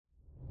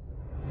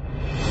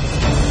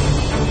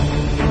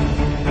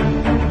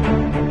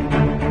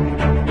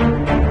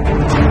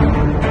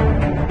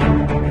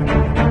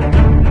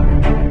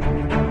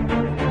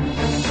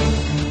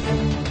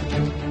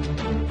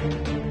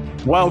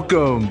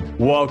Welcome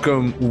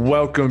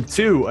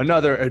to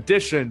another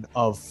edition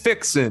of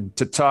Fixin'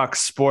 to Talk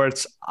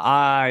Sports.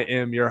 I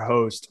am your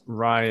host,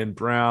 Ryan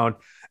Brown,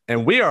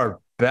 and we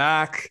are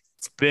back.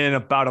 It's been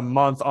about a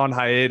month on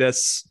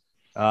hiatus.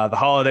 The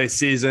holiday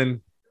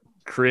season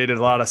created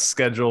a lot of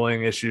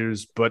scheduling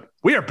issues, but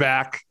we are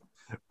back.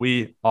 And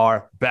we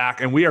are back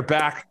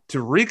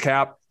to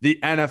recap the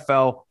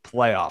NFL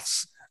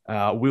playoffs.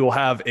 We will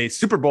have a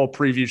Super Bowl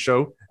preview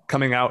show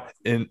coming out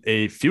in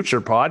a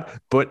future pod.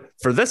 But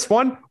for this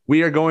one,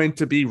 we are going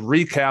to be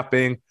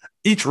recapping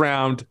each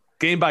round,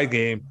 game by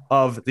game,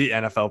 of the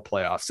NFL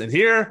playoffs. And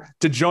here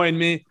to join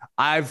me,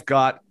 I've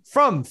got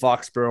from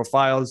Foxborough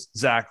Files,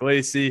 Zach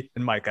Lacey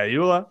and Mike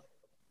Ayula.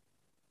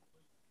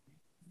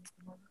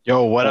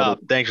 Yo, what up?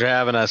 Thanks for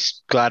having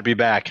us. Glad to be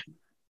back.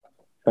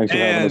 Thanks for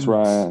having us,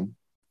 Ryan.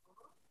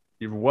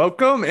 You're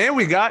welcome. And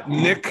we got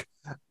Nick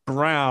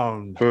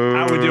Brown.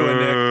 How we doing,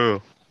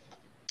 Nick?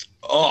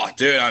 Oh,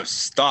 dude, I'm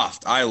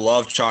stuffed. I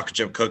love chocolate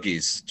chip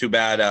cookies. Too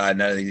bad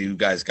none of you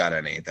guys got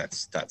any.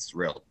 That's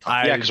real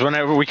tough. Yeah, because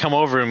whenever we come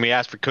over and we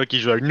ask for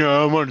cookies, we're like,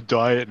 no, I'm on a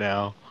diet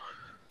now.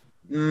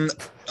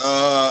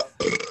 Nah,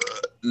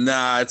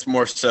 it's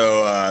more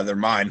so they're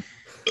mine.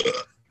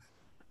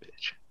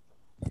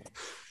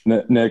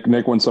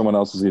 Nick, when someone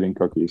else is eating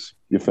cookies,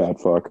 you fat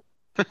fuck.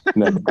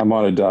 Nick, I'm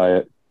on a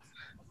diet.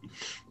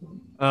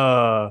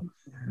 Nah.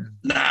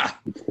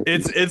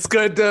 It's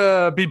good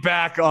to be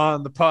back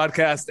on the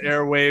podcast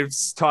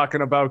airwaves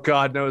talking about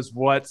God knows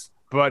what.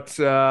 But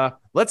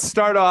let's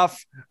start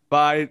off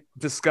by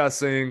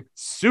discussing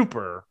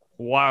Super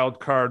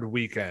Wild Card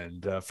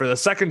Weekend. For the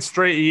second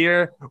straight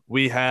year,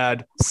 we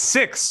had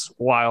 6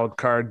 wild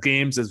card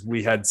games as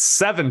we had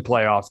 7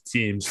 playoff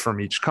teams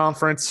from each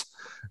conference,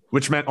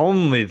 which meant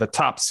only the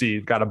top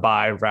seed got a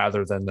bye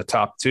rather than the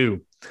top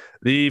 2.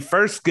 The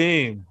first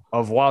game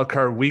of Wild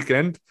Card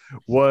Weekend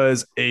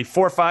was a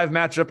 4-5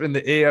 matchup in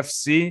the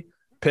AFC,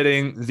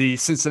 pitting the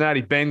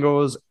Cincinnati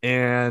Bengals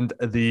and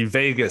the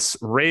Vegas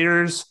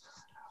Raiders.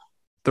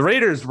 The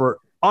Raiders were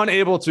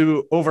unable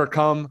to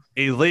overcome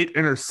a late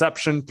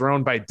interception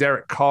thrown by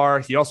Derek Carr.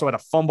 He also had a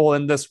fumble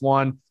in this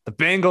one. The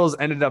Bengals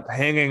ended up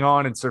hanging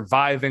on and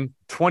surviving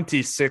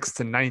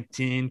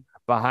 26-19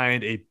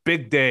 behind a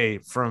big day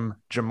from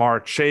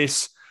Jamar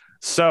Chase.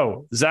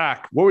 So,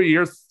 Zach, what were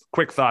your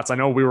quick thoughts? I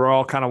know we were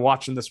all kind of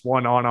watching this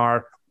one on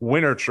our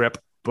winter trip,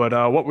 but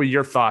what were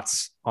your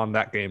thoughts on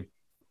that game?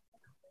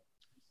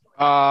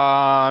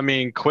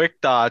 Quick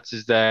thoughts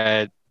is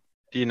that,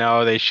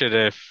 they should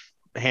have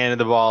handed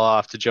the ball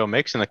off to Joe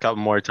Mixon a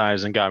couple more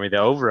times and got me the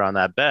over on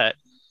that bet.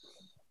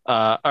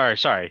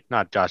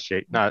 Not Josh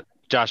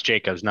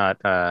Jacobs,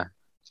 not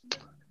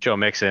Joe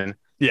Mixon.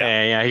 Yeah.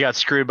 And, he got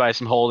screwed by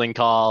some holding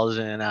calls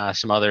and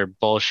some other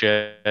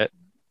bullshit.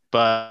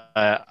 But,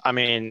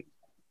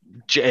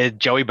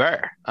 Joey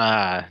Burr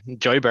and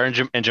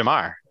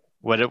Jamar.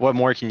 What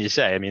more can you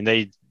say? I mean,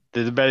 they're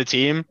the better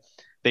team.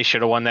 They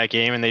should have won that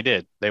game, and they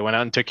did. They went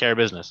out and took care of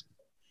business.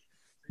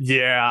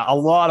 Yeah, a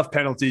lot of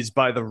penalties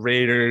by the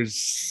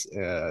Raiders.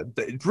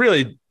 They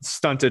really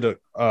stunted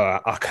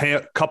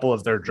a couple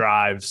of their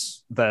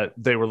drives that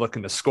they were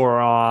looking to score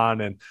on,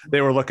 and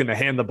they were looking to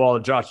hand the ball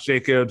to Josh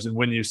Jacobs and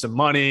win you some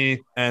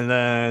money, and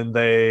then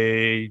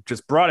they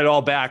just brought it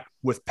all back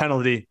with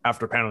penalty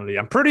after penalty.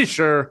 I'm pretty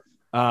sure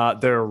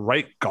their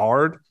right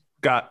guard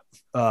got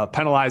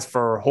penalized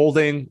for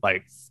holding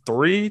like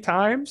 3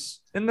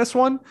 times in this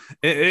one.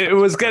 It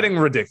was getting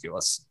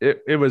ridiculous.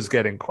 It was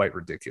getting quite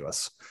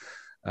ridiculous.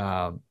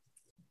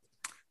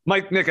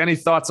 Mike, Nick, any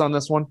thoughts on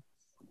this one?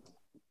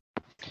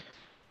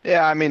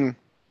 Yeah,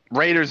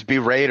 Raiders be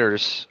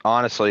Raiders,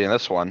 honestly, in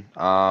this one.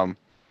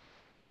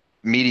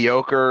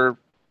 Mediocre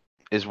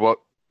is what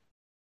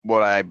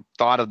I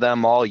thought of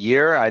them all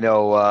year. I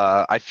know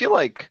I feel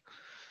like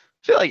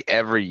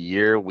every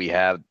year we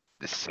have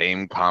the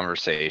same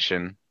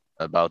conversation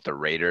about the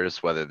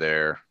Raiders, whether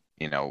they're,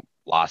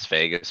 Las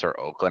Vegas or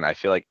Oakland. I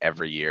feel like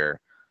every year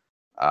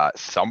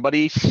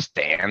somebody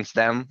stands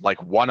them,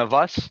 like one of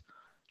us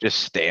just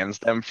stands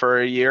them for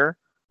a year.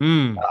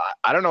 I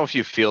don't know if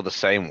you feel the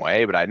same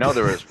way, but I know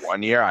there was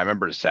one year I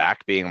remember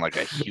Zach being like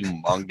a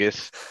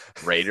humongous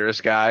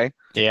Raiders guy.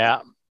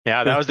 Yeah,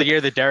 that was the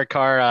year that Derek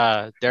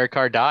Carr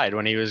died,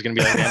 when he was going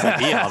to be like the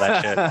MVP and all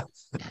that shit.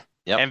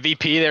 Yep.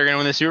 MVP, they were going to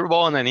win the Super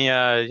Bowl, and then he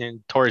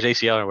tore his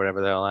ACL or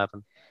whatever the hell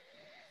happened.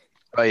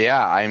 But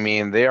yeah,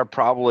 they are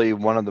probably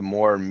one of the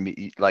more,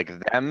 like,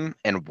 them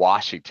and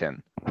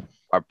Washington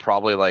are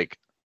probably, like,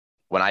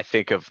 when I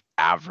think of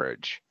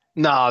average.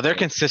 No, they're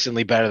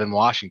consistently better than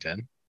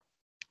Washington.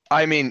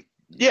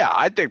 Yeah,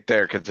 I think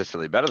they're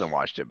consistently better than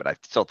Washington, but I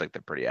still think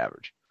they're pretty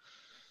average.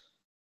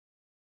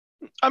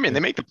 They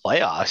make the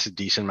playoffs a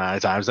decent amount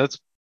of times.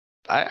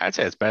 I'd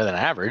say it's better than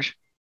average.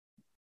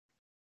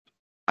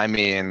 But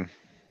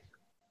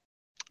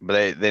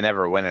they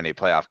never win any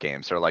playoff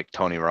games. They're like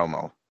Tony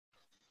Romo.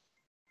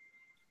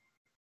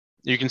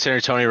 You consider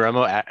Tony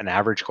Romo an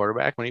average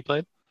quarterback when he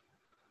played?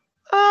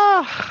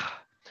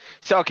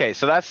 So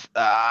that's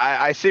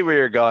I see where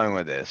you're going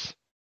with this,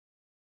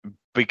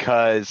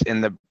 because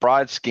in the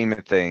broad scheme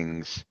of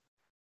things,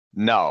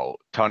 no,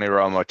 Tony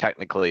Romo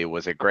technically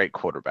was a great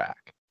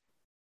quarterback,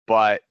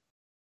 but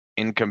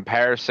in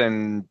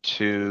comparison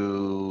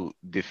to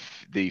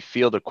the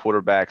field of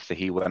quarterbacks that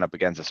he went up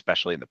against,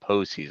 especially in the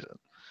postseason.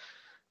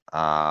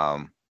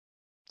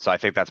 So I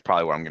think that's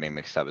probably where I'm getting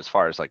mixed up as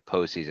far as like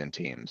postseason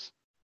teams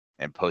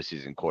and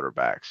postseason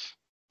quarterbacks.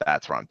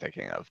 That's what I'm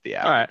thinking of the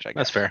All right, average. I guess.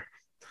 that's fair.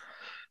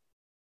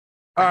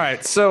 All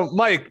right. So,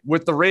 Mike,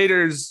 with the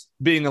Raiders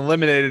being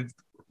eliminated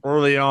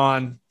early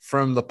on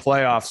from the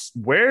playoffs,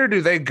 where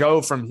do they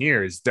go from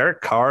here? Is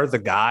Derek Carr the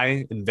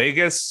guy in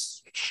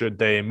Vegas? Should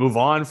they move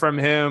on from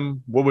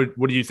him? What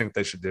do you think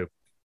they should do?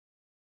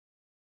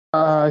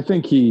 I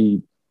think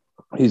he's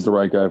the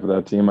right guy for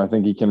that team. I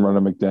think he can run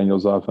a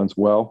McDaniels offense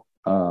well.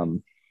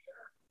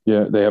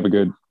 Yeah, they have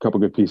a couple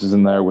good pieces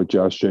in there with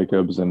Josh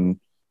Jacobs and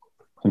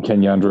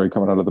Ken Yandre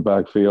coming out of the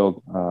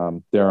backfield.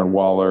 Darren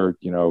Waller,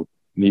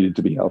 needed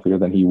to be healthier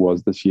than he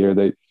was this year.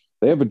 They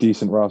have a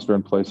decent roster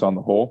in place on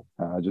the whole,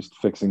 just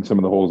fixing some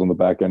of the holes on the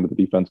back end of the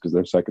defense because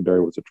their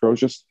secondary was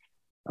atrocious.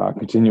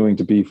 Continuing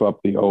to beef up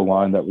the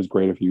O-line that was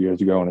great a few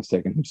years ago and has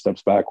taken some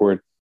steps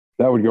backward.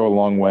 That would go a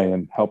long way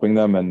in helping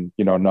them and,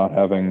 not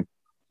having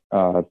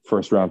a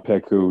first-round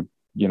pick who,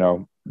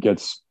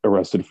 gets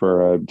arrested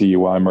for a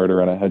DUI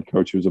murder and a head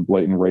coach who's a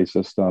blatant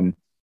racist. That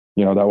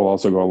will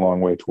also go a long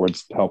way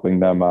towards helping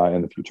them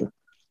in the future.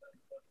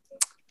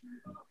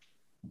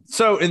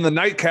 So in the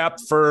nightcap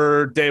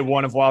for day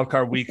one of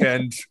wildcard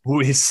weekend,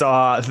 we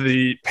saw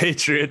the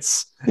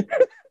Patriots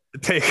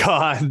take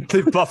on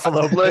the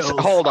Buffalo Bills. Listen,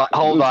 hold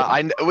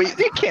on.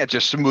 You can't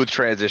just smooth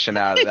transition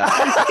out of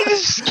that. You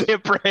just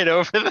skip right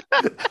over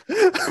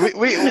that.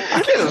 we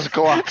can't just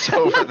gloss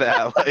over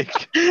that.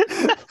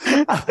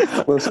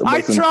 Listen,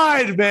 I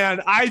tried,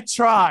 man. I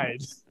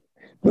tried.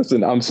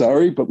 Listen, I'm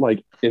sorry, but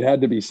it had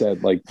to be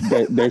said.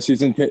 Their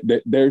season,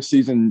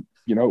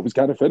 it was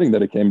kind of fitting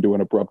that it came to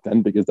an abrupt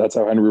end because that's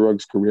how Henry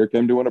Ruggs' career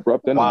came to an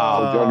abrupt end.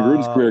 Wow. And John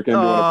Gruden's career came to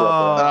an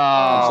abrupt end.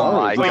 Oh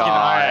my We can-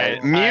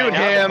 god! Mute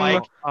him.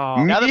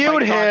 Now that Mute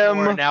Mike talked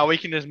more, him. now we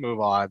can just move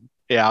on.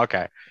 Yeah,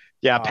 okay.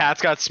 Yeah, Oh.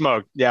 Pat's got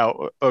smoked. Yeah,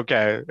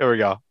 okay. There we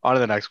go. On to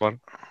the next one.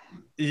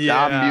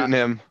 Yeah. I'm muting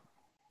him.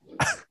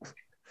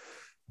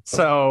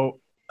 So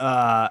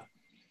the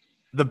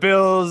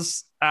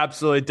Bills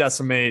absolutely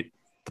decimate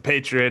the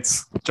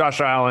Patriots.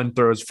 Josh Allen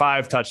throws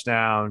 5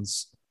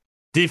 touchdowns.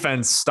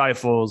 Defense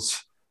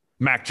stifles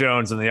Mac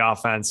Jones in the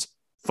offense.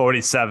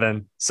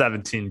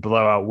 47-17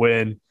 blowout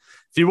win.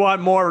 If you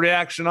want more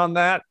reaction on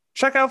that,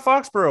 check out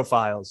Foxborough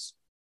Files.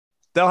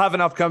 They'll have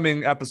an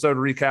upcoming episode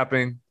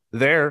recapping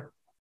the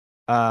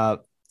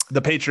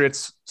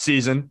Patriots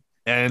season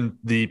and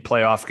the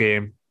playoff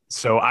game.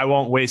 So I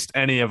won't waste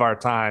any of our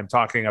time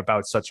talking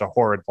about such a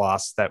horrid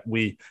loss that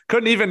we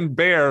couldn't even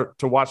bear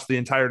to watch the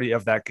entirety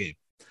of that game.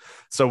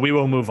 So we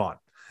will move on.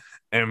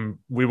 And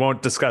we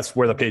won't discuss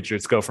where the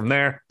Patriots go from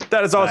there.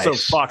 That is also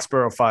Nice.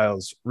 Foxborough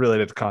Files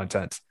related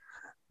content.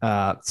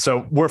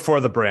 So we're for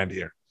the brand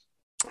here.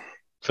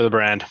 For the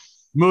brand.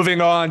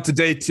 Moving on to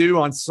day 2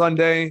 on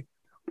Sunday,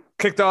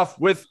 kicked off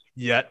with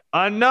yet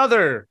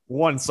another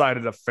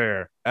one-sided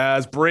affair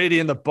as Brady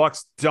and the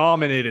Bucs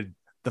dominated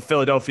the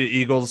Philadelphia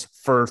Eagles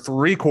for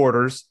 3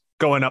 quarters,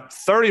 going up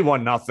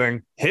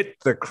 31-0, hit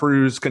the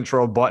cruise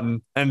control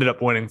button, ended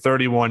up winning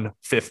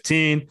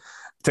 31-15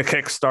 to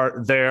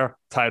kickstart their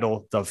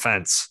title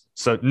defense.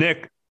 So,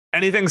 Nick,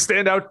 anything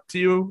stand out to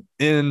you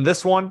in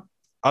this one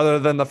other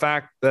than the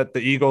fact that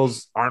the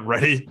Eagles aren't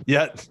ready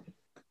yet?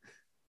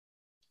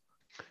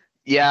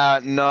 Yeah,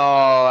 no,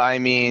 I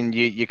mean,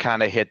 you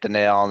kind of hit the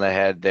nail on the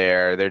head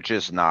there. They're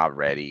just not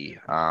ready.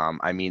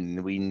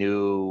 We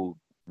knew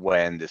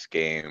when this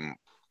game,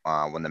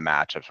 when the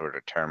matchups were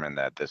determined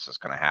that this was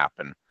going to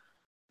happen.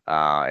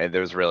 And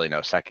there was really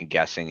no second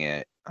guessing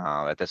it.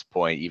 At this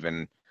point,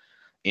 even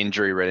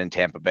injury-ridden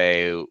Tampa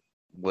Bay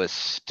was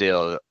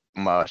still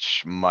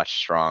much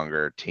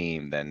stronger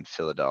team than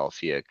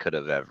Philadelphia could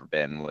have ever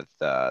been with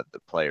the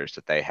players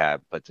that they had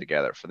put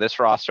together for this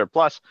roster.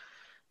 Plus,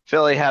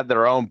 Philly had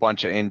their own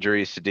bunch of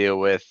injuries to deal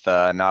with,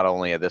 not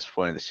only at this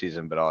point of the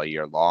season, but all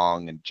year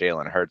long. And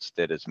Jalen Hurts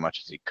did as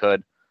much as he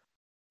could.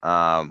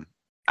 There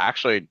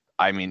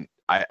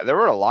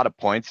were a lot of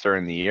points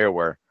during the year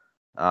where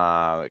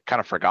I kind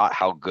of forgot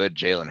how good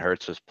Jalen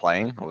Hurts was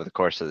playing over the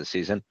course of the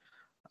season.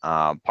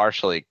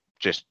 Partially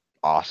just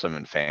awesome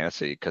in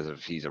fantasy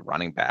because he's a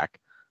running back.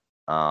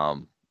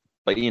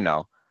 But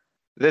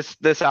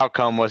this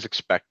outcome was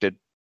expected.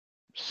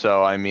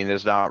 So,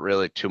 there's not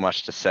really too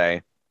much to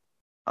say.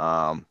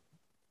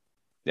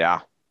 Yeah.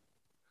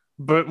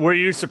 But were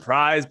you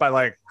surprised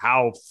by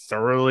how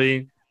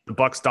thoroughly the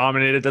Bucs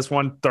dominated this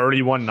one,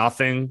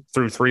 31-0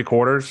 through 3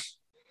 quarters?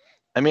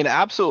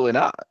 Absolutely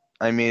not.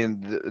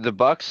 The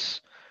Bucs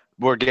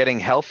were getting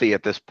healthy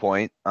at this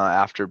point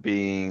after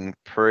being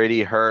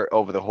pretty hurt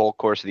over the whole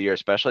course of the year,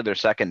 especially their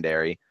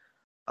secondary.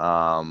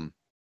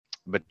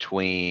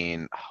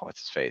 Between what's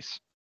his face?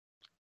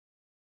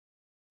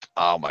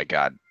 Oh my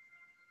God,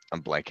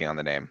 I'm blanking on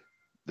the name.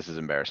 This is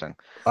embarrassing.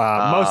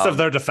 Most of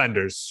their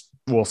defenders,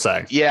 we'll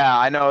say. Yeah,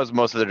 I know it's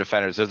most of their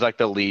defenders. There's like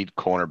the lead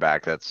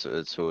cornerback. It's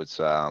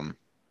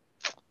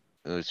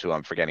who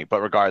I'm forgetting.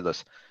 But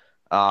regardless,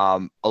 a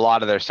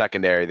lot of their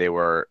secondary they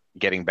were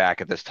getting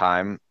back at this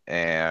time,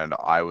 and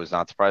I was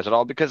not surprised at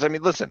all because I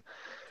mean, listen,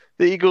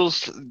 the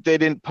Eagles they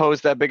didn't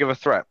pose that big of a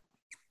threat.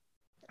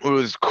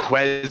 Was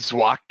Quez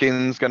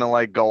Watkins gonna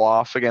like go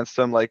off against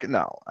them? Like,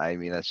 no, I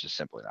mean that's just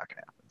simply not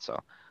gonna happen. So,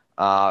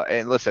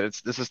 and listen,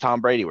 this is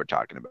Tom Brady we're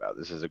talking about.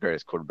 This is the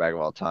greatest quarterback of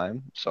all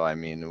time. So I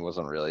mean, it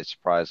wasn't really a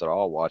surprise at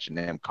all watching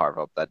him carve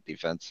up that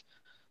defense,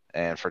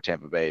 and for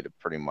Tampa Bay to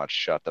pretty much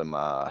shut them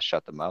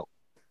out.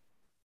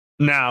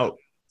 Now,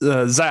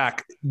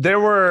 Zach, there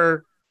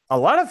were a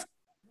lot of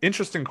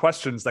interesting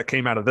questions that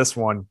came out of this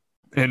one,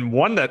 and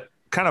one that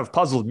kind of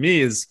puzzled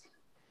me is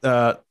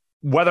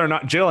whether or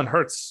not Jalen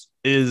Hurts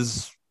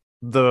is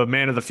the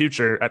man of the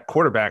future at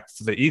quarterback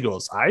for the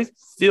Eagles. I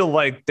feel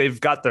like they've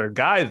got their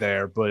guy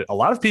there, but a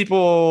lot of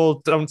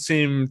people don't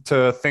seem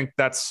to think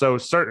that's so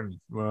certain.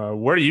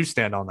 Where do you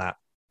stand on that?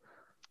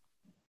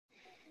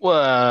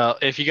 Well,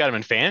 if you got him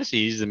in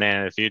fantasy, he's the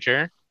man of the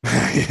future.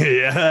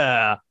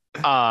 Yeah.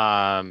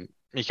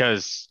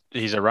 Because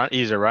he's a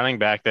running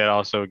back that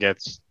also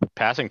gets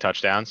passing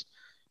touchdowns.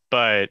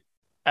 But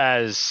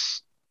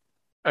as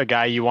a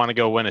guy you want to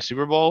go win a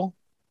Super Bowl,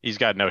 he's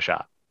got no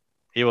shot.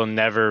 He will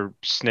never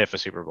sniff a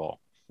Super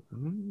Bowl.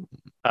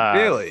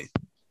 Really?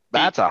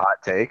 That's a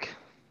hot take.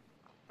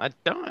 I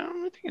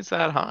don't think it's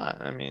that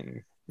hot. I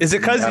mean, is it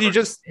because you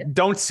just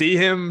don't see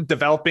him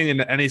developing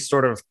into any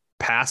sort of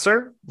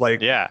passer?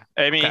 Like, yeah,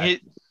 I mean, okay.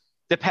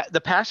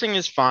 The passing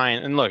is fine.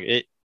 And look,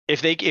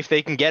 if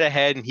they can get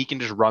ahead and he can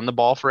just run the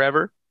ball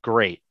forever,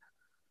 great.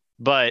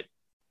 But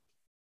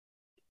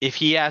if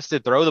he has to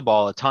throw the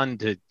ball a ton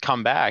to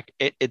come back,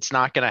 it's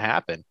not going to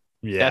happen.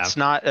 Yeah, that's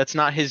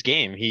not his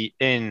game.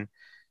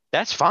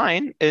 That's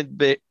fine.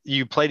 But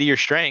you play to your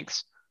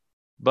strengths.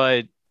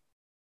 But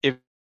if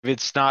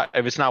it's not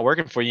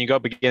working for you, you go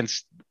up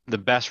against the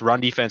best run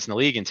defense in the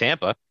league in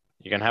Tampa,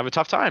 you're gonna have a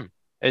tough time.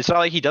 It's not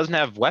like he doesn't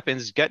have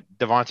weapons. Get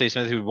Devontae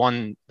Smith, who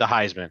won the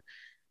Heisman.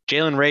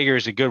 Jalen Reagor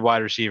is a good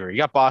wide receiver. You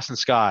got Boston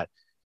Scott,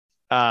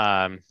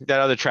 that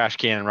other trash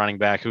can running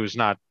back who's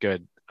not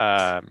good.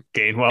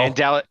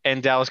 Gainwell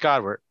and Dallas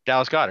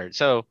Goedert.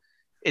 So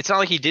it's not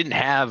like he didn't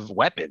have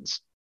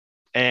weapons,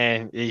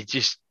 and he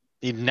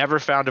never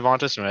found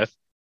Devonta Smith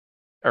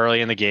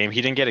early in the game.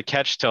 He didn't get a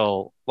catch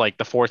till like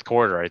the fourth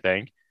quarter, I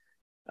think.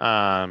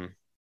 They're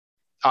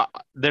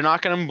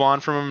not going to move on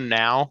from him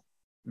now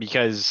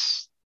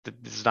because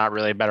this is not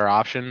really a better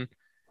option.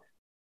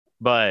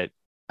 But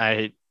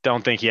I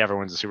don't think he ever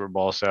wins the Super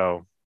Bowl,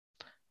 so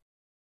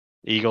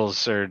the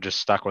Eagles are just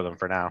stuck with him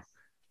for now.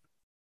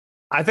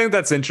 I think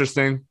that's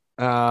interesting.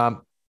 I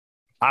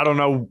don't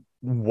know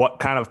what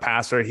kind of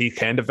passer he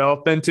can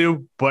develop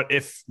into, but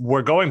if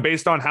we're going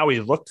based on how he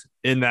looked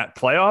in that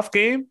playoff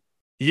game,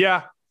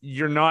 yeah,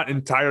 you're not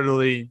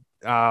entirely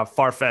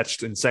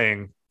far-fetched in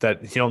saying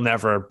that he'll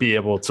never be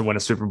able to win a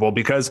Super Bowl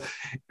because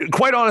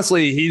quite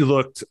honestly, he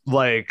looked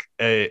like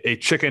a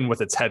chicken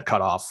with its head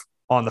cut off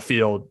on the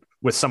field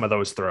with some of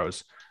those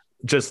throws,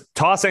 just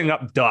tossing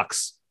up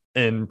ducks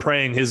and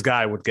praying his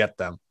guy would get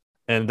them.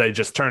 And they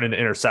just turn into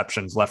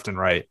interceptions left and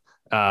right.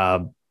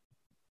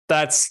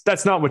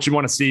 That's not what you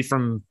want to see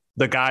from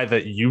the guy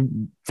that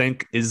you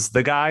think is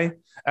the guy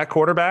at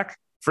quarterback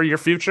for your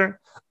future.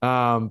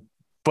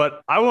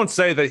 But I won't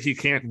say that he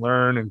can't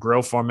learn and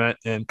grow from it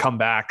and come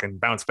back and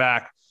bounce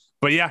back.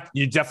 But yeah,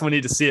 you definitely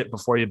need to see it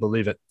before you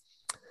believe it.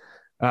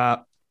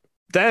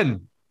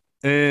 Then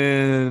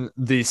in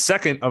the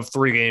second of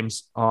three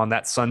games on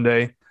that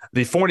Sunday,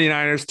 the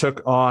 49ers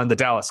took on the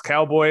Dallas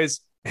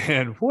Cowboys.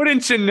 And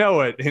wouldn't you know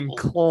it, in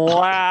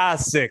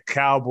classic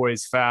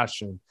Cowboys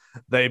fashion,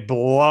 they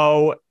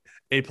blow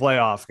a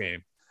playoff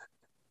game.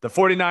 The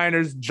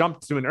 49ers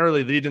jumped to an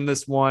early lead in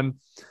this one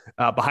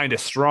behind a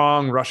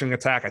strong rushing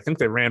attack. I think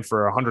they ran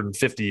for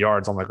 150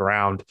 yards on the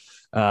ground.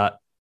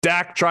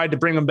 Dak tried to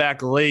bring them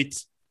back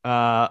late,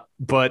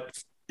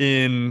 but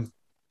in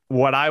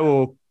what I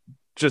will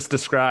just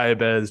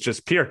describe as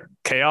just pure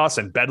chaos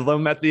and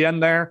bedlam at the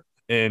end there,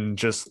 and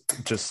just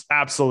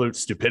absolute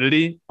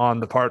stupidity on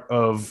the part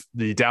of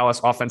the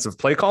Dallas offensive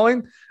play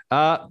calling,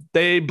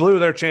 they blew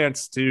their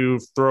chance to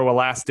throw a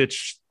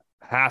last-ditch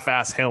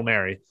half-ass Hail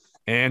Mary.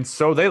 And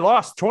so they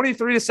lost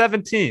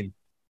 23-17.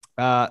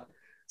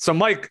 So,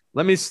 Mike,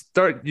 let me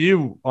start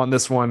you on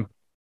this one.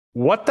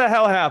 What the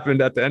hell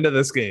happened at the end of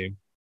this game?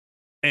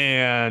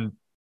 And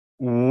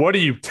what do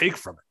you take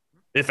from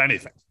it, if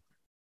anything?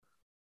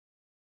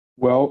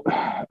 Well,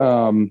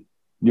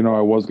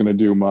 I was going to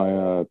do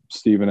my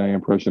Stephen A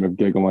impression of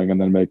giggling and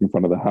then making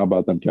fun of the how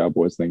about them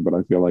Cowboys thing, but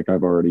I feel like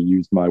I've already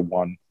used my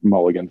one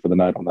mulligan for the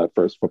night on that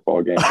first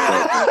football game.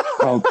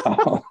 So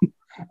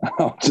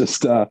I'll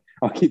just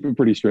I'll keep it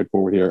pretty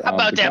straightforward here. How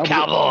about them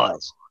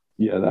Cowboys?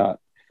 Yeah, that.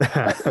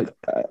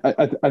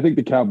 I think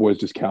the Cowboys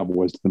just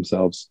Cowboys to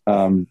themselves.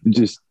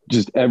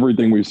 Just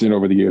everything we've seen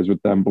over the years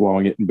with them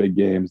blowing it in big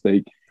games.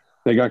 They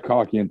got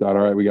cocky and thought,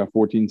 all right, we got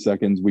 14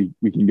 seconds. We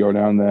can go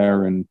down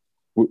there and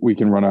we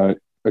can run a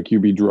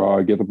QB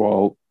draw, get the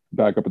ball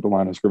back up at the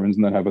line of scrimmage,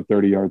 and then have a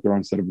 30-yard throw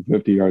instead of a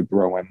 50-yard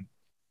throw. And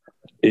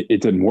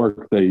it didn't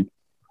work. They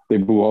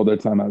blew all their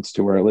timeouts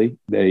too early.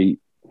 They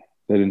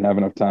didn't have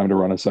enough time to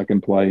run a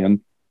second play,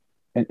 and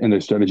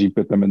their strategy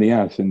bit them in the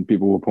ass. And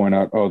people will point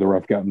out, oh, the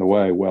ref got in the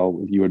way.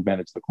 Well, if you had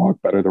managed the clock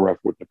better, the ref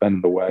wouldn't have been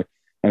in the way.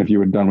 And if you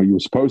had done what you were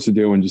supposed to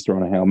do and just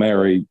thrown a Hail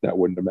Mary, that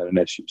wouldn't have been an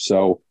issue.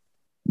 So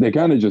they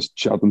kind of just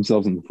shot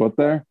themselves in the foot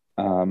there.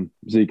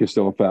 Zeke is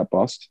still a fat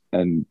bust,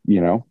 and,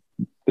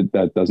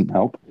 that doesn't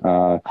help.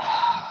 Tony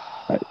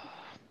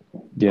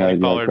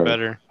Pollard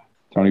better.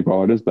 Tony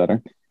Pollard is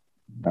better.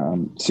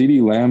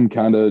 CeeDee Lamb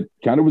kind of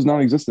was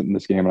non-existent in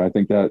this game, and I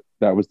think that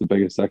was the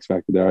biggest X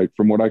factor there.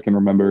 From what I can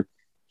remember,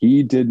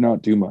 he did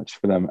not do much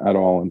for them at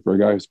all. And for a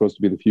guy who's supposed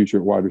to be the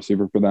future wide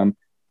receiver for them,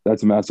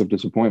 that's a massive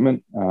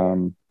disappointment.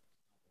 And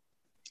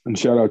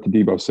shout out to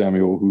Deebo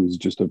Samuel, who's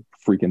just a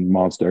freaking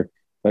monster.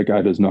 That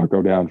guy does not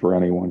go down for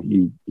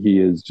anyone. He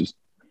is just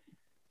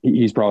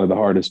he's probably the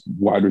hardest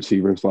wide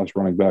receiver /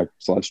 running back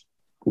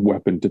 /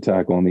 weapon to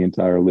tackle in the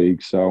entire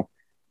league. So,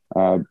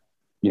 good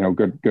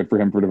for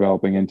him for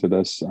developing into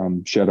this.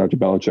 Shout out to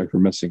Belichick for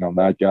missing on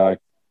that guy.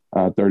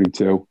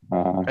 32.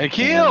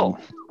 Keel.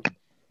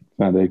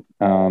 Good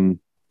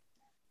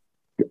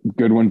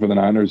win for the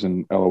Niners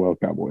and LOL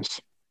Cowboys.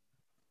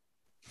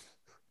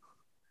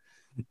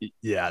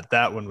 Yeah,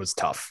 that one was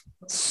tough.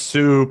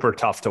 Super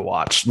tough to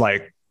watch.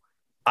 Like,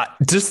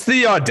 just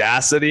the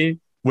audacity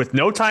with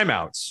no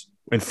timeouts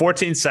and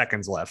 14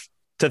 seconds left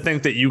to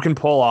think that you can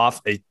pull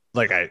off a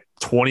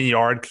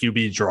 20-yard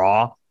QB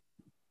draw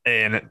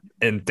and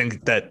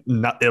think that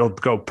it'll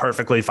go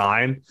perfectly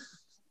fine.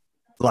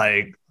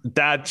 Like,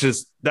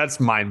 that's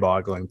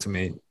mind-boggling to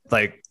me.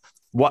 Like,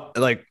 what?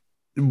 Like,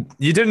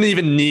 you didn't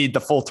even need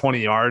the full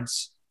 20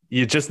 yards.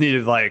 You just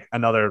needed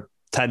another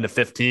 10 to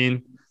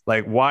 15.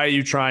 Like, why are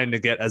you trying to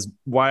get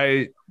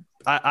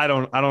I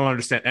don't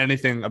understand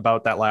anything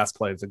about that last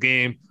play of the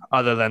game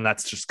other than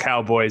that's just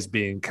Cowboys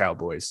being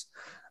Cowboys.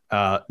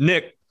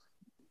 Nick,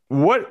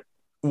 what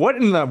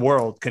in the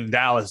world can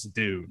Dallas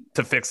do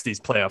to fix these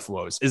playoff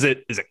woes? Is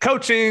it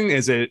coaching?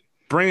 Is it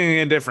bringing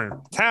in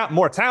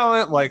more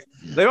talent? Like,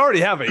 they already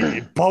have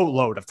a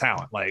boatload of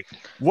talent. Like,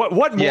 what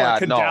more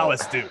can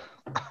Dallas do?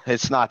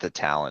 It's not the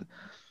talent.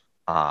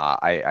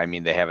 I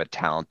mean, they have a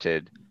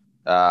talented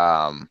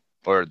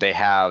or they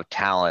have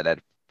talent at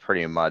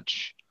pretty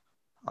much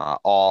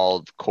all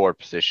the core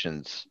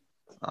positions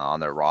on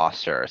their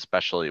roster,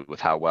 especially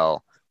with how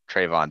well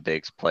Trayvon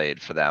Diggs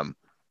played for them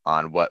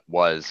on what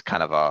was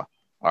kind of a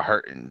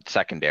hurting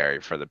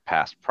secondary for the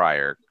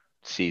prior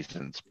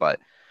seasons. But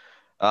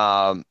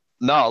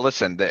no,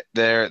 listen,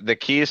 the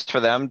keys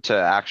for them to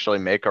actually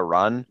make a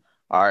run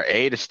are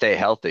to stay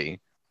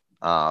healthy,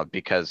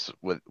 because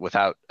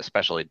without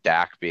especially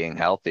Dak being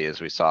healthy, as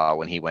we saw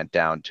when he went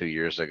down 2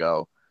 years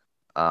ago,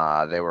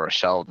 they were a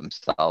shell of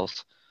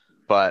themselves.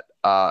 But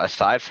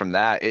aside from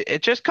that,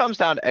 it just comes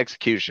down to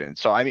execution.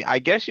 So, I mean, I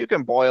guess you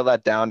can boil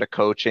that down to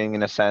coaching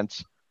in a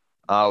sense,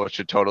 which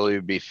would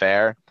totally be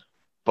fair.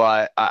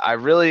 But I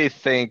really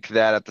think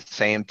that at the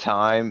same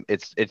time,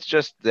 it's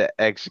just the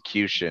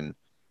execution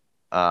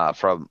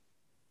from,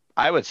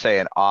 I would say,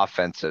 an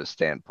offensive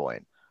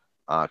standpoint,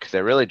 because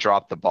they really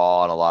dropped the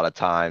ball on a lot of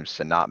times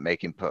and not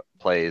making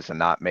plays and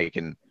not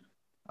making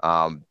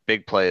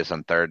big plays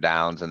on third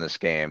downs in this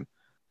game.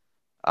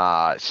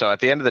 So at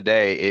the end of the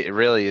day, it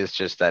really is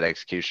just that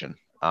execution.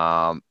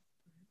 So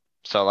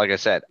like I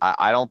said,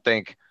 I don't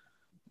think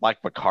Mike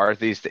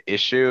McCarthy's the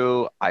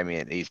issue. I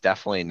mean, he's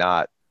definitely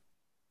not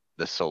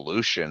the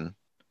solution.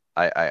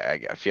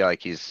 I feel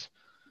like he's,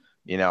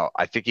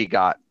 I think he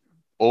got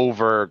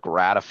over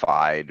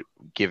gratified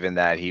given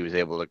that he was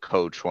able to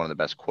coach one of the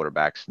best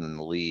quarterbacks in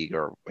the league,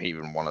 or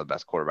even one of the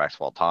best quarterbacks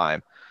of all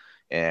time,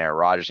 and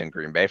Rodgers in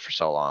Green Bay for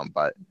so long.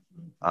 But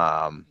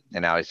and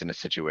now he's in a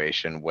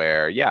situation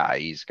where, yeah,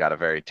 he's got a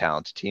very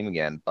talented team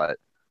again, but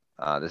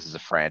this is a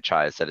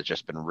franchise that has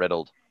just been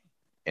riddled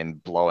in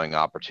blowing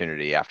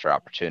opportunity after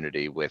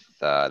opportunity with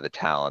the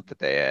talent that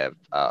they have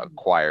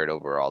acquired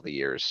over all the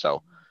years.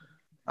 So,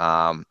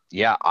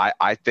 yeah,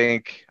 I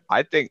think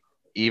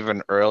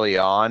even early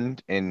on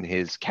in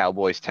his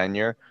Cowboys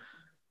tenure,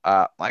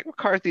 Mike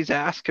McCarthy's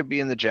ass could be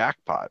in the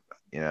jackpot,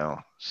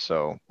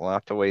 so we'll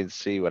have to wait and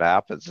see what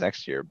happens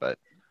next year. But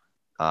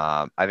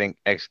I think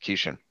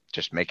execution,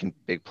 just making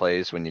big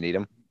plays when you need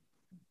them,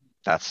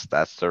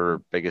 that's their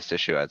biggest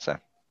issue, I'd say.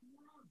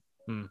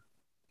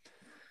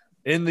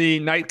 In the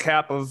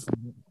nightcap of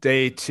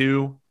day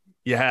 2,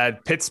 you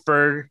had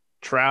Pittsburgh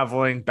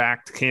traveling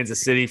back to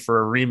Kansas City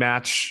for a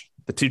rematch.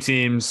 The two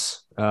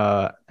teams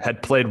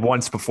had played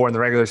once before in the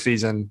regular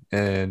season,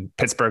 and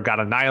Pittsburgh got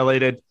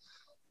annihilated.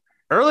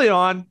 Early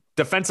on,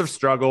 defensive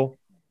struggle,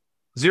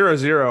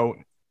 0-0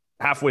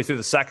 halfway through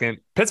the second.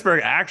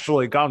 Pittsburgh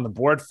actually got on the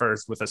board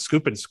first with a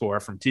scoop and score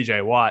from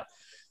TJ Watt,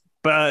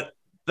 but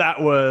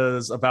that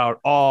was about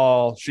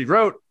all she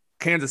wrote.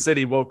 Kansas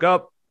City woke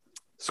up,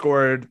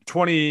 scored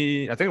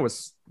 20, I think it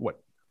was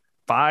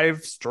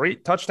 5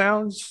 straight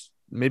touchdowns,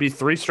 maybe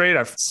 3 straight,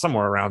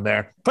 somewhere around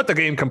there. Put the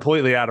game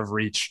completely out of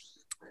reach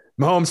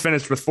Mahomes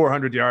finished with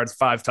 400 yards,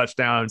 5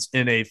 touchdowns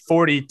in a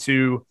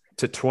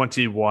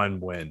 42-21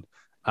 win.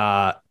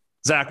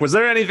 Zach, was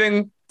there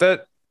anything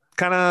that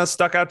kind of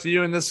stuck out to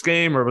you in this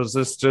game, or was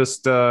this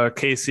just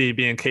KC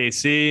being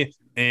KC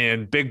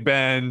and Big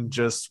Ben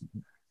just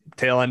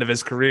tail end of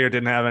his career,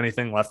 didn't have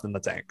anything left in the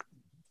tank?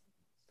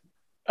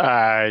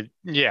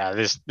 Yeah,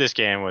 this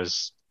game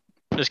was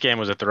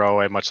a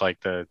throwaway, much like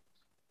the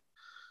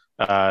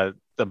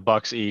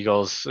Bucks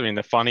Eagles. I mean,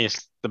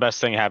 the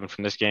best thing that happened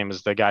from this game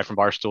is the guy from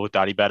Barstool who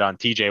thought he bet on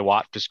TJ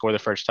Watt to score the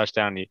first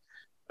touchdown.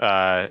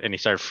 And he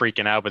started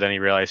freaking out, but then he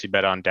realized he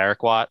bet on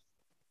Derek Watt.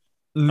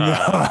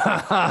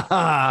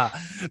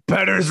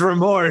 Better's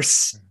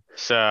remorse.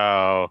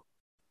 So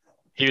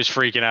he was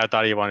freaking out,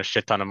 thought he won a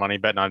shit ton of money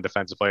betting on a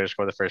defensive player to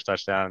score the first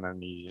touchdown, and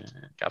then he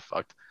got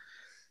fucked.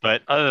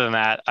 But other than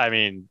that, I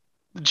mean,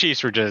 the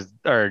Chiefs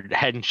are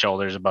head and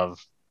shoulders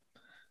above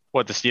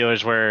what the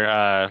Steelers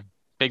were.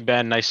 Big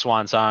Ben, nice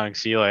swan song,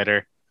 see you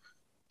later.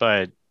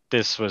 But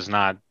this was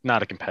not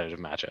a competitive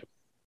matchup.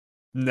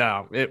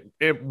 No,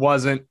 it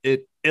wasn't.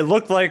 It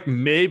looked like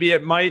maybe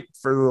it might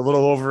for a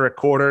little over a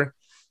quarter,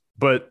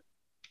 but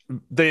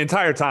the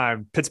entire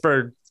time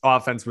Pittsburgh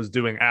offense was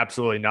doing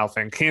absolutely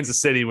nothing. Kansas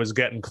City was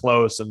getting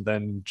close and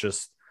then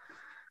just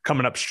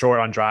coming up short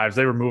on drives.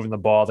 They were moving the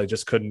ball. They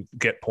just couldn't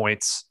get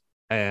points.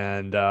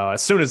 And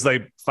as soon as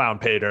they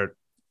found pay dirt,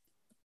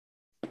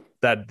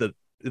 that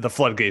the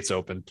floodgates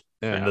opened,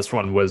 and This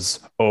one was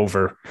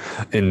over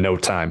in no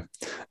time.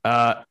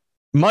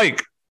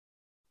 Mike,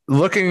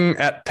 looking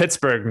at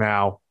Pittsburgh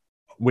now,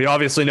 we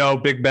obviously know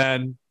Big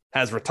Ben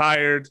has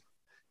retired.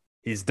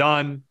 He's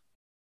done.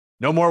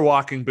 No more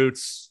walking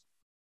boots.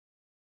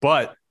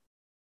 But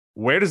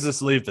where does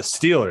this leave the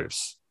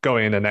Steelers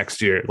going into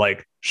next year?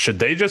 Like, should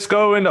they just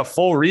go into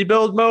full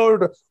rebuild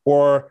mode,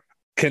 or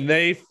can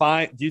they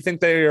do you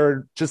think they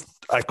are just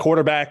a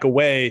quarterback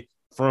away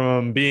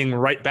from being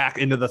right back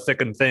into the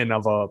thick and thin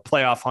of a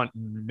playoff hunt,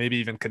 maybe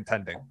even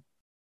contending?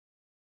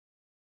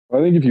 I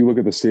think if you look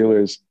at the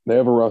Steelers, they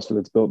have a roster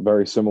that's built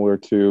very similar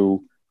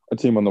to a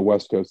team on the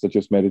West Coast that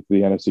just made it to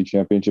the NFC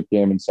Championship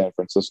game in San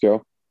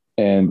Francisco.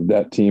 And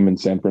that team in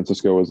San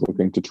Francisco is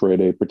looking to trade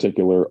a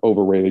particular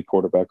overrated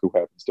quarterback who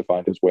happens to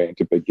find his way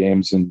into big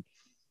games and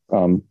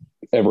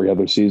every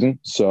other season.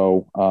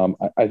 So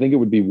I think it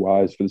would be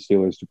wise for the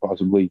Steelers to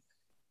possibly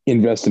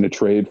invest in a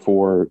trade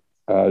for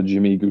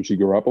Jimmy Gucci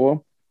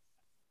Garoppolo,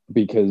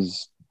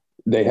 because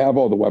they have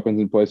all the weapons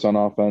in place on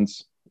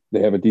offense.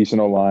 They have a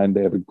decent O-line.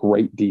 They have a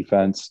great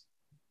defense,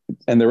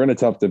 and they're in a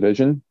tough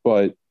division.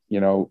 But,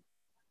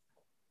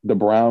 the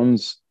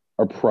Browns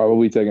are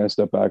probably taking a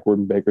step backward,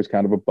 and Baker's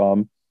kind of a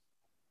bum.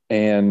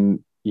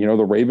 And,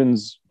 the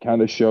Ravens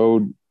kind of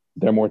showed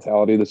their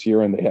mortality this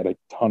year, and they had a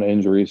ton of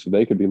injuries, so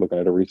they could be looking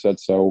at a reset.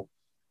 So,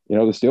 the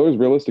Steelers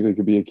realistically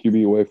could be a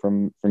QB away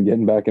from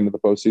getting back into the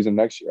postseason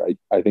next year.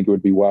 I think it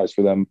would be wise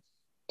for them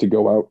to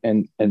go out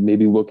and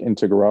maybe look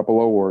into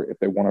Garoppolo, or if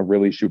they want to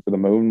really shoot for the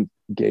moon,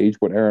 gauge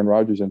what Aaron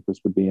Rodgers' interest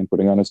would be in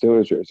putting on a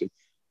Steelers jersey,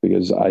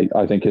 because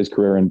I think his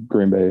career in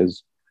Green Bay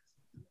is,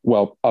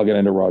 well, I'll get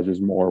into Rodgers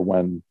more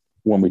when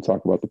we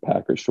talk about the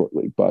Packers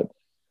shortly, but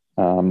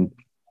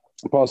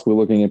possibly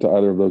looking into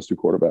either of those two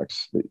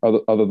quarterbacks.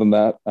 Other than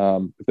that,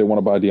 if they want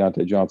to buy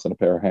Deontay Johnson a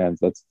pair of hands,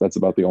 that's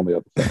about the only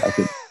other thing I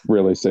could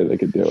really say they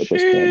could do at this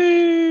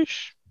point.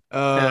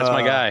 That's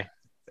my guy.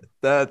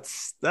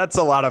 That's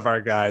a lot of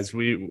our guys.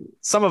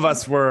 Some of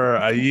us were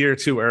a year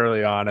too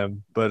early on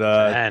him, but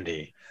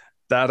Andy,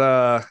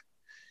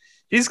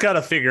 he's got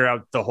to figure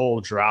out the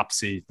whole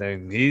dropsy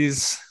thing.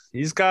 He's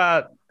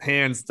got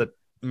hands that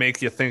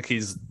make you think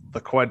he's the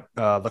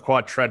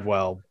quad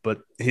Treadwell, but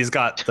he's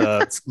got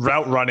the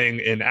route running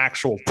and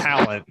actual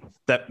talent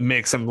that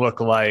makes him look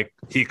like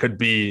he could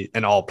be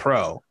an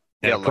all-pro.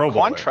 Yeah,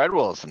 Laquan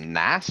Treadwell is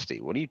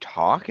nasty. What are you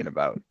talking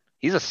about?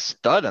 He's a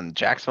stud on the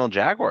Jacksonville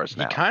Jaguars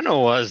now. He kind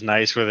of was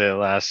nice with it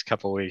last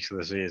couple of weeks of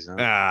the season.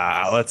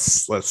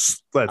 Let's. I'm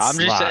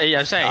saying he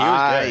was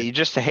good. You're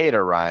just a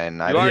hater, Ryan.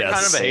 You are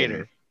kind of a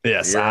hater.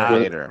 Yes, you're a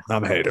hater.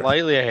 I'm a hater.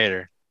 Slightly a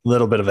hater.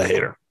 Little bit of a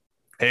hater.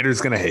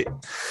 Hater's gonna hate.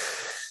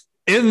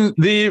 In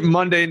the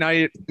Monday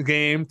night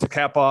game to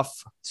cap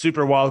off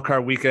Super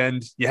Wildcard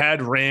Weekend, you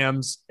had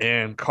Rams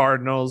and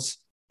Cardinals,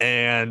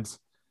 and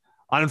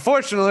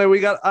unfortunately, we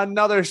got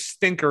another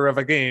stinker of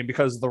a game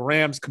because the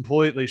Rams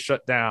completely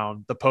shut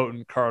down the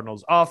potent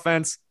Cardinals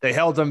offense. They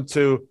held them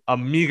to a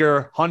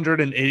meager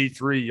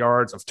 183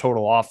 yards of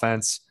total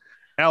offense.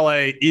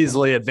 LA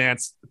easily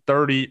advanced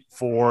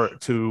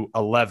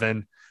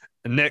 34-11.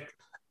 Nick,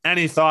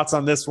 any thoughts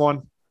on this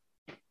one?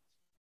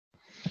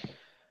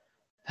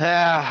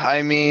 Yeah,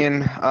 I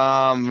mean,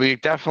 we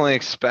definitely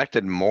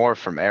expected more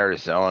from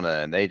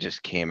Arizona, and they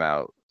just came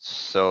out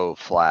so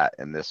flat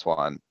in this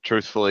one.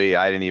 Truthfully,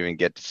 I didn't even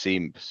get to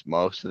see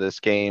most of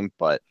this game,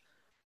 but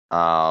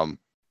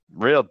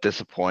real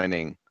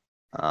disappointing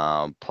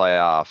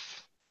playoff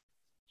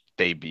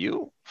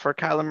debut for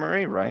Kyler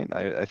Murray, right?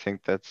 I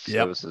think that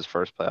was his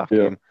first playoff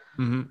game.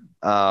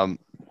 Mm-hmm.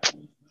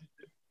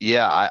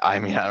 Yeah, I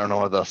mean, I don't know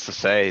what else to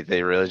say.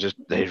 They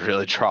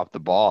really dropped the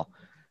ball.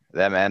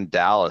 them and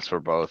Dallas were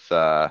both.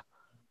 I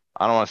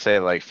don't want to say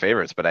like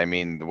favorites, but I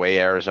mean the way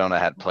Arizona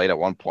had played at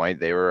one point,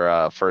 they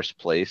were first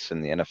place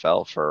in the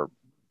NFL for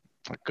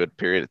a good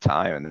period of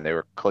time, and they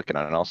were clicking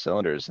on all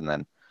cylinders. And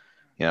then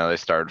they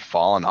started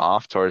falling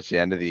off towards the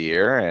end of the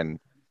year, and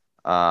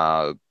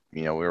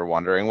we were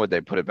wondering would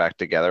they put it back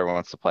together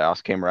once the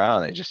playoffs came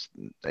around.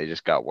 They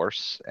just got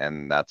worse,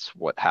 and that's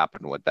what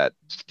happened with that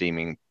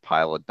steaming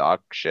pile of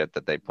dog shit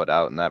that they put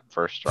out in that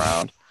first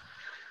round.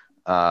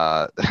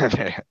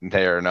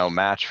 They are no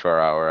match for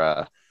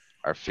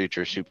our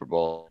future Super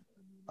Bowl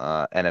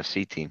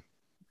NFC team.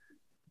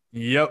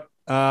 Yep.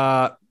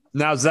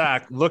 Now,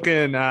 Zach,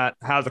 looking at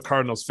how the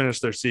Cardinals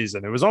finished their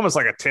season, it was almost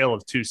like a tale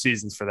of two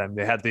seasons for them.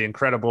 They had the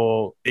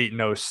incredible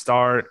 8-0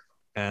 start,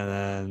 and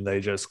then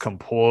they just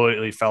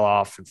completely fell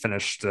off and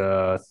finished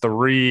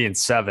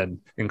 3-7,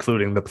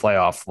 including the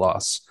playoff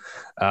loss.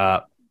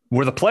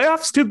 Were the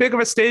playoffs too big of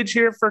a stage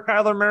here for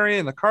Kyler Murray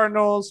and the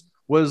Cardinals?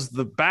 Was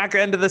the back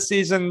end of the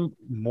season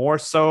more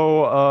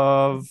so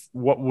of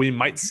what we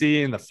might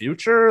see in the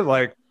future?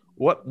 Like,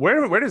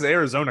 where does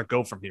Arizona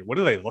go from here? What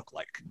do they look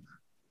like?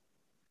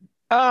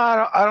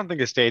 I don't think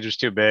the stage was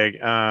too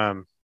big.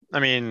 I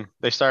mean,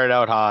 they started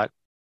out hot.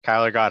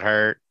 Kyler got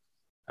hurt.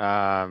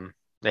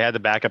 They had the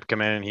backup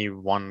come in and he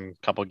won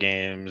a couple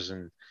games.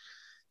 And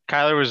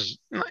Kyler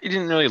he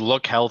didn't really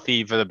look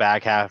healthy for the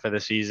back half of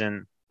the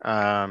season.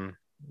 At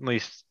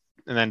least,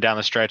 and then down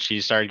the stretch, he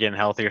started getting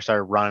healthier,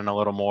 started running a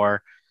little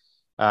more.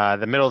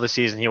 The middle of the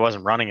season, he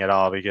wasn't running at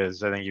all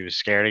because I think he was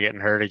scared of getting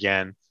hurt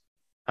again.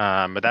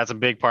 But that's a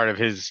big part of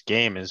his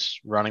game is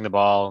running the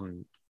ball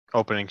and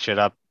opening shit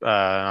up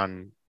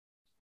on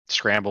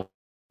scramble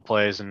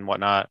plays and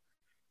whatnot.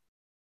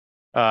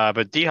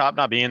 But D-Hop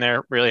not being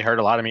there really hurt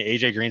a lot. I mean,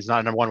 AJ Green's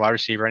not a number one wide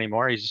receiver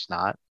anymore. He's just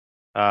not.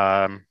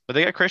 But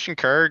they got Christian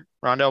Kirk,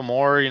 Rondell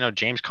Moore,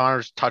 James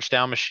Conner's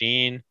touchdown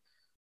machine.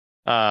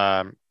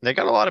 They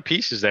got a lot of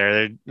pieces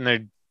there.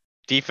 Their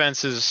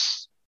defense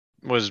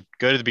was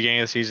good at the beginning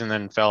of the season,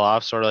 then fell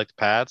off, sort of like the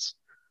Pats.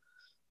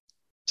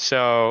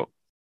 So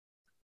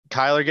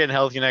Kyler getting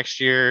healthy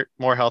next year,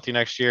 more healthy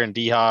next year, and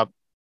D-Hop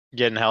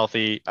getting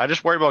healthy. I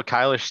just worry about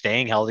Kyler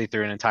staying healthy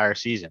through an entire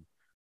season.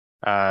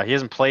 He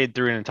hasn't played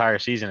through an entire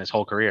season his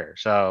whole career.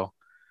 So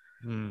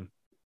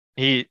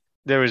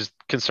there was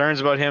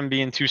concerns about him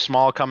being too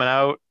small coming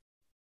out.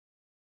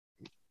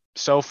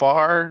 So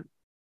far,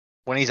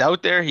 when he's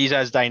out there, he's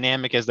as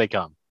dynamic as they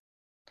come.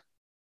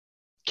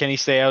 Can he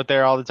stay out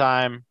there all the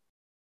time?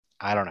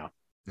 I don't know.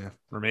 Yeah,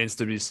 remains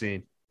to be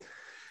seen.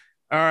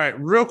 All right,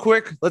 real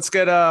quick, let's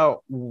get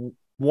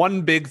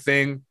one big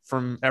thing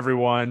from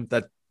everyone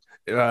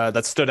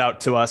that stood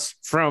out to us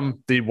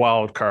from the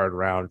wild card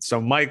round.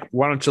 So, Mike,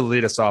 why don't you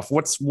lead us off?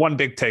 What's one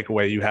big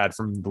takeaway you had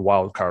from the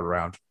wild card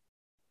round?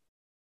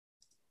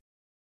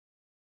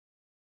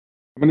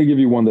 I'm going to give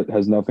you one that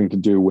has nothing to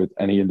do with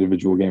any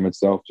individual game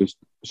itself, just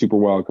Super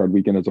Wild Card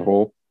weekend as a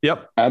whole.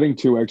 Yep. Adding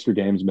 2 extra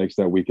games makes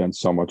that weekend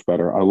so much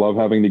better. I love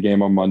having the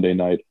game on Monday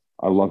night.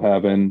 I love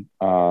having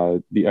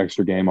the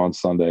extra game on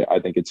Sunday. I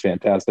think it's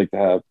fantastic to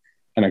have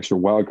an extra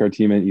wild card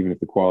team in, even if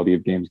the quality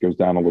of games goes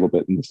down a little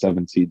bit and the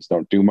 7 seeds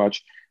don't do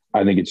much.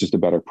 I think it's just a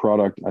better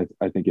product.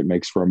 I think it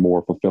makes for a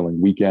more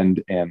fulfilling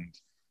weekend. And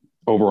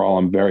overall,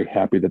 I'm very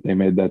happy that they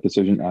made that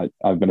decision.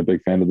 I've been a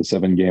big fan of the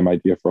 7-game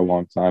idea for a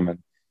long time.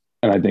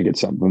 And I think it's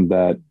something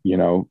that,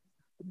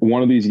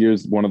 one of these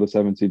years, one of the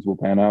 7 seeds will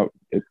pan out.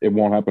 It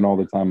won't happen all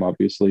the time,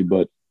 obviously,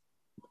 but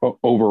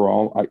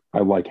overall, I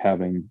like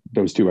having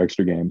those 2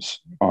 extra games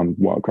on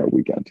wildcard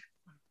weekend.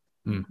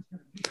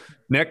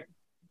 Nick?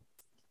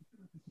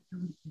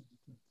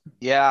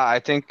 Yeah, I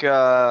think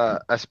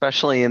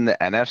especially in the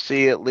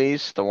NFC at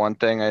least, the one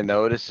thing I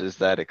noticed is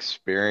that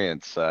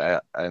experience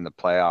in the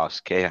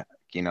playoffs,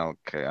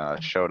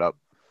 showed up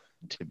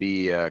to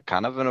be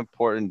kind of an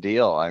important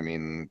deal. I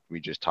mean, we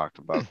just talked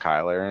about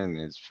Kyler in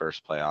his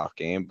first playoff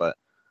game, but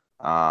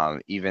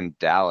even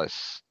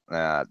Dallas,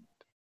 while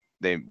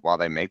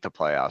they make the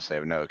playoffs, they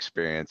have no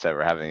experience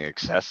ever having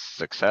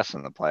success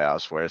in the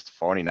playoffs, whereas the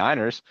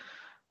 49ers,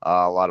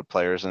 a lot of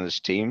players in this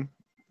team,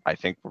 I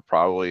think were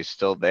probably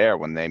still there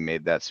when they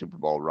made that Super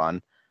Bowl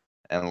run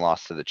and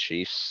lost to the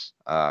Chiefs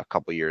a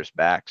couple years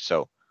back.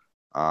 So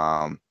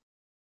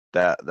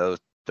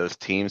those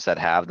teams that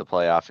have the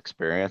playoff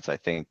experience, I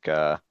think,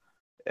 and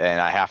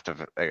I have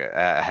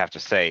to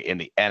say in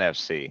the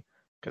NFC,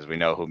 because we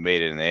know who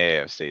made it in the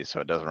AFC,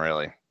 so it doesn't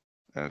really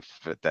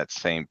fit that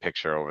same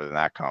picture over in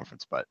that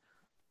conference. But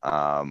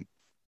playoff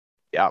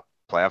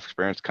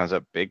experience comes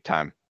up big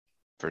time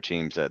for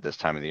teams at this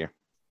time of the year.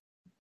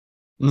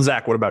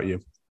 Zach, what about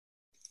you?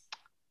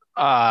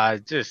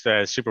 Just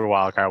the Super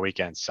Wild Card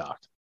weekend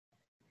sucked.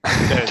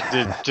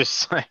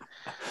 Just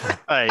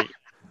like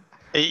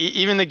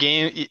even the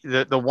game,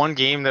 the one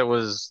game that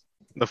was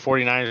the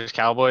 49ers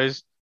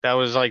Cowboys, that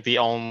was like the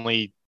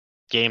only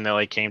game that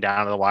like came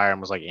down to the wire and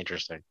was like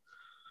interesting.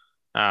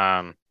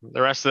 The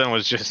rest of them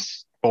was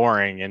just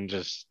boring and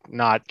just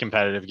not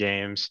competitive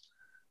games.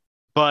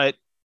 But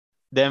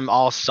them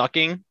all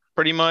sucking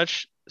pretty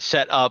much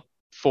set up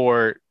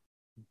for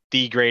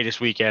the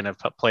greatest weekend of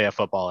playoff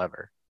football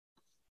ever.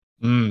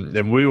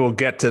 And we will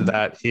get to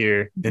that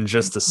here in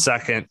just a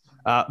second.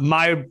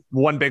 My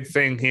one big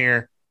thing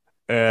here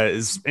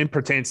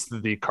pertains to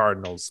the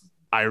Cardinals.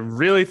 I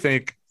really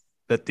think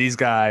that these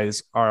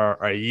guys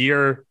are a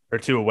year or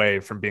two away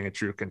from being a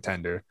true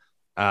contender.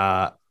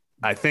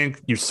 I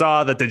think you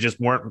saw that they just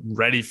weren't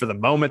ready for the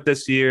moment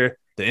this year.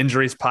 The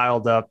injuries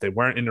piled up. They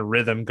weren't in a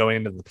rhythm going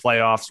into the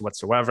playoffs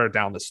whatsoever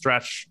down the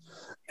stretch.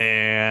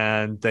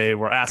 And they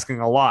were asking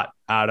a lot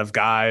out of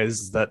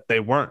guys that they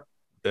weren't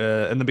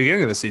in the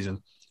beginning of the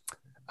season.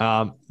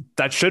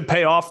 That should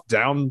pay off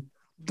down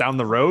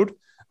the road.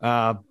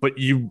 But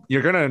you're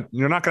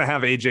not gonna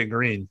have AJ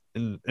Green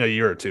in a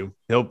year or two.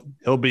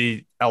 He'll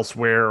be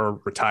elsewhere or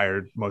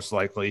retired most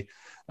likely.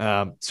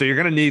 So you're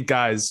gonna need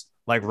guys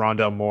like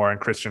Rondell Moore and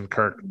Christian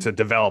Kirk to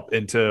develop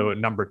into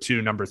number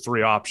 2, number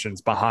 3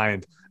 options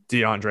behind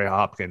DeAndre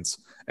Hopkins.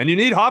 And you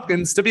need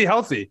Hopkins to be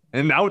healthy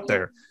and out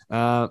there.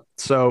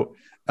 So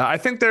I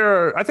think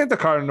the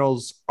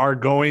Cardinals are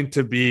going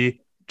to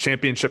be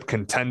championship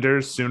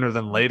contenders sooner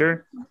than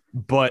later,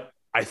 but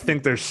I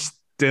think they're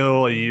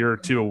still a year or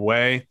two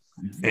away.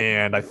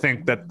 And I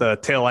think that the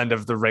tail end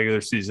of the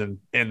regular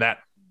season and that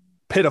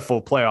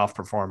pitiful playoff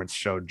performance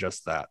showed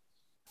just that.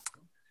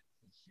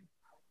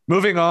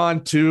 Moving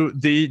on to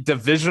the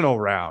divisional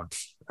round.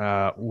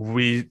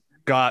 We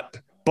got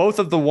both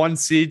of the 1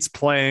 seeds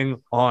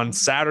playing on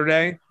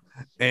Saturday,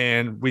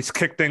 and we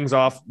kicked things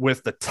off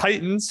with the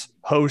Titans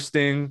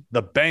hosting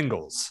the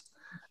Bengals.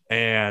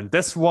 And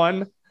this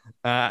one,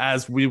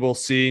 as we will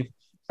see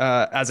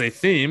as a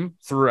theme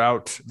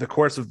throughout the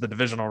course of the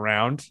divisional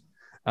round,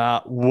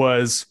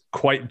 was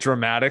quite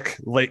dramatic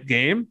late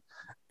game.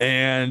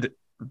 And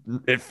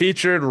it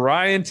featured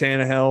Ryan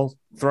Tannehill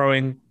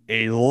throwing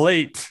a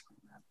late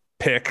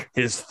pick,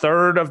 his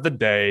 3rd of the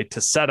day,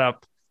 to set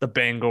up the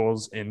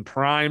Bengals in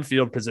prime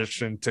field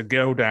position to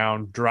go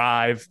down,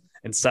 drive,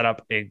 and set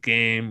up a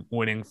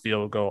game-winning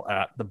field goal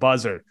at the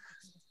buzzer.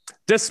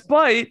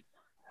 Despite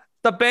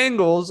the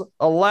Bengals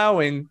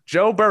allowing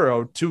Joe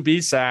Burrow to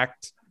be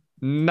sacked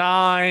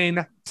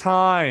 9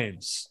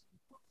 times.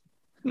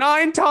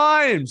 9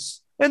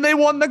 times! And they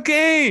won the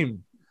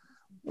game!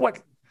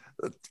 What?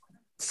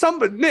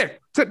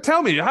 Nick,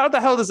 tell me, how the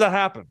hell does that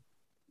happen?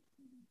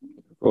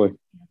 Really?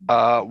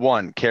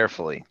 1,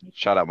 carefully.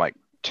 Shout out, Mike.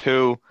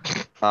 2,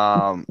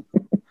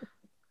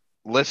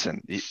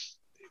 listen,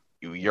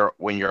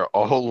 when your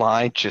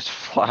O-line just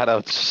flat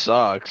out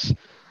sucks,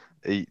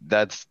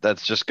 that's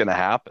just gonna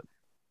happen.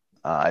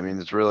 I mean,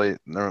 there's really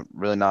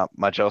not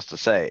much else to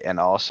say. And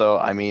also,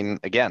 I mean,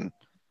 again,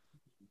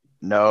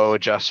 no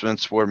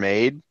adjustments were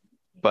made,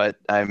 but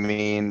I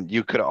mean,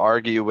 you could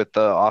argue with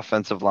the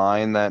offensive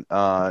line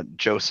that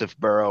Joseph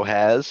Burrow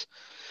has,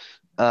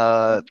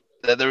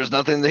 that there was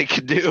nothing they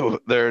could do.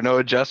 There are no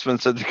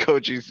adjustments that the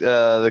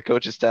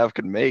coaching staff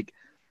could make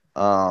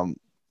to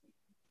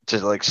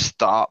like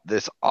stop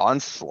this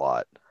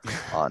onslaught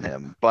on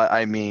him. But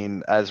I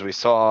mean, as we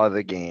saw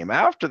the game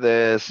after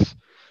this,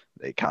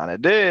 they kind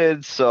of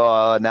did.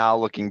 So now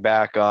looking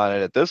back on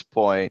it at this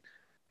point,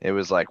 it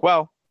was like,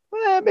 well,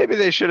 maybe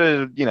they should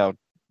have,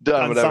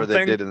 done whatever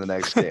they did in the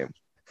next game.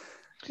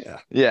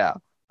 Yeah.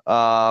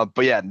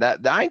 But yeah,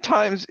 that 9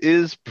 times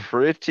is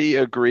pretty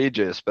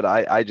egregious. But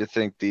I just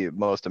think the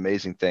most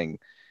amazing thing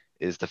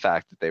is the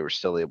fact that they were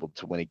still able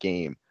to win a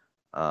game,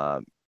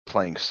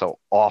 playing so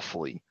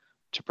awfully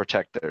to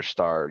protect their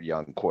star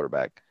young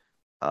quarterback.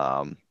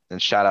 And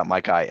shout out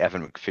my guy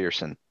Evan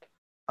McPherson.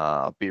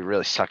 Be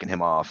really sucking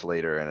him off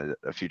later in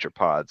a future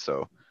pod.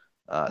 So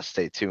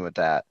stay tuned with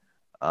that.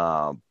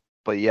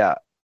 But yeah,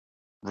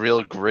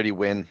 real gritty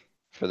win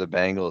for the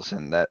Bengals,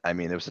 and that, I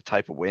mean, it was the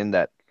type of win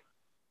that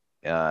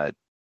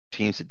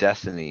teams of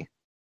destiny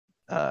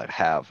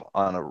have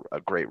on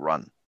a great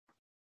run.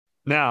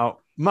 Now,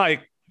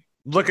 Mike,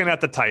 looking at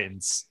the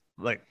Titans,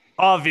 like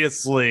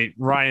obviously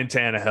Ryan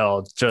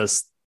Tannehill,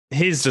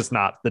 he's just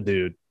not the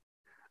dude.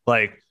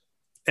 Like,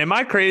 am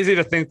I crazy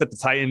to think that the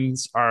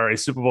Titans are a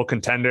Super Bowl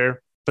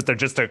contender, but they're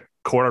just a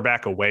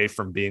quarterback away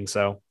from being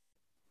so?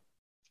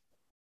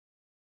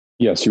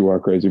 Yes, you are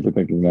crazy for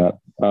thinking that.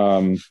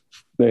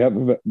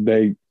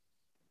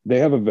 They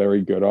have a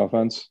very good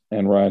offense,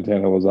 and Ryan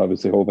Tannehill is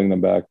obviously holding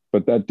them back,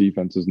 but that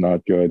defense is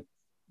not good.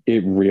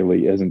 It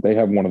really isn't. They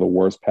have one of the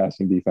worst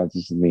passing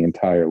defenses in the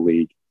entire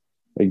league.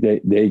 Like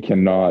they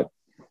cannot.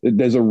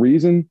 There's a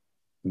reason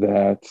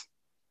that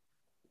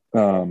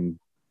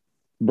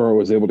Burrow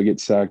was able to get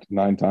sacked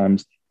 9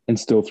 times and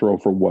still throw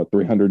for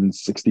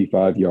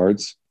 365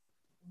 yards.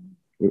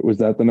 Was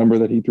that the number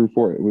that he threw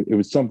for? It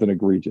was something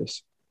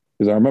egregious.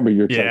 Because I remember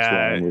your text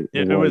line.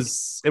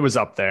 It was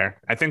up there.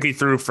 I think he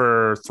threw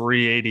for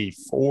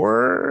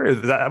 384.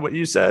 Is that what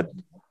you said?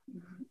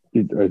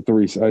 I said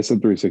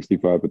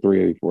 365, but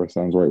 384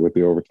 sounds right with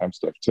the overtime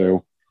stuff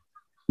too.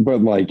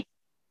 But like,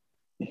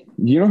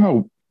 you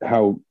know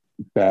how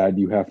bad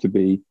you have to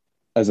be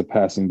as a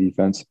passing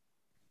defense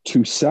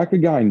to sack a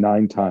guy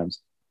 9 times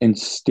and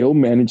still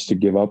manage to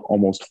give up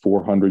almost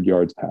 400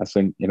 yards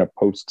passing in a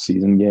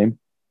postseason game.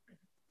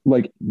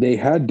 Like, they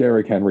had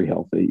Derrick Henry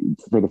healthy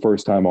for the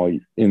first time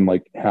in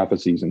like half a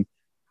season.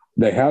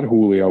 They had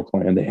Julio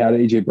playing. They had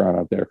AJ Brown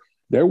out there.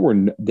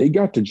 They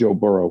got to Joe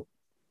Burrow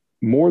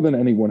more than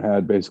anyone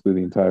had basically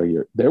the entire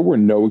year. There were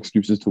no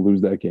excuses to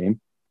lose that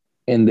game,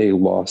 and they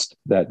lost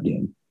that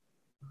game.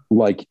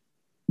 Like,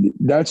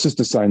 that's just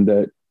a sign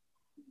that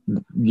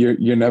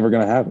you're never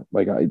going to have it.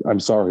 Like, I'm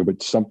sorry,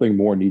 but something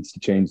more needs to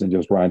change than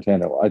just Ryan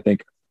Tannehill. I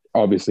think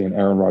obviously an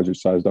Aaron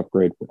Rodgers sized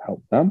upgrade would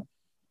help them,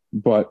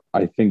 but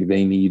I think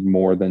they need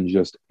more than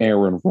just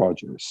Aaron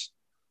Rodgers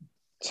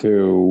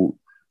to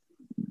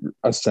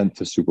ascend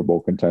to Super Bowl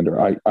contender.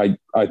 I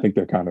think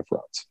they're kind of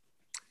frauds.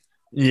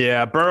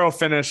 Yeah, Burrow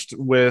finished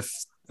with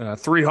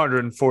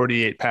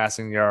 348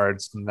 passing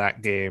yards in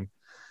that game.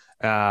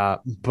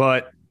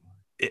 But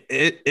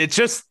it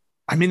just,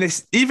 I mean,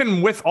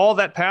 even with all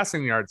that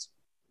passing yards,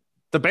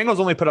 the Bengals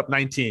only put up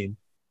 19,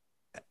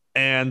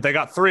 and they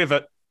got 3 of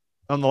it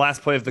on the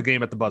last play of the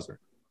game at the buzzer.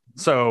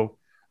 So,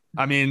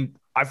 I mean,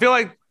 I feel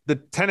like the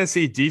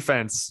Tennessee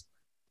defense,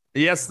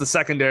 yes, the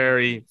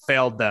secondary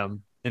failed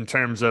them in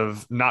terms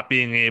of not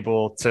being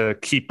able to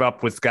keep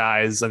up with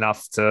guys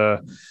enough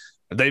to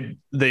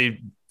they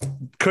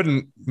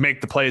couldn't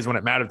make the plays when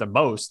it mattered the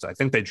most. I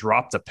think they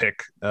dropped a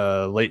pick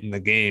late in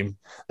the game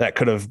that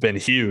could have been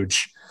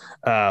huge.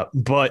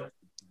 But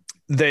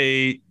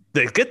they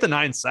get the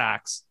 9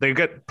 sacks. They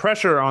get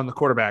pressure on the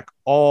quarterback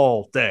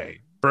all day.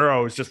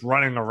 Burrow is just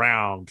running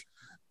around,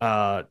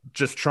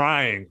 just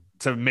trying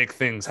to make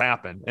things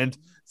happen. And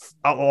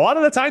a lot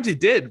of the times he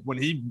did, when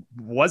he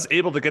was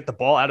able to get the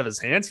ball out of his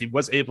hands, he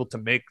was able to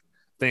make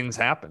things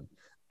happen.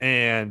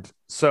 And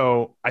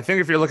so I think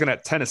if you're looking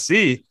at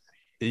Tennessee,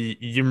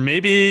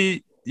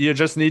 you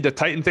just need to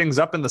tighten things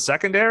up in the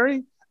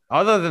secondary.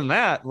 Other than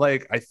that,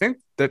 like, I think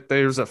that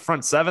there's a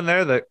front 7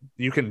 there that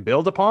you can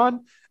build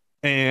upon.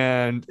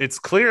 And it's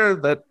clear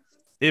that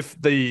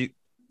if the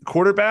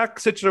quarterback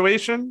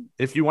situation,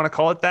 if you want to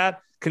call it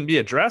that, can be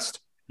addressed,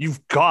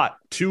 you've got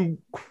 2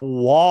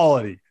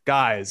 quality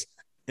guys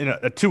in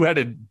a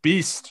 2-headed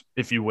beast,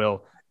 if you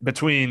will,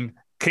 between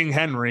King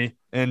Henry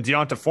and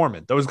Deonta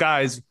Foreman. Those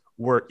guys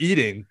were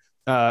eating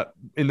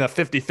in the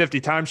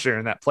 50-50 timeshare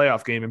in that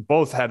playoff game, and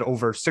both had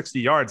over 60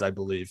 yards, I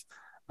believe.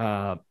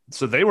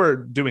 So they were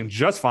doing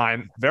just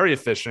fine, very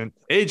efficient.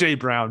 AJ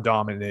Brown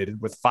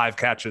dominated with 5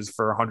 catches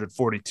for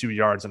 142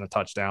 yards and a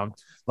touchdown.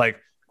 Like,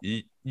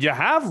 you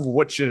have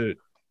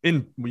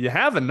you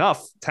have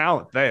enough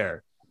talent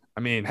there. I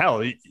mean,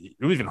 hell,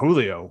 even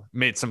Julio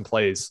made some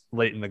plays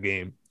late in the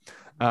game.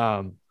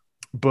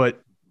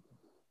 But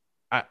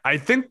I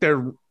think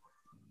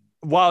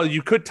while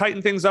you could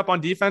tighten things up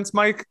on defense,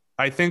 Mike,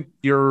 I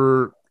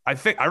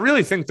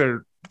really think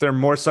they're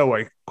more so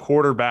a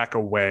quarterback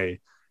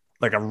away,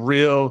 like a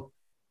real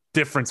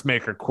difference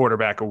maker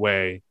quarterback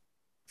away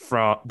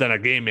than a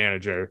game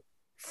manager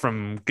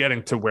from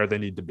getting to where they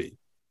need to be.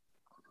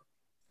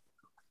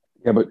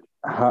 Yeah, but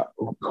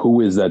who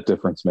is that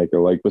difference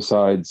maker? Like,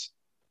 besides?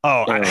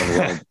 Oh,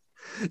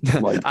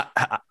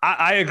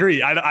 I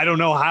agree. I don't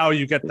know how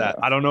you get that.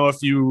 I don't know if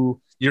you're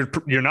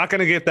not going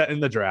to get that in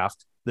the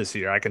draft this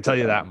year. I can tell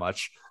you that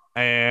much.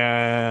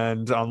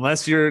 And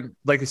unless you're,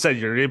 like you said,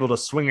 you're able to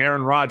swing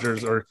Aaron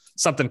Rodgers or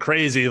something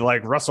crazy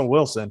like Russell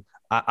Wilson,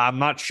 I'm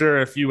not sure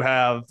if you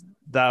have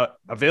that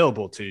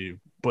available to you.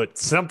 But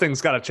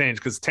something's got to change,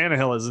 because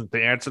Tannehill isn't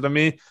the answer to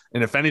me.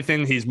 And if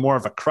anything, he's more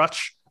of a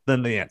crutch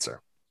than the answer.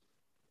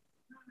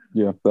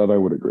 Yeah, that I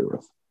would agree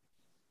with.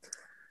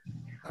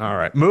 All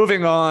right.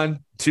 Moving on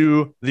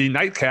to the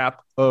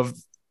nightcap of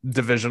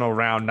divisional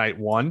round night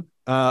 1.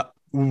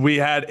 We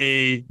had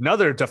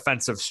another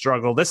defensive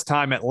struggle, this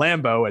time at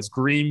Lambeau, as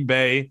Green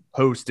Bay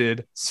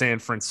hosted San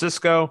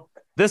Francisco.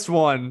 This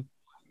one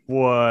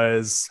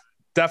was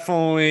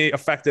definitely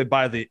affected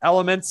by the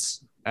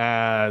elements,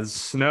 as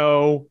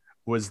snow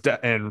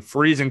and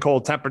freezing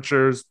cold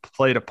temperatures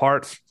played a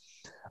part.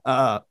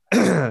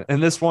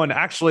 And this one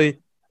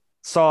actually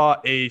saw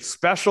a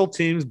special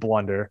teams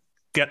blunder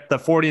get the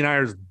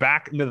 49ers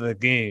back into the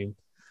game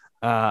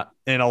and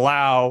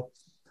allow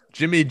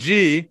Jimmy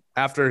G,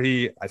 after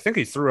I think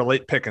he threw a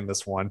late pick in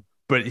this one,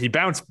 but he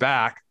bounced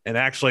back and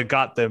actually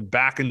got them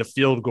back into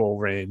field goal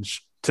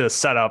range to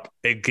set up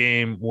a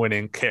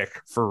game-winning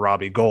kick for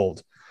Robbie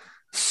Gould.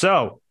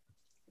 So,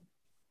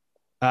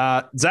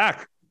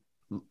 Zach,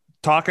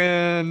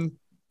 talking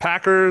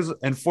Packers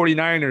and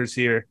 49ers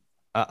here,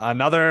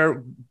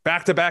 another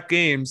back-to-back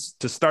games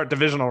to start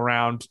divisional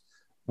round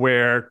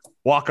where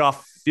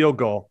walk-off field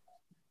goal.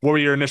 What were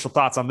your initial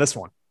thoughts on this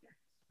one?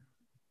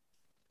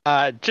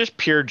 Just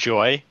pure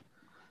joy.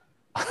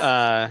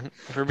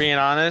 For being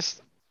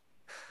honest,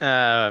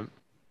 fuck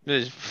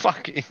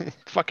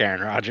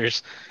Aaron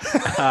Rodgers.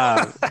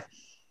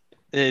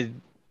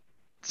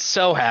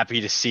 So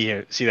happy to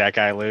see that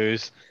guy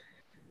lose.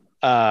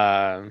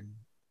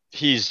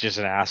 He's just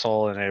an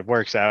asshole, and it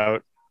works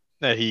out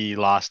that he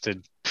lost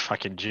to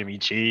fucking Jimmy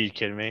G. Are you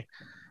kidding me?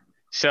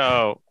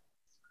 So,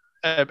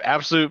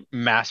 absolute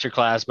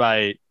masterclass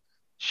by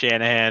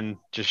Shanahan,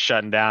 just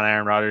shutting down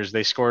Aaron Rodgers.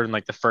 They scored in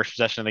like the first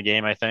possession of the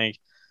game, I think.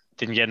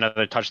 Didn't get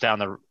another touchdown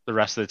the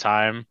rest of the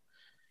time.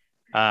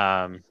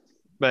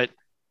 But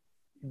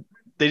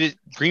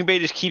Green Bay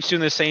just keeps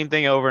doing the same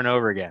thing over and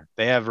over again.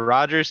 They have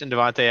Rodgers and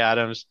Devontae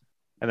Adams,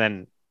 and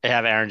then they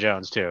have Aaron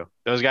Jones too.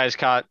 Those guys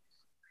caught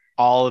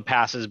all the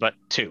passes but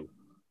 2.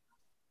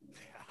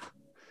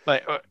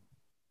 But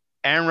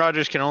Aaron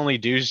Rodgers can only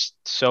do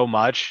so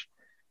much.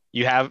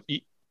 You have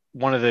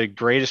one of the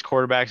greatest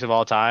quarterbacks of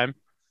all time,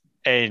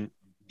 and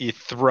you've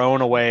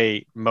thrown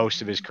away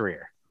most of his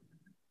career.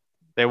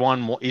 He's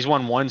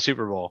won 1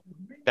 Super Bowl.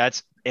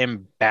 That's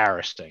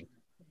embarrassing.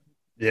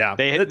 Yeah.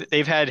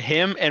 They've had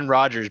him and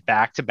Rodgers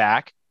back to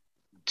back,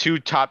 2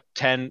 top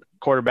 10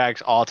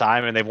 quarterbacks all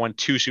time, and they've won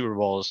 2 Super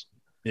Bowls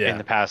in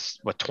the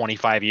past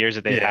 25 years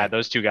that they've had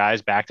those 2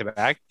 guys back to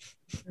back.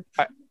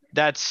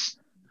 That's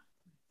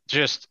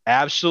just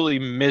absolutely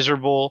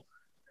miserable.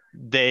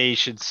 They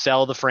should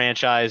sell the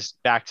franchise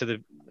back to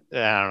the.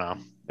 I don't know.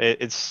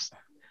 It's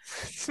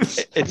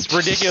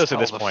ridiculous at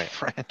this point.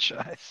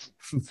 Franchise.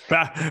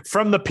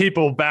 From the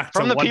people back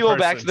to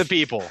the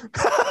people.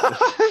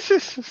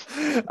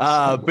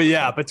 But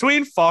yeah,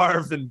 between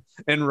Favre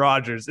and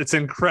Rodgers, it's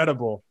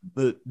incredible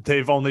that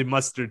they've only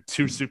mustered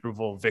 2 Super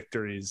Bowl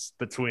victories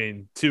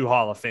between 2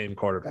 Hall of Fame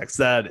quarterbacks.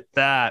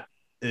 That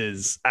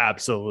is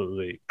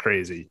absolutely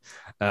crazy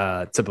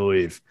to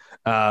believe.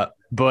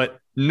 But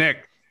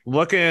Nick,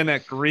 looking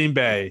at Green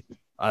Bay,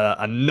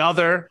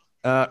 another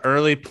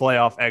early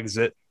playoff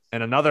exit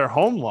and another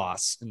home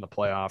loss in the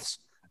playoffs.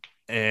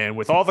 And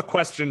with all the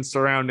questions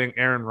surrounding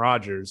Aaron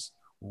Rodgers,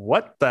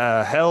 what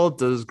the hell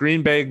does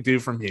Green Bay do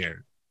from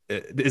here?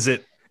 Is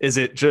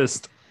it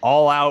just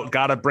all out,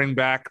 got to bring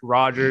back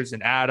Rodgers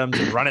and Adams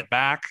and run it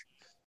back,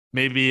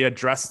 maybe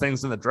address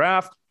things in the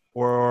draft?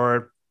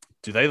 Or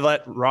do they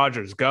let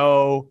Rodgers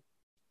go,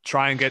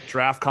 try and get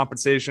draft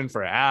compensation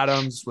for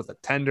Adams with a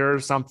tender or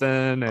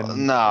something?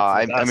 And no,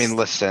 I mean,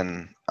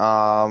 listen,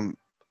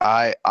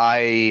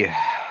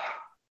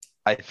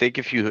 I think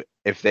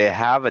if they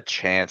have a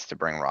chance to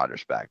bring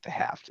Rodgers back, they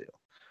have to.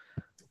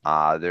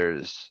 I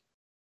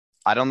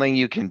don't think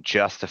you can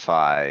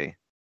justify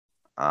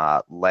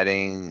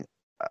letting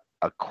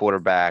a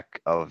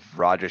quarterback of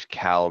Rodgers'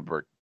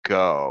 caliber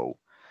go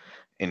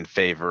in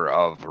favor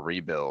of a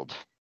rebuild.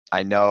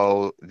 I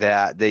know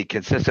that they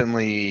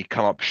consistently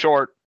come up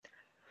short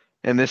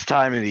in this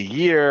time of the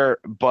year,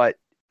 but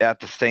at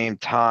the same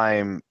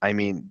time, I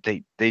mean,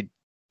 they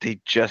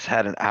just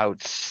had an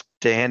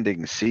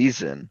outstanding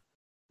season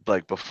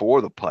like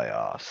before the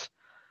playoffs,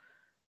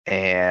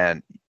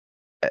 and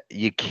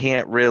you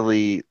can't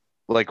really,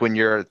 like, when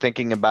you're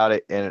thinking about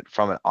it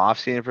from an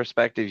off-season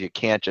perspective, you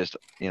can't just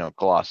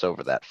gloss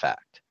over that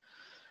fact.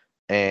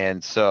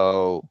 And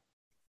so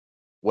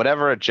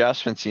whatever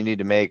adjustments you need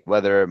to make,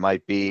 whether it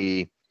might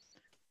be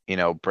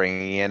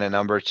bringing in a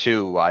number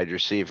 2 wide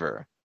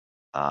receiver,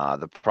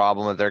 the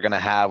problem that they're going to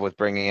have with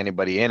bringing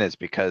anybody in is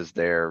because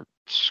they're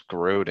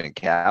screwed in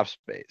cap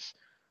space.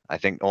 I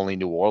think only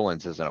New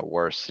Orleans is in a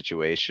worse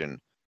situation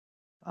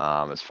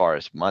as far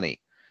as money.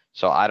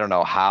 So I don't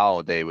know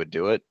how they would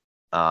do it.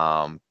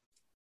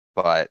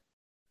 But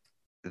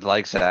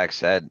like Zach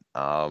said,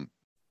 and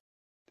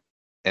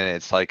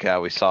it's like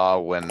we saw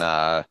when in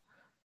the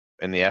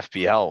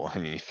FPL,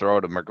 when you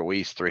throw to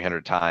Merguez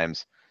 300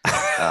 times,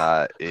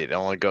 it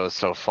only goes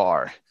so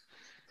far.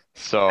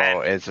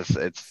 So it's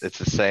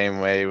the same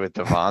way with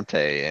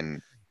Devontae,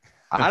 and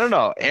I don't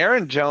know.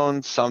 Aaron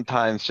Jones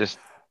sometimes just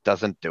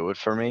doesn't do it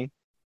for me.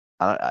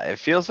 It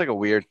feels like a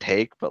weird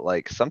take, but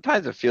like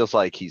sometimes it feels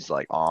like he's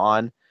like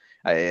on.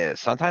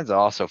 Sometimes it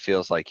also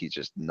feels like he's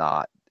just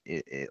not.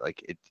 He's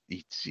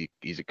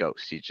a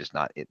ghost. He's just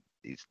not.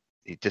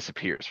 He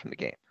disappears from the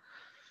game.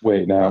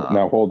 Wait, now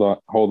hold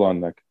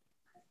on, Nick.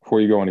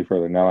 Before you go any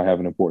further, now I have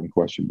an important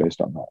question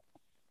based on that.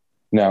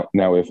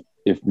 Now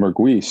if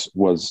Merguez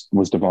was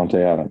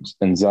Devontae Adams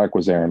and Zach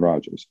was Aaron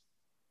Rodgers,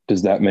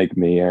 does that make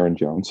me Aaron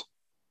Jones?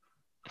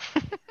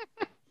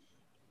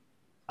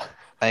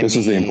 This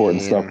is the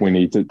important stuff we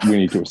need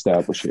to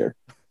establish here.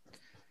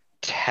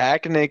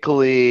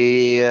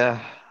 Technically,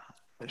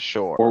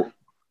 sure.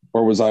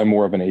 Or was I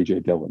more of an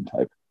AJ Dillon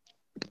type?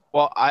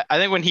 Well, I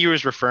think when he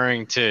was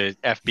referring to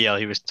FBL,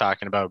 he was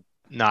talking about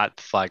not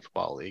the flag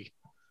football league.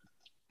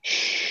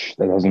 Shh,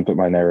 that doesn't fit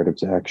my narrative,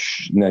 Zach.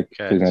 Shh, Nick,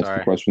 please answer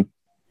the question.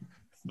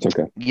 It's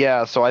okay.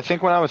 Yeah, so I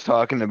think when I was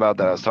talking about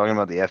that, I was talking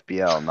about the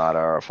FBL, not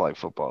our flag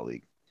football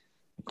league.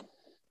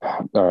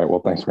 All right.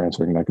 Well, thanks for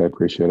answering, Nick. I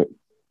appreciate it.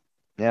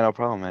 Yeah, no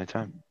problem.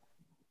 Anytime.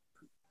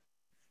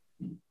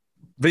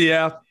 But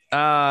yeah,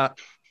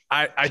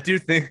 I do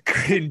think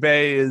Green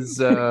Bay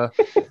is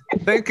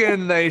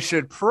thinking they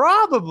should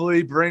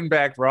probably bring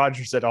back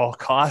Rodgers at all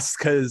costs,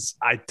 because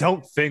I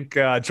don't think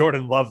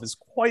Jordan Love is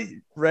quite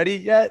ready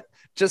yet.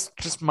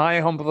 Just my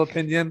humble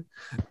opinion.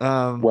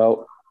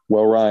 Well,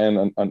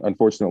 Ryan,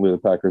 unfortunately, the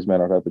Packers may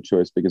not have a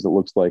choice, because it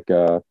looks like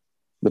the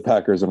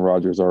Packers and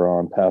Rodgers are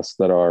on paths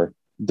that are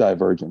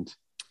divergent.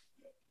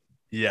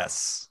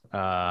 Yes,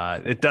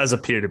 it does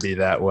appear to be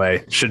that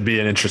way. Should be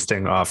an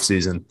interesting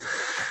offseason.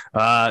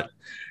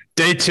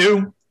 Day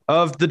 2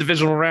 of the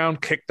divisional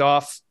round kicked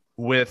off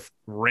with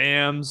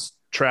Rams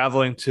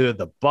traveling to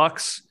the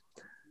Bucks.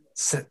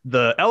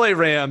 The LA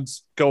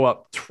Rams go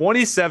up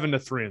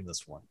 27-3 in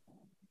this one.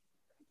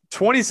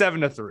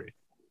 27-3.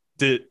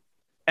 Did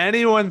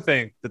anyone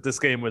think that this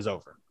game was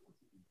over?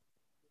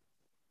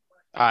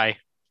 I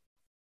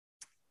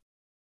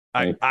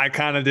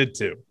kind of did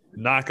too.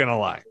 Not gonna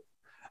lie.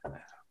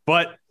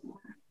 But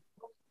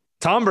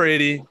Tom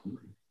Brady,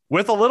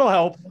 with a little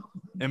help,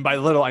 and by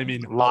little I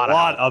mean a lot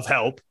of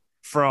help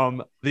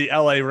from the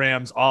LA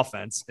Rams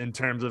offense in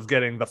terms of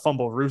getting the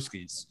fumble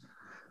rooskies.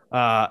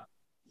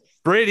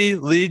 Brady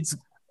leads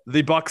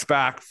the Bucs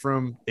back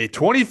from a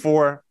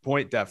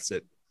 24-point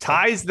deficit,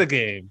 ties the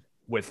game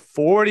with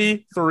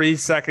 43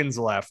 seconds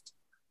left.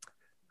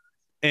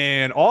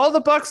 And all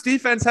the Bucs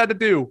defense had to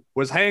do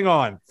was hang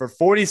on for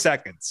 40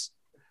 seconds.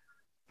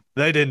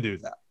 They didn't do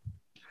that.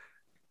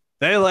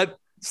 They let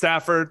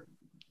Stafford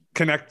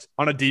connect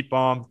on a deep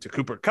bomb to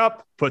Cooper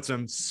Kupp, puts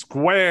him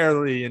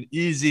squarely in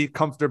easy,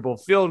 comfortable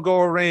field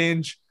goal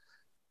range.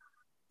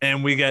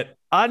 And we get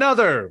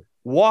another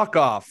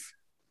walk-off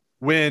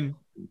win.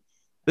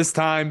 This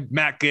time,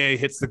 Matt Gay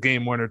hits the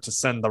game winner to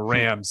send the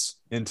Rams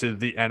into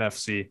the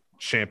NFC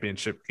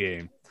Championship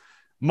game.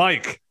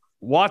 Mike,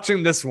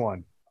 watching this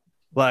one,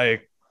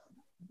 like,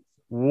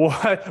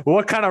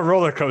 what kind of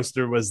roller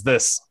coaster was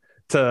this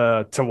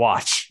to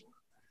watch?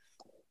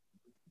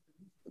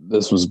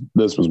 This was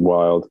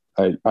wild.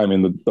 I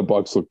mean, the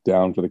Bucs looked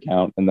down for the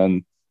count, and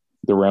then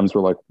the Rams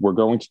were like, "We're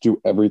going to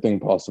do everything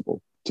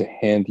possible to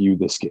hand you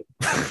this game,"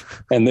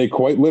 and they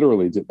quite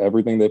literally did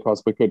everything they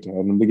possibly could to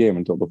hand them the game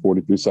until the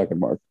 43-second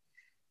mark.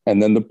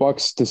 And then the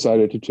Bucs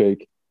decided to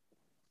take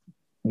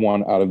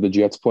one out of the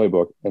Jets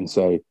playbook and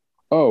say,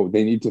 "Oh,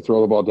 they need to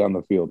throw the ball down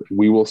the field.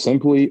 We will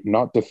simply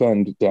not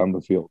defend down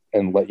the field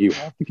and let you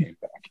have the game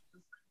back."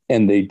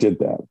 And they did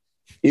that.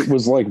 It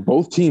was like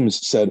both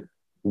teams said,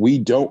 "We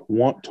don't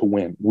want to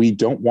win. We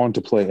don't want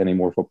to play any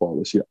more football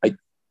this year."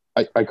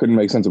 I couldn't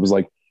make sense. It was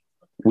like,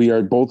 we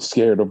are both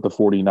scared of the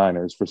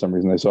 49ers for some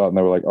reason. They saw it and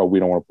they were like, "Oh, we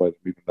don't want to play them,"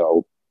 even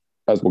though,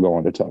 as we'll go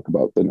on to talk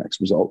about the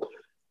next result,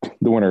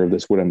 the winner of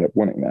this would end up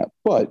winning that.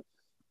 But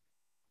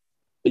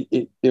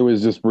it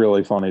was just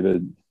really funny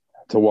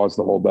to watch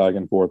the whole back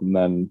and forth, and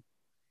then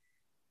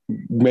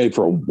made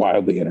for a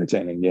wildly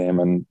entertaining game.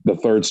 And the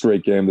third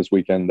straight game this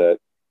weekend that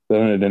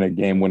ended in a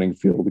game-winning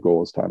field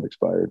goal as time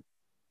expired.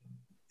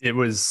 It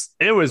was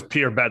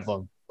pure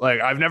bedlam. Like,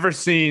 I've never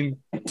seen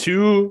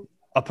two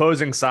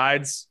opposing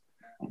sides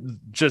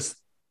just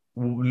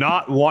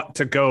not want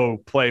to go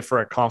play for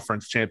a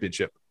conference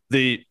championship.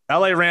 The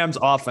LA Rams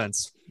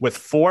offense with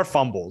 4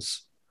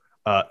 fumbles,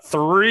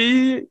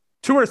 2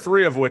 or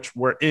 3 of which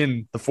were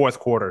in the fourth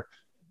quarter,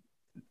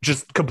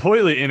 just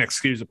completely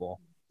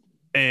inexcusable.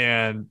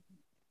 And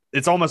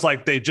it's almost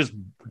like they just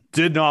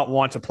did not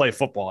want to play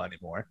football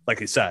anymore, like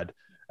he said.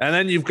 And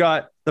then you've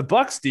got the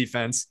Bucs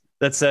defense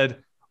that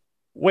said,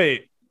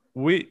 "Wait,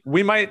 we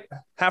might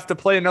have to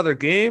play another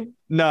game.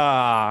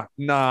 Nah,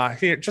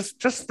 here,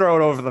 just throw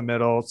it over the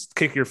middle,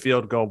 kick your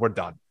field goal, we're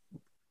done."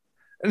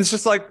 And it's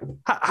just like,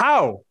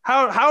 how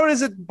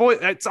is it? Boy,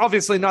 it's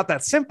obviously not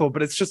that simple,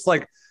 but it's just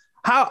like,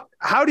 how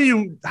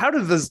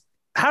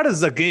does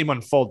the game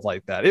unfold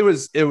like that? It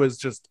was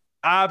just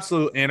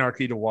absolute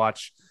anarchy to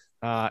watch,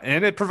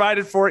 and it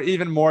provided for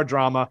even more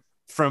drama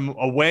from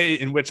a way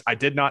in which I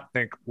did not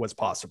think was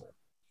possible.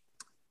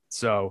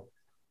 So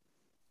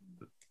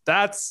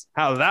that's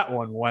how that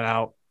one went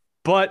out.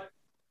 But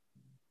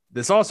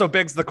this also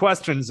begs the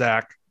question,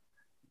 Zach,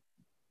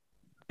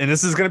 and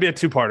this is going to be a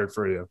two-parter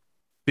for you,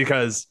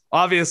 because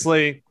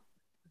obviously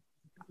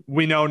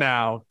we know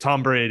now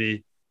Tom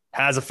Brady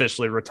has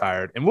officially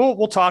retired, and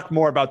we'll talk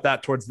more about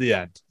that towards the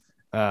end.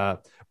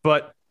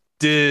 But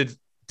did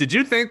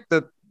you think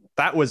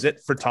that was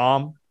it for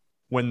Tom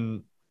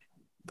when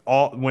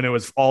it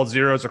was all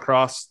zeros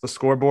across the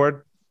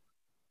scoreboard?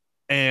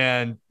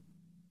 And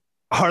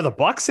are the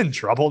Bucs in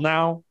trouble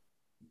now?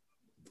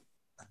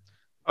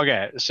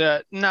 Okay,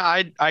 so no,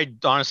 I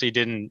honestly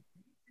didn't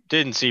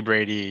see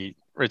Brady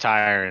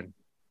retiring.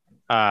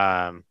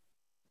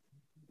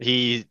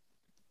 It's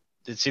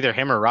either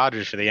him or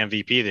Rodgers for the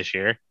MVP this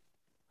year.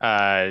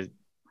 I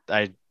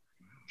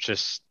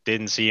just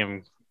didn't see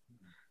him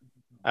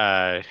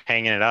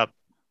hanging it up.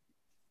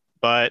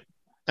 But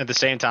at the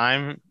same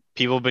time,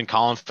 people have been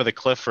calling for the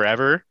cliff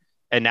forever,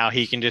 and now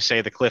he can just say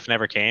the cliff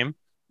never came.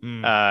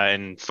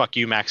 And fuck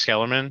you, Max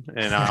Kellerman,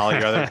 and all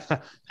your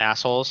other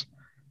assholes.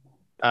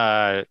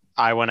 I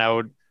went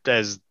out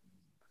as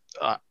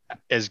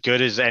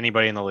good as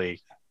anybody in the league.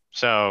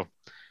 So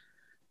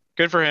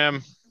good for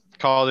him.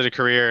 Called it a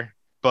career.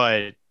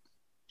 But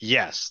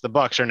yes, the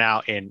Bucs are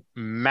now in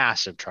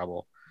massive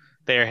trouble.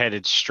 They are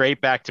headed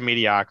straight back to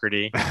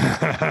mediocrity.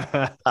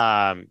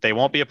 They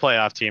won't be a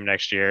playoff team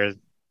next year.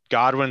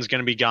 Godwin's going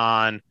to be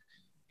gone.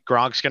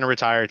 Gronk's going to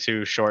retire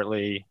too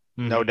shortly.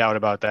 No doubt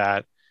about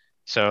that.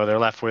 So they're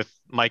left with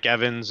Mike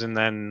Evans and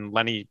then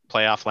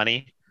playoff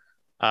Lenny,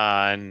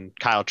 and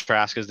Kyle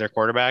Trask is their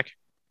quarterback.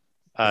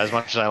 As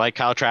much as I like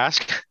Kyle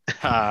Trask,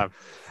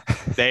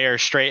 they are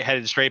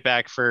headed straight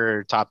back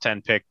for top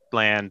 10 pick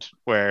land,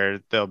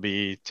 where they'll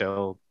be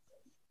till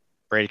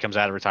Brady comes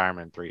out of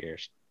retirement in 3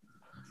 years.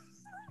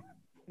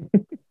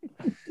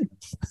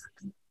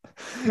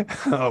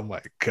 Oh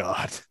my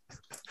God.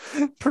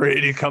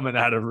 Brady coming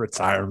out of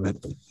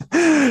retirement.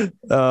 If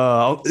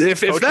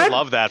Coach that would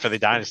love that for the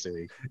Dynasty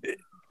League.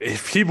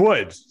 if he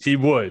would.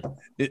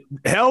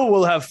 Hell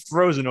will have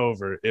frozen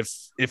over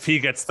if he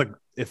gets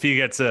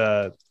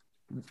a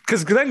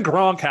because then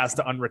Gronk has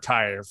to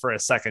unretire for a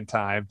second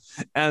time,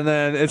 and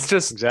then it's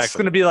just Exactly.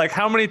 going to be like,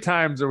 how many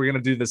times are we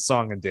going to do this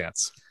song and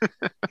dance?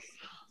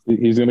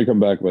 He's going to come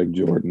back like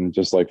Jordan,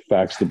 just like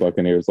fax the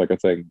Buccaneers like a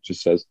thing,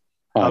 just says,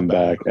 I'm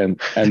back. And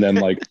then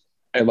like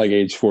at like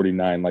age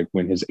 49, like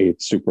win his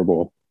 8th Super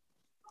Bowl.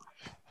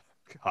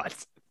 God.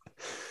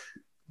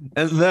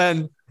 And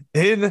then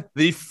in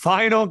the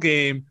final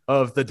game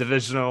of the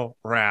divisional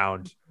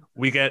round,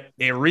 we get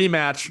a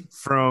rematch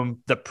from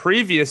the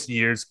previous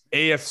year's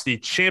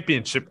AFC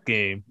Championship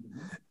game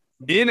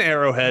in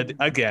Arrowhead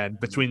again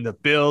between the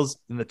Bills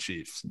and the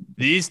Chiefs.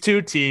 These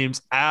two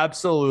teams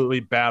absolutely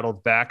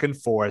battled back and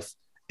forth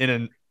in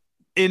an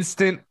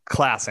instant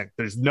classic.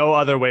 There's no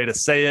other way to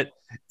say it.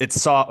 It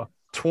saw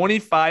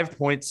 25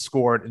 points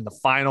scored in the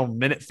final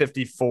minute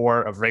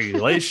 54 of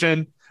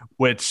regulation,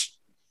 which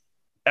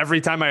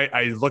every time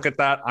I look at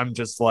that, I'm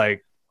just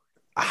like,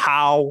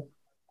 how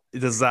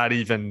does that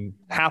even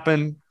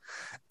happen?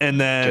 And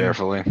then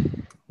Carefully.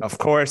 of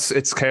course,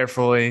 it's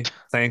carefully.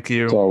 Thank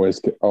you. It's always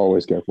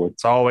carefully.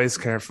 It's always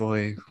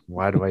carefully.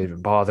 Why do I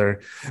even bother?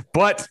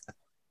 But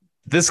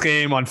this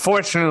game,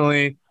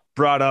 unfortunately,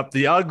 brought up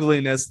the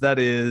ugliness that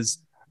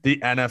is the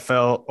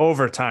NFL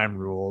overtime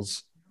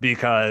rules,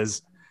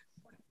 because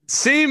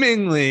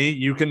seemingly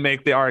you can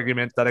make the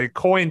argument that a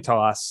coin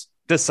toss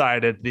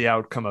decided the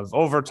outcome of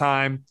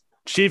overtime.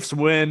 Chiefs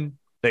win.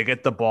 They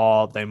get the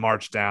ball. They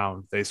march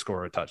down. They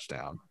score a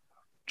touchdown.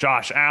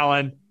 Josh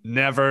Allen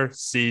never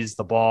sees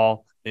the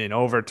ball in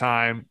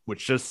overtime,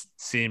 which just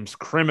seems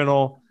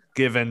criminal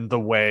given the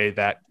way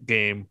that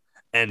game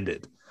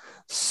ended.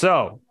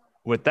 So,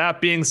 with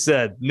that being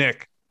said,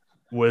 Nick,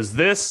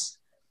 this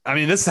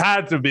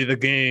had to be the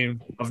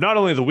game of not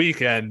only the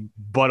weekend,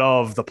 but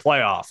of the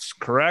playoffs,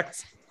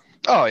 correct?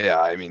 Oh yeah,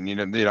 I mean, you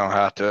don't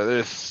have to.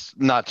 There's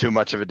not too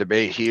much of a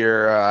debate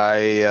here.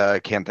 I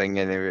can't think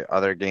of any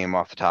other game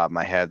off the top of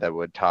my head that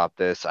would top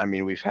this. I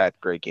mean, we've had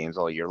great games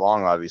all year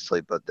long, obviously,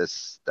 but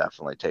this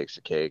definitely takes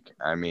the cake.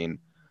 I mean,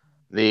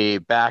 the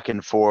back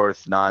and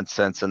forth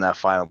nonsense in that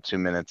final 2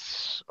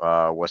 minutes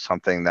was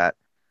something that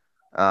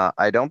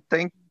I don't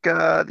think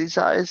these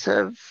guys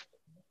have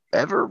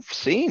ever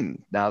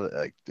seen. Now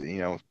that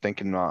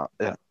thinking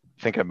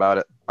about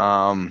it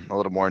a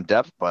little more in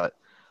depth, but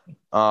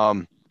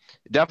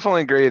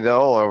definitely agree the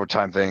whole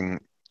overtime thing.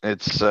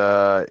 It's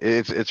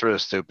really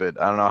stupid.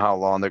 I don't know how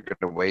long they're going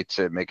to wait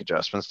to make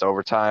adjustments to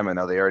overtime. I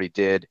know they already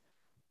did.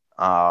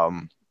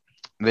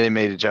 They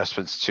made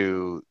adjustments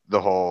to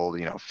the whole,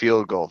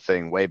 field goal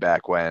thing way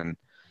back when,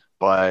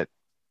 but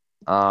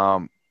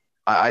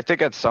I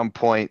think at some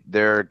point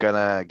they're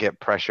gonna get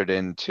pressured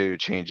into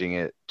changing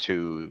it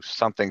to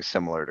something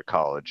similar to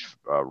college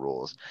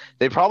rules.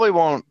 They probably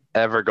won't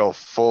ever go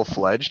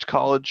full-fledged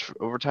college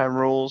overtime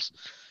rules,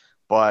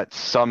 but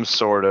some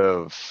sort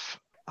of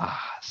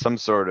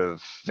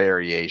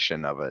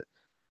variation of it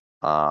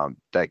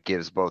that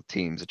gives both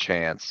teams a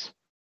chance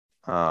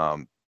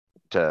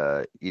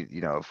to,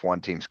 if one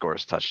team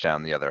scores a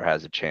touchdown, the other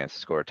has a chance to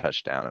score a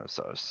touchdown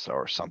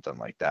or something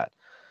like that.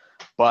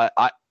 But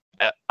I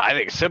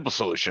think a simple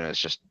solution is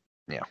just,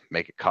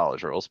 make it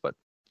college rules, but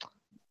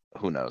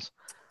who knows?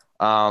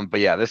 But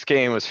yeah, this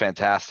game was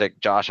fantastic.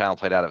 Josh Allen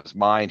played out of his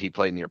mind. He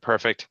played near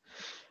perfect.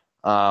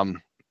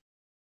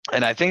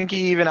 And I think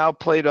he even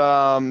outplayed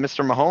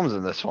Mr. Mahomes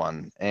in this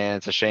one. And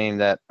it's a shame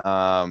that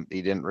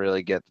he didn't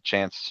really get the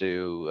chance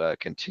to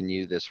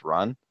continue this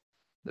run.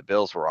 The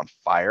Bills were on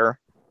fire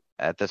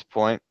at this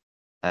point,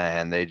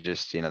 and they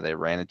just, they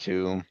ran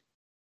into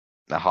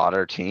a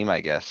hotter team, I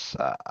guess.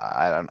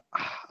 I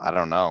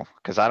don't know,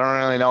 because I don't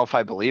really know if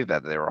I believe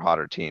that they were a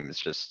hotter team.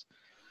 It's just,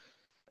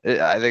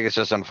 I think it's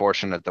just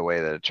unfortunate the way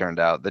that it turned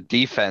out. The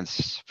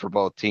defense for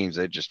both teams,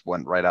 they just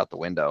went right out the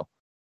window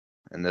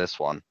in this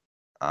one.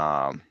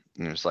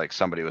 It was like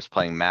somebody was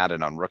playing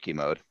Madden on rookie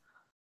mode.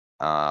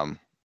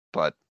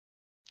 But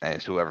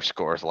and whoever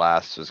scores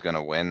last is going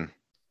to win.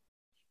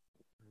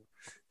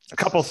 A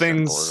couple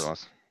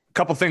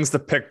things to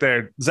pick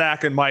there.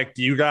 Zach and Mike,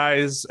 do you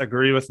guys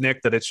agree with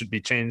Nick that it should be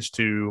changed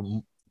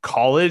to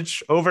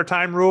college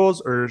overtime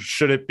rules, or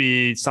should it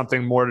be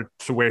something more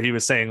to where he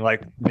was saying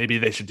like maybe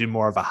they should do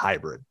more of a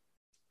hybrid?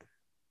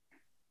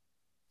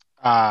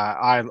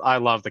 I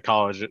love the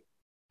college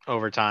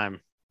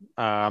overtime.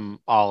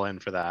 All in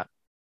for that.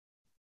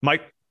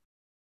 Mike?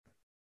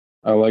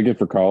 I like it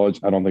for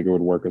college. I don't think it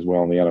would work as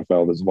well in the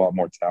NFL. There's a lot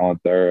more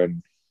talent there,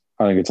 and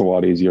I think it's a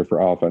lot easier for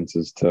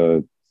offenses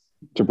to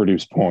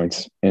produce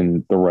points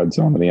in the red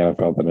zone in the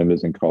NFL than it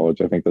is in college.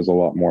 I think there's a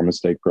lot more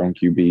mistake-prone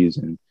QBs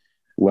and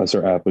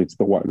lesser athletes at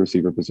the wide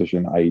receiver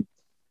position. I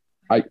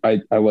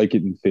like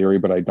it in theory,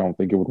 but I don't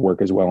think it would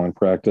work as well in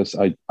practice.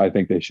 I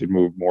think they should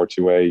move more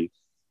to a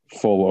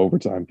full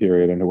overtime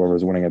period, and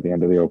whoever's winning at the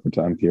end of the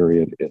overtime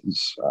period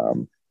is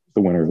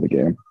the winner of the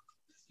game.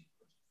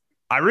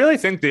 I really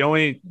think the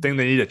only thing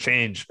they need to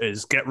change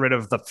is get rid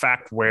of the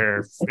fact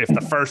where if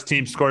the first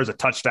team scores a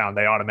touchdown,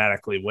 they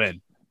automatically win.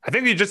 I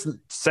think you just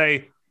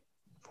say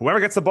whoever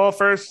gets the ball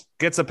first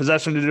gets a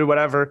possession to do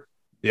whatever.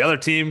 The other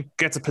team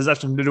gets a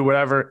possession to do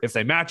whatever. If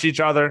they match each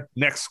other,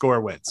 next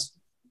score wins.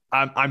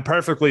 I'm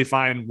perfectly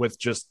fine with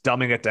just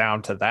dumbing it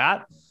down to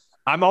that.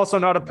 I'm also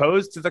not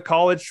opposed to the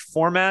college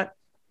format.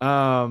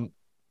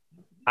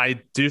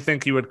 I do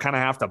think you would kind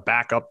of have to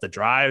back up the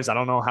drives. I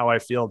don't know how I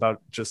feel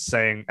about just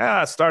saying,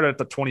 start at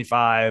the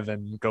 25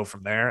 and go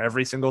from there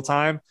every single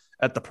time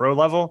at the pro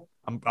level.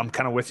 I'm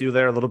kind of with you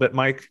there a little bit,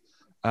 Mike.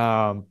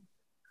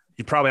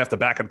 You probably have to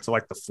back up to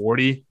like the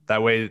 40.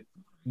 That way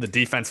the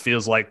defense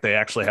feels like they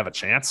actually have a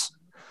chance.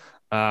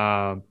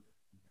 And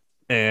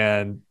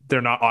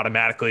they're not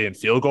automatically in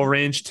field goal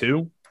range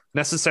too,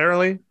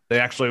 necessarily. They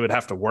actually would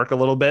have to work a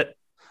little bit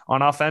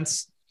on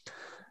offense.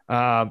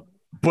 But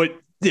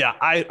yeah,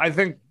 I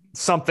think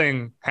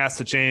something has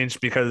to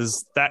change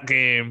because that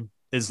game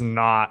is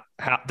not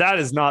that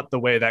is not the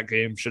way that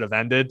game should have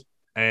ended.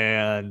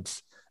 And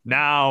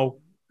now,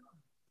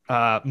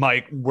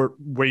 Mike,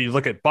 where you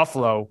look at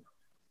Buffalo,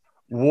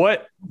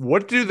 what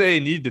do they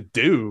need to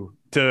do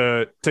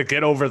to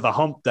get over the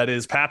hump that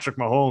is Patrick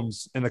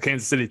Mahomes and the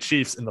Kansas City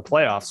Chiefs in the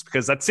playoffs?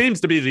 Because that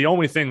seems to be the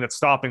only thing that's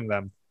stopping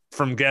them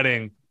from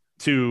getting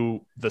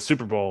to the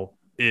Super Bowl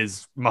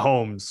is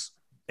Mahomes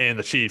and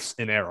the Chiefs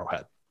in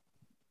Arrowhead.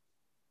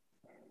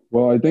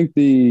 Well, I think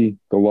the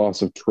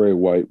loss of Trey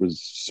White was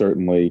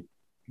certainly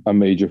a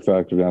major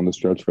factor down the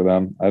stretch for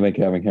them. I think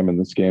having him in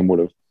this game would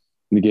have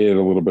negated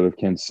a little bit of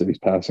Kansas City's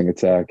passing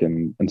attack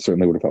and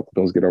certainly would have helped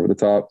the Bills get over the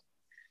top.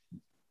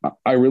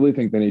 I really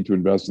think they need to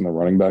invest in the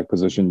running back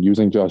position.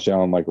 Using Josh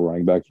Allen like a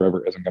running back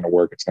forever isn't going to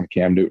work. It's going to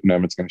Cam Newton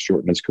him. It's going to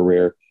shorten his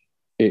career.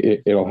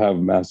 It'll have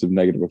massive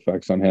negative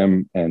effects on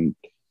him. And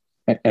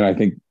I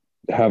think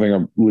having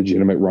a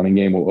legitimate running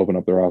game will open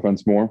up their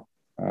offense more.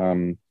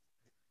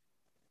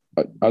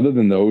 But other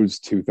than those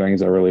two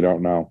things, I really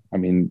don't know. I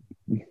mean,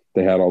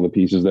 they had all the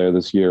pieces there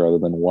this year other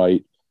than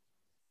White.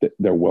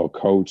 They're well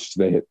coached.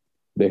 They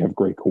have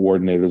great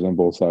coordinators on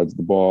both sides of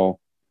the ball,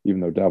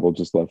 even though Dabble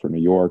just left for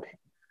New York.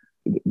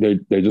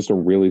 They're just a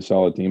really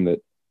solid team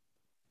that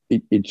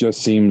it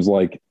just seems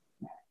like,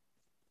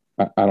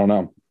 I don't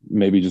know,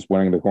 maybe just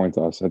winning the coin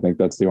toss. I think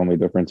that's the only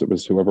difference. It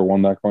was whoever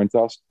won that coin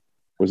toss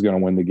was going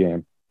to win the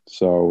game.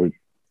 So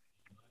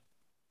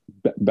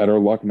better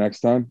luck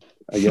next time,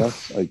 I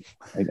guess. I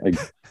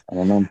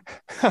don't know.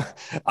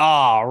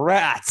 Oh,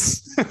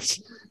 rats.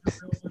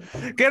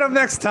 Get him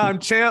next time,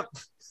 champ.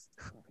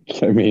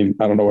 I mean,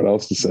 I don't know what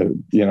else to say,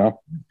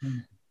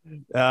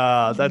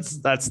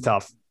 That's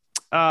tough.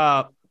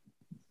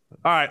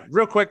 All right,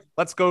 real quick,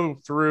 let's go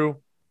through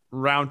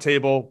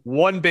roundtable.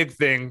 One big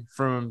thing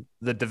from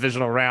the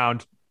divisional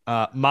round.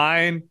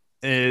 Mine,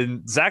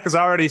 and Zach has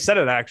already said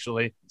it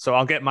actually, so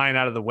I'll get mine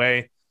out of the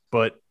way.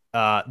 But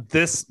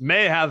this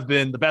may have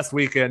been the best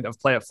weekend of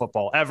playoff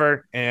football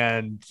ever,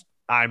 and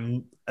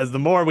as the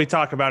more we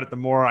talk about it, the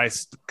more I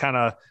kind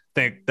of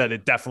think that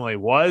it definitely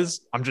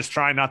was. I'm just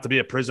trying not to be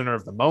a prisoner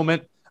of the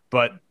moment,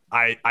 but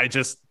I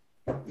just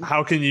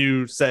how can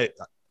you say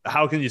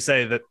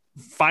that?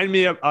 Find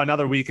me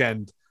another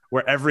weekend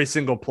where every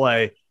single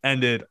play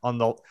ended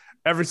on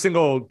every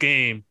single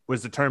game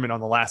was determined on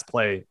the last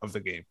play of the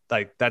game.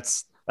 Like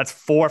that's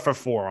 4 for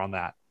 4 on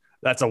that.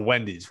 That's a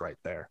Wendy's right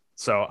there.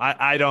 So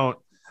I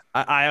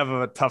have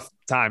a tough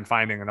time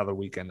finding another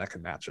weekend that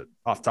can match it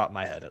off the top of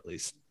my head, at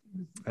least.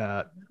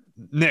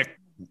 Nick,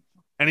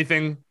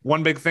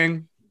 one big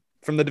thing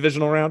from the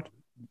divisional round?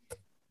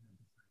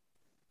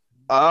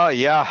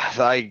 Yeah,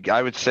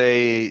 I would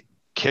say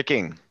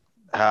kicking.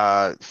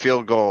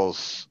 Field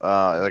goals,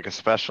 like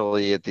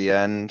especially at the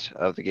end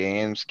of the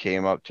games,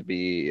 turned out to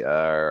be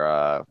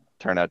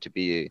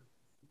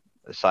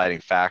deciding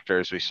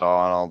factors we saw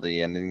on all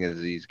the ending of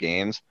these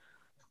games.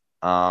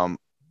 I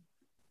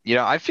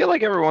feel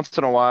like every once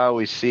in a while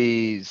we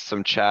see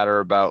some chatter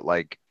about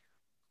like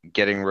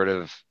getting rid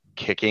of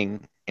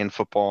kicking in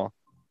football.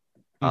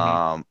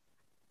 Mm-hmm.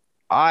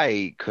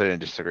 I couldn't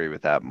disagree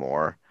with that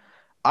more.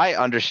 I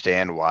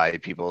understand why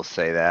people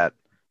say that.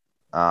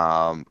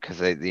 Because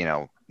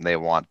they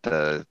want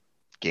the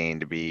game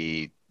to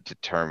be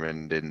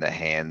determined in the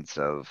hands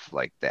of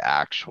like the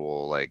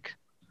actual like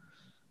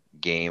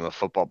game of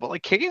football, but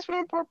like kicking's been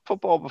a part of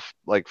football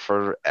like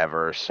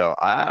forever, so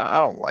I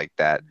don't like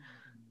that.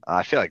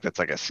 I feel like that's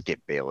like a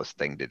Skip Bayless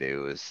thing to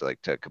do, is like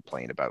to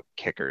complain about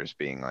kickers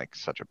being like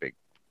such a big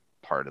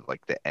part of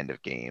like the end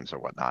of games or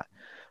whatnot.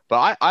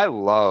 But I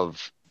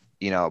love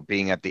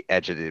being at the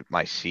edge of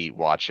my seat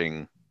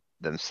watching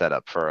them set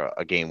up for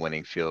a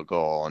game-winning field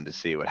goal and to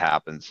see what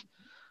happens.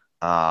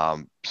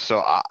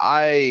 So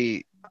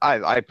I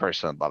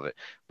personally love it.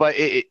 But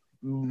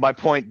my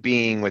point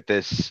being with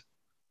this,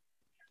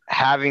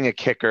 having a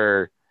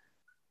kicker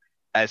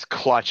as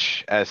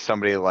clutch as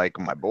somebody like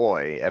my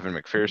boy Evan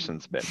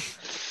McPherson's been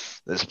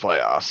this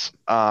playoffs,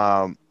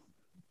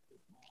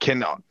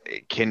 can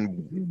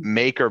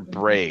make or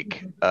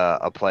break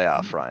a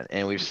playoff run,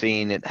 and we've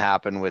seen it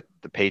happen with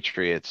the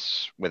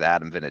Patriots with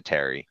Adam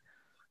Vinatieri.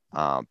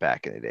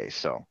 back in the day.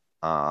 So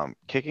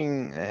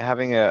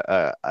having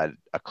a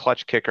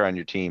clutch kicker on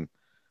your team,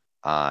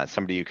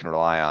 somebody you can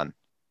rely on,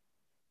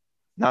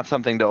 not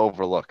something to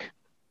overlook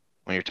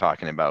when you're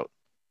talking about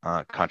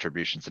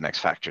contributions and X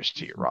factors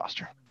to your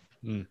roster.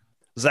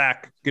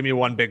 Zach, give me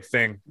one big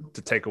thing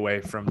to take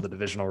away from the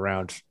divisional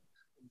round.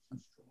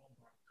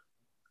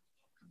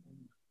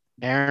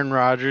 Aaron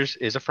Rodgers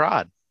is a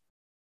fraud.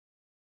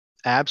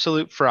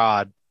 Absolute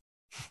fraud.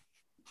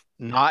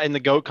 Not in the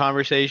GOAT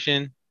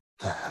conversation.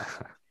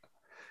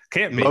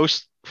 Can't be.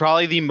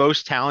 Probably the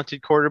most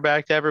talented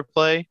quarterback to ever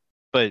play,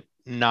 but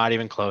not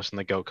even close in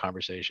the GOAT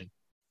conversation.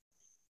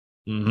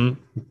 And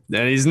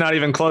he's not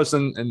even close,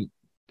 and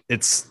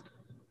it's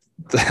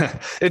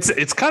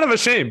it's kind of a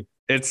shame.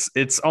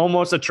 It's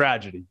almost a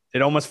tragedy.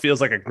 It almost feels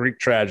like a Greek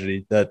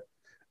tragedy that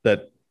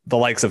the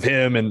likes of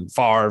him and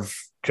Favre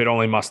could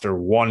only muster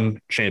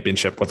one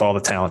championship with all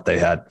the talent they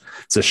had.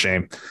 It's a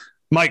shame.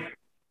 Mike.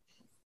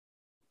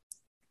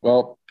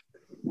 Well,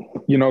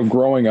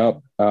 growing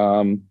up,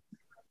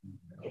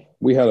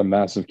 we had a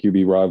massive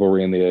QB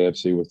rivalry in the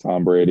AFC with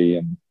Tom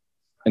Brady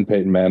and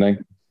Peyton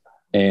Manning.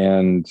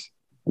 And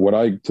what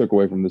I took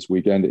away from this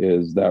weekend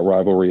is that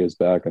rivalry is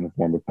back in the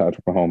form of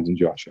Patrick Mahomes and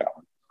Josh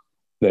Allen.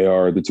 They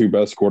are the two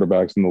best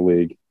quarterbacks in the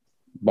league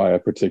by a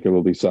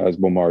particularly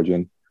sizable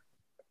margin.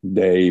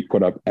 They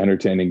put up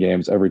entertaining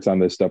games every time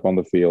they step on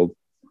the field.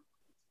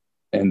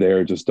 And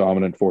they're just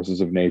dominant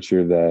forces of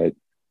nature that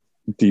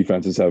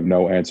defenses have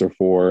no answer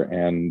for.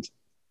 And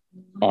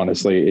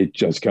honestly, it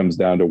just comes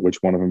down to which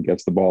one of them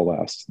gets the ball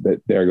last.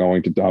 That they're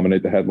going to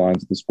dominate the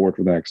headlines of the sport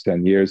for the next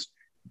 10 years.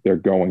 They're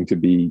going to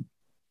be,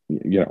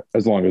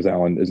 as long as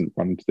Allen isn't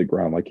running to the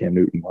ground like Cam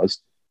Newton was,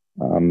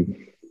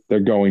 they're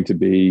going to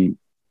be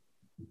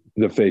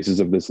the faces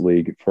of this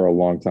league for a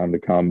long time to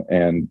come.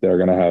 And they're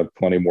going to have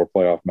plenty more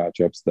playoff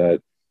matchups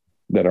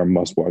that are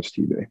must-watch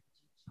TV.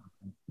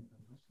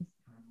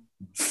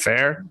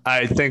 Fair.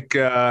 I think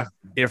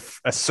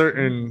if a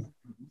certain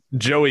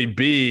Joey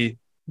B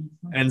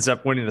ends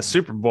up winning the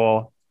Super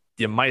Bowl,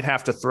 you might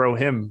have to throw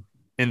him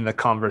in the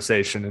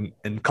conversation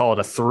and call it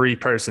a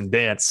 3-person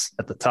dance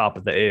at the top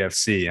of the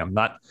AFC. I'm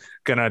not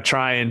going to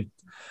try and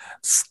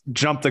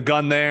jump the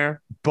gun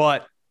there,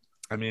 but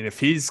I mean, if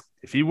he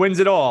wins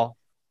it all,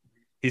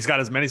 he's got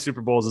as many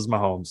Super Bowls as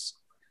Mahomes.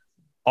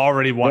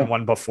 Already won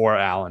one before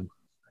Allen.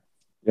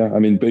 Yeah, I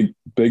mean,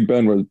 Big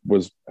Ben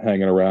was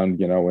hanging around,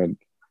 and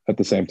at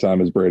the same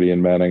time as Brady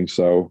and Manning.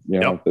 So,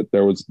 that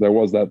there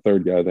was that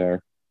third guy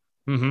there.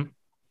 Mm-hmm.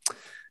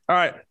 All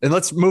right. And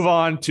let's move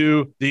on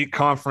to the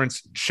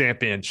conference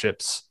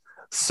championships.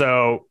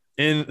 So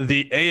in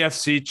the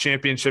AFC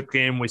championship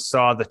game, we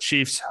saw the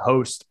Chiefs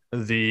host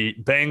the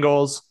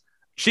Bengals.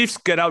 Chiefs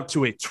get out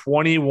to a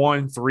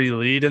 21-3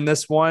 lead in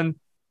this one,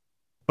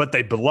 but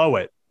they blow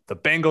it. The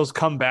Bengals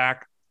come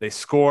back. They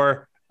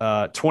score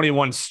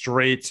 21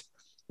 straight.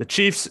 The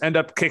Chiefs end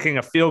up kicking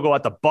a field goal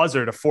at the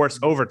buzzer to force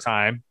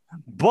overtime,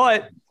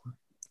 but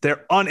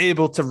they're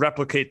unable to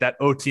replicate that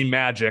OT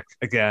magic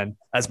again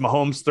as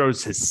Mahomes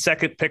throws his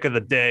second pick of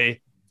the day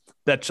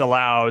that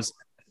allows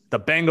the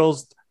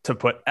Bengals to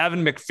put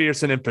Evan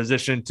McPherson in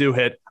position to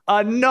hit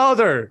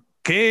another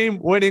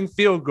game-winning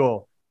field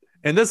goal.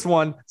 And this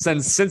one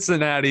sends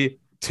Cincinnati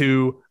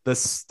to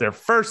their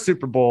first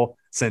Super Bowl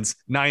since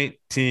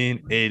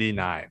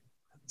 1989.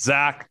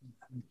 Zach,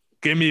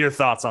 give me your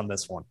thoughts on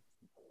this one.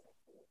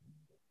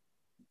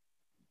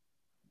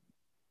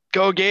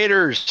 Go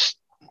Gators.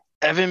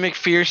 Evan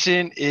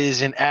McPherson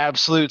is an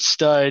absolute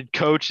stud.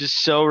 Coach is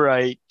so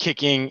right.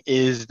 Kicking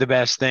is the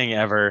best thing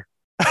ever.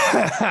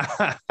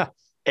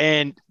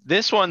 And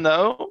this one,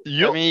 though,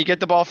 I mean, you get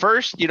the ball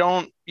first. You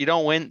don't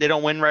win. They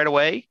don't win right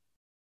away.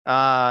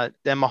 Then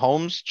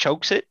Mahomes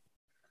chokes it.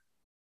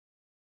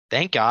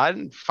 Thank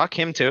God. Fuck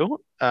him too.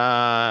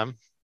 And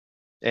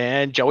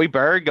Joey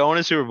Burr going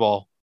to Super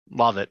Bowl.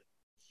 Love it.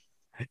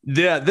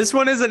 Yeah, this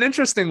one is an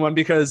interesting one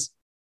because,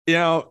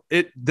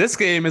 this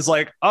game is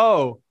like,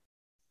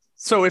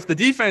 so if the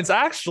defense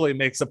actually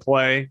makes a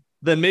play,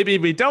 then maybe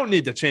we don't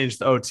need to change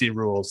the OT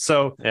rules.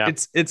 So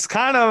it's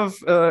kind of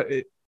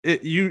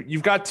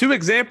you've got two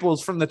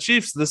examples from the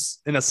Chiefs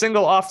this in a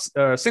single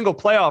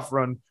playoff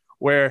run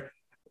where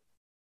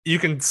you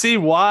can see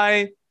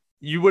why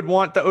you would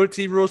want the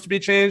OT rules to be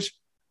changed,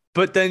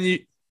 but then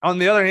on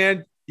the other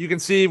hand, you can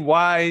see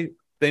why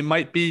they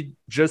might be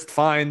just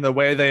fine the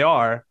way they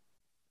are.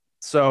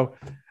 So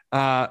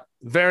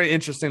very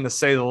interesting to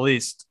say the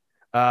least.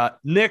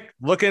 Nick,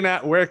 looking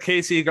at where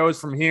Casey goes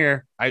from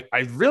here,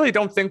 I really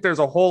don't think there's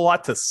a whole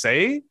lot to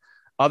say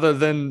other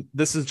than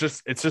it's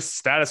just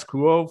status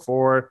quo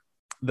for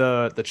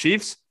the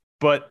Chiefs.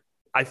 But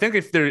I think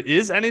if there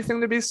is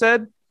anything to be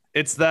said,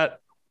 it's that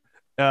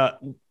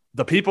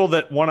the people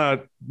that want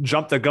to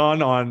jump the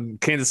gun on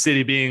Kansas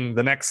City being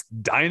the next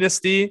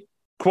dynasty,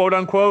 quote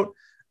unquote,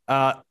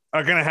 are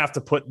going to have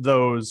to put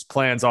those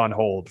plans on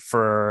hold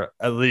for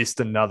at least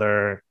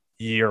another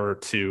year or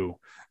two.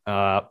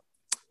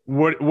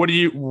 What do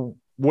you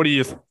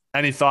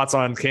any thoughts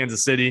on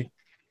Kansas City?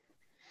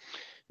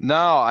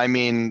 No, I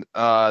mean,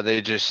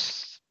 they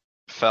just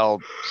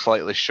fell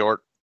slightly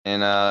short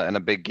in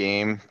a big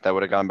game that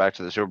would have gone back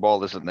to the Super Bowl.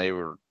 They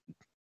were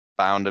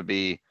bound to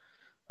be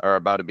or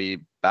about to be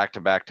back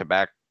to back to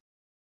back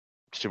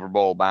Super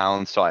Bowl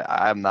bound. So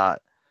I'm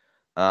not.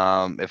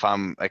 If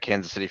I'm a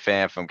Kansas City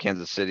fan, if I'm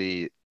Kansas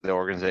City, the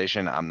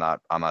organization, I'm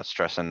not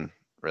stressing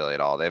really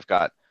at all. They've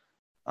got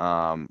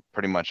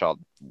pretty much all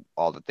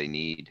that they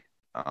need.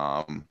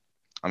 I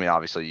mean,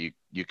 obviously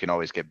you can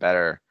always get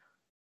better,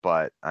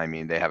 but I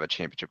mean, they have a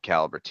championship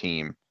caliber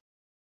team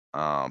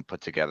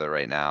put together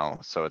right now.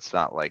 So it's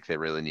not like they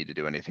really need to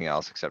do anything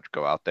else except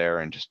go out there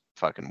and just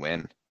fucking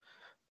win.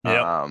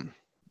 Yep.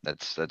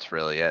 That's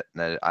really it.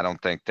 And I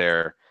don't think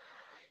they're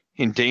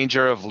in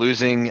danger of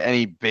losing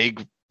any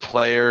big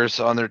players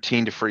on their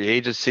team to free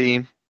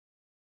agency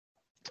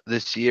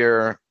this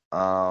year.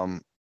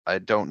 I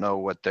don't know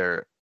what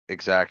their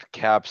exact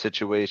cap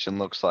situation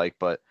looks like,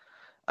 but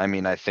I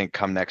mean, I think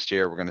come next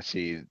year, we're going to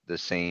see the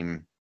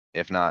same,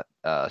 if not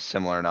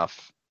similar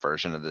enough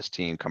version of this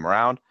team come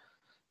around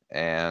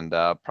and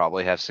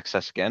probably have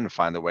success again,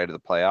 find their way to the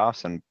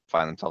playoffs and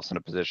find themselves in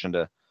a position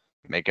to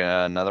make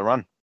another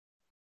run.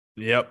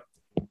 Yep.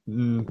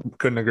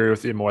 Couldn't agree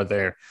with you more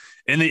there.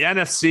 In the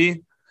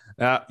NFC,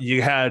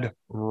 you had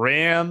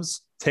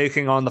Rams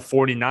taking on the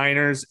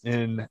 49ers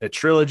in a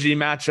trilogy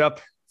matchup.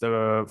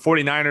 The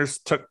 49ers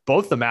took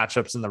both the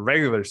matchups in the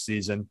regular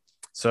season.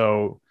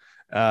 So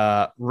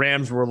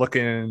Rams were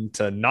looking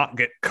to not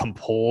get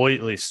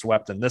completely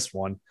swept in this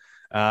one.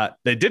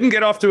 They didn't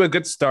get off to a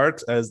good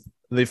start as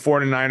the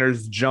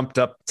 49ers jumped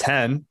up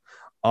 10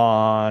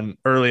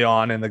 early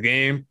on in the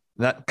game.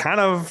 That kind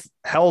of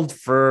held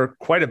for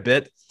quite a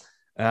bit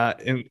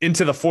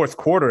into the fourth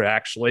quarter,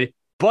 actually.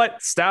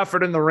 But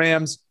Stafford and the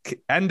Rams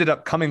ended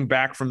up coming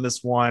back from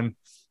this one.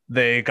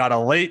 They got a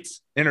late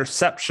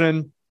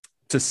interception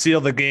to seal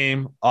the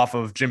game off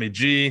of Jimmy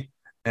G,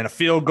 and a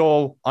field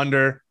goal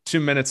under 2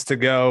 minutes to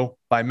go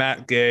by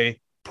Matt Gay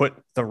put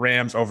the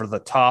Rams over the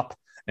top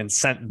and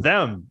sent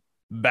them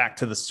back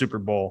to the Super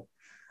Bowl,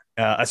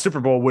 a Super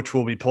Bowl which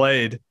will be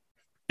played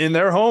in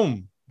their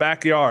home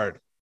backyard.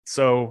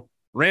 So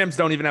Rams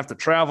don't even have to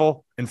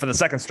travel. And for the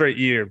second straight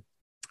year,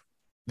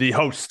 the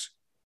host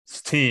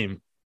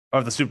team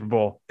of the Super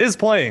Bowl is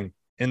playing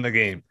in the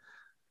game.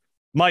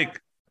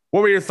 Mike,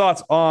 what were your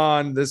thoughts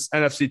on this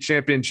NFC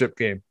Championship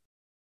game?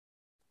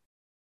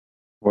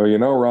 Well,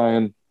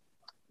 Ryan,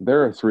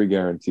 there are 3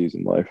 guarantees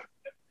in life: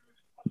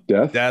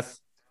 death,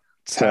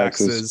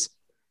 taxes,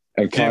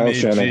 and Kyle Jimmy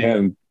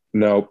Shanahan. G.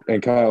 Nope,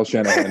 and Kyle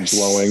Shanahan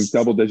blowing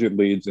double-digit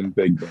leads in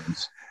big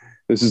games.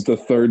 This is the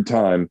 3rd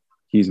time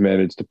he's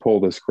managed to pull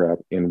this crap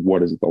in,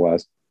 what is it, the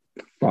last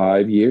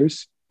 5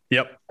 years?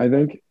 Yep. I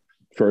think.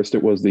 First,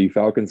 it was the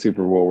Falcons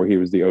Super Bowl where he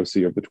was the OC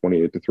of the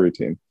 28-3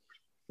 team.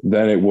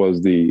 Then it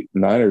was the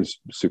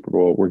Niners Super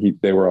Bowl where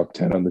they were up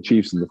 10 on the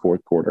Chiefs in the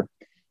fourth quarter.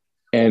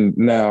 And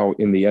now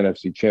in the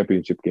NFC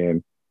Championship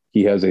game,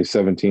 he has a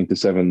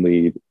 17-7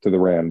 lead to the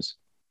Rams,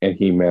 and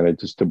he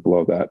manages to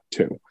blow that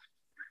too.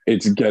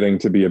 It's getting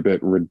to be a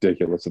bit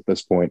ridiculous at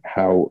this point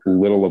how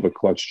little of a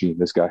clutch gene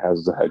this guy has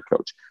as a head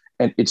coach.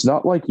 And it's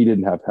not like he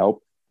didn't have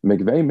help.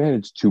 McVay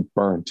managed to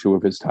burn 2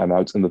 of his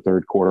timeouts in the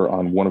third quarter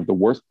on one of the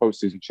worst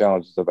postseason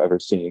challenges I've ever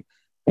seen,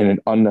 and an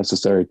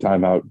unnecessary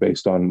timeout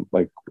based on,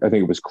 I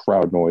think it was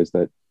crowd noise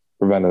that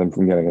prevented them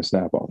from getting a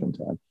snap off in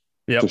time.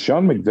 Yep. So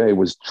Sean McVay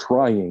was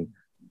trying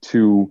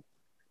to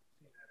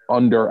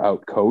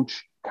out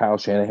coach Kyle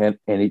Shanahan,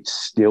 and it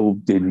still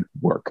didn't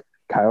work.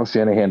 Kyle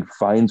Shanahan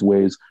finds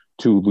ways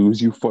to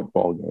lose you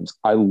football games.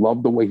 I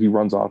love the way he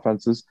runs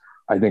offenses.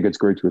 I think it's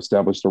great to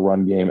establish the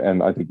run game,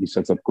 and I think he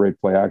sets up great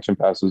play action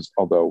passes,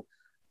 although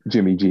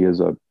Jimmy G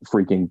is a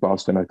freaking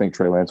bust, and I think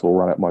Trey Lance will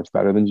run it much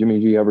better than Jimmy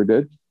G ever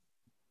did.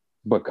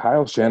 But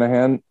Kyle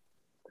Shanahan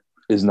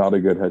is not a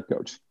good head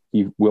coach.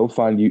 He will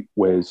find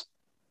ways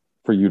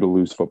for you to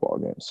lose football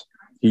games.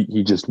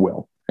 He just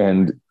will.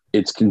 And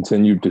it's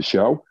continued to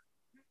show.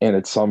 And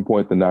at some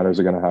point, the Niners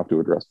are going to have to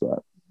address that.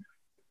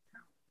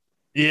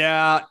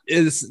 Yeah,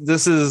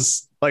 this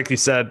is, like you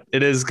said,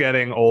 it is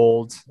getting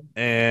old.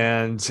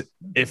 And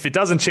if it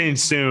doesn't change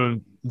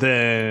soon,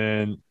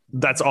 then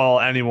that's all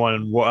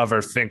anyone will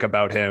ever think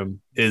about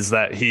him, is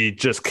that he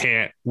just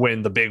can't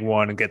win the big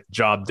one and get the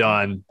job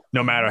done,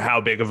 no matter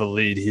how big of a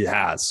lead he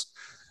has.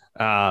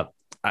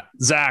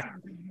 Zach,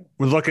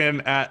 we're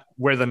looking at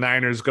where the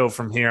Niners go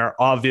from here.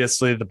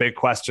 Obviously, the big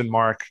question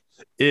mark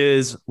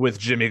is with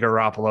Jimmy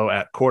Garoppolo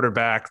at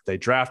quarterback. They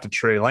drafted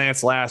Trey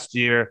Lance last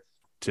year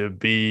to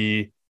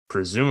be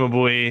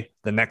presumably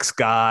the next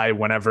guy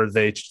whenever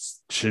they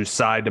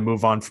decide to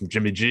move on from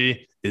Jimmy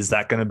G. Is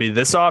that going to be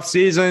this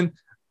offseason?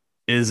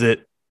 Is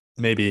it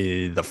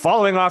maybe the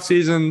following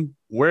offseason?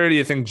 Where do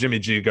you think Jimmy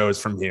G goes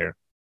from here?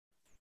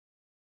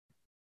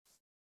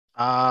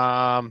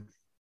 I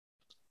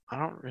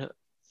don't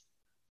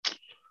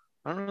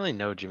really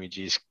know Jimmy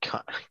G's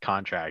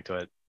contract,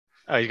 but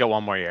he's got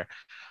 1 more year.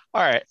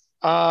 All right.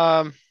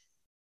 I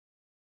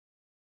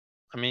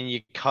mean,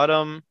 you cut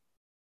him.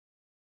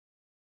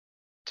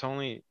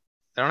 They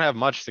don't have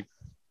much to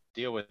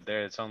deal with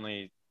there. It's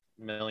only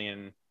 $1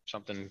 million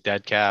something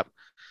dead cap.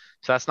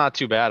 So that's not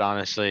too bad,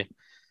 honestly.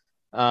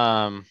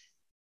 Do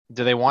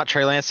they want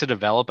Trey Lance to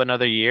develop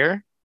another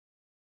year?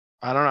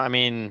 I don't know. I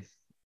mean,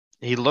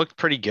 he looked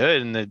pretty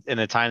good in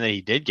the time that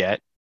he did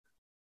get.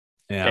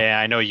 Yeah. And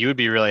I know you would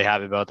be really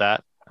happy about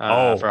that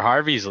for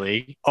Harvey's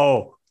league.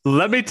 Oh,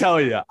 let me tell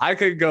you, I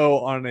could go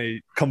on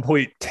a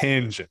complete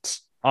tangent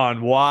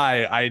on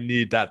why I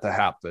need that to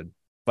happen,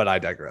 but I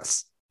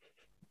digress.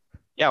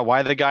 Yeah,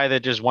 why the guy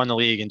that just won the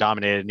league and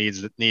dominated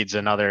needs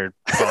another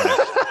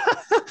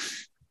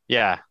bonus?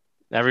 Yeah,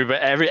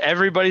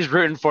 everybody's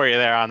rooting for you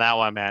there on that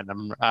one, man.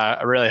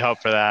 I really hope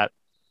for that.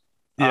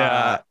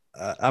 Yeah,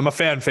 I'm a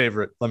fan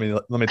favorite. Let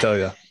me tell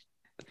you,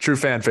 true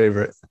fan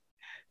favorite.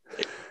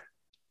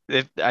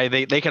 If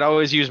they could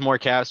always use more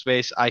cap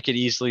space, I could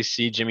easily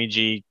see Jimmy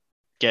G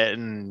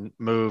getting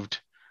moved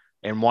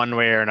in one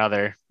way or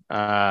another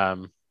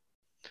to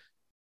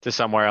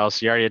somewhere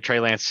else. You already had Trey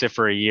Lance sit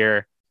for a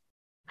year.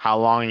 How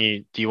long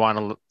do you want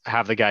to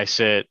have the guy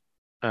sit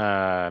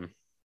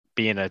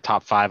being a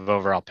top 5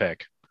 overall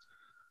pick?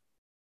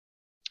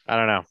 I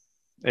don't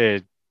know.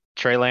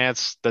 Trey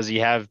Lance, does he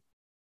have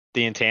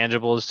the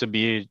intangibles to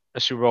be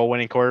a Super Bowl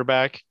winning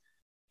quarterback?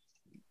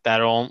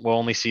 We'll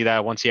only see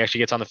that once he actually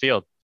gets on the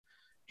field.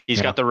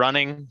 He's got the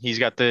running. He's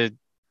got the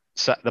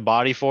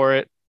body for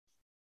it.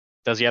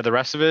 Does he have the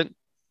rest of it?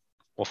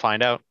 We'll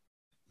find out.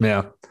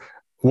 Yeah.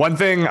 One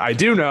thing I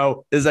do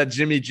know is that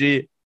Jimmy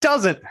G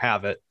doesn't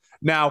have it.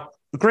 Now,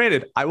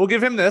 granted, I will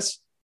give him this.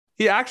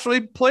 He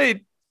actually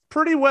played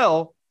pretty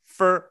well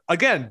for,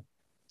 again,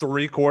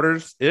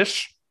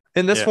 3/4-ish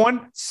in this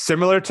one,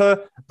 similar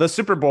to the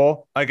Super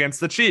Bowl against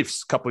the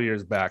Chiefs a couple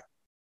years back.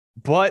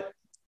 But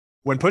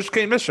when push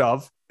came to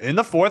shove in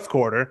the fourth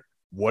quarter,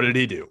 what did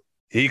he do?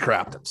 He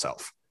crapped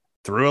himself.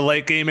 Threw a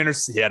late game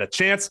interception. He had a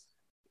chance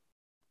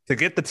to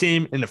get the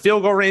team in the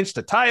field goal range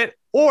to tie it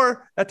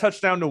or a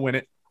touchdown to win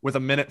it with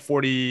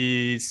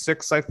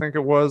 1:46, I think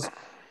it was.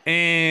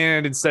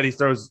 And instead he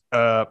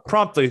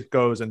promptly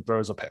goes and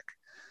throws a pick.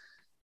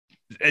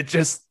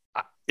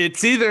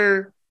 It's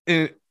either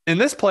in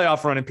this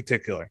playoff run in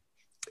particular,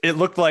 it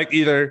looked like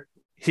either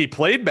he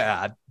played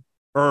bad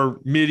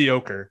or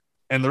mediocre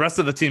and the rest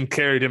of the team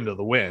carried him to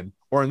the win.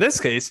 Or in this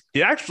case,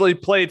 he actually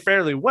played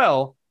fairly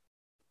well,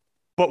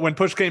 but when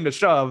push came to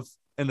shove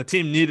and the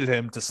team needed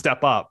him to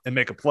step up and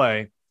make a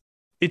play,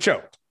 he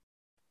choked.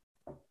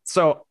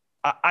 So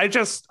I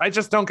just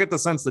don't get the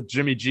sense that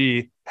Jimmy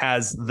G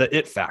has the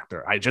it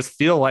factor. I just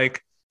feel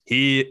like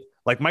he,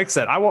 like Mike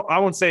said, I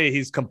won't say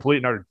he's complete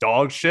and utter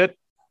dog shit,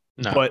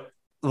 but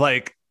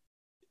like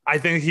I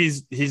think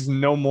he's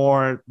no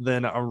more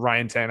than a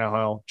Ryan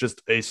Tannehill,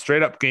 just a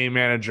straight up game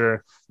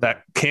manager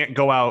that can't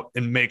go out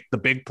and make the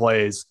big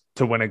plays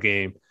to win a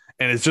game,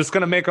 and it's just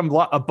going to make him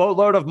a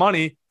boatload of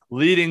money,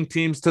 leading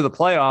teams to the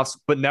playoffs,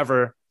 but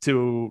never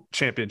to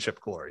championship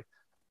glory.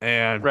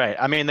 And right,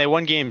 I mean, they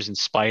won games in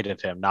spite of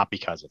him, not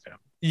because of him.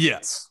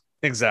 Yes,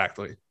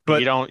 exactly.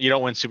 But you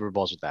don't win Super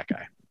Bowls with that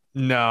guy.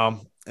 No,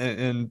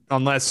 and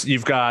unless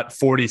you've got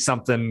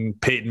 40-something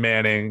Peyton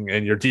Manning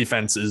and your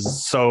defense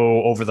is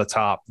so over the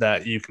top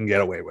that you can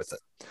get away with it.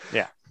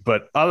 Yeah.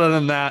 But other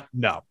than that,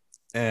 no.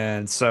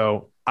 And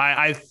so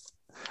I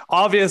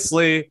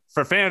obviously,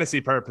 for fantasy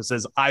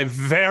purposes, I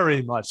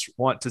very much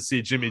want to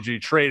see Jimmy G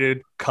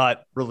traded,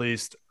 cut,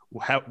 released,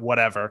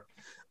 whatever,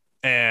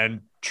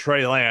 and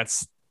Trey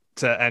Lance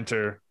to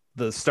enter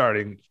the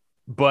starting.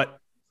 But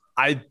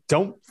I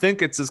don't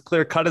think it's as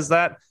clear cut as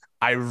that.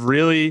 I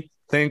really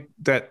think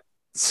that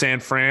San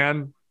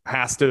Fran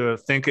has to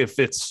think if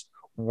it's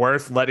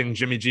worth letting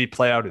Jimmy G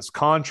play out his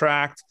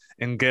contract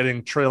and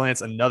getting Trey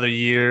Lance another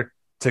year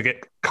to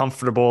get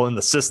comfortable in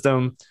the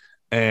system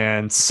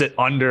and sit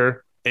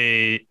under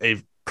a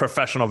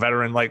professional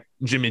veteran like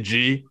Jimmy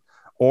G,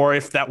 or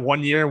if that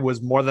 1 year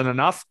was more than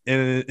enough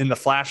in the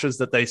flashes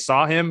that they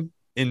saw him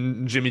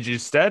in Jimmy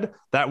G's stead,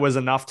 that was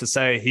enough to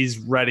say he's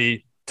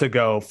ready to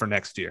go for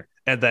next year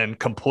and then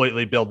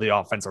completely build the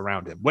offense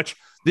around him, which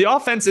the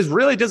offense is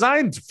really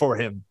designed for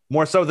him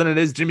more so than it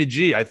is Jimmy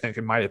G, I think,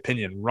 in my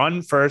opinion.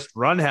 Run first,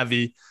 run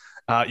heavy.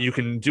 You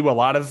can do a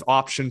lot of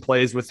option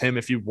plays with him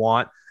if you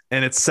want,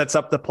 and it sets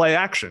up the play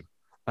action.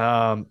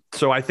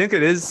 So I think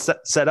it is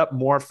set up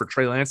more for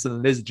Trey Lance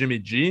than it is Jimmy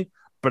G,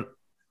 but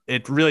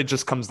it really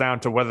just comes down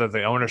to whether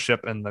the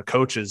ownership and the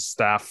coaches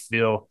staff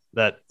feel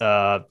that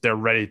they're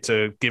ready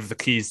to give the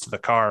keys to the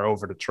car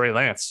over to Trey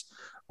Lance,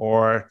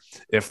 or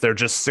if they're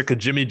just sick of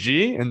Jimmy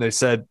G and they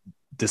said,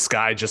 this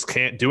guy just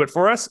can't do it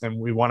for us and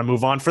we want to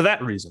move on for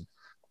that reason.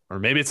 Or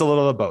maybe it's a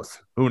little of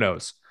both. Who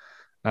knows?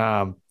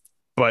 But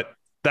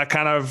that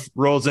kind of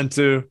rolls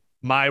into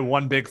my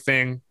one big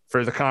thing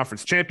for the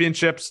conference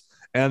championships,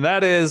 and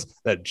that is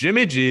that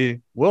Jimmy G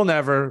will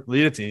never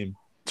lead a team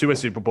to a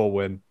Super Bowl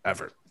win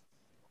ever.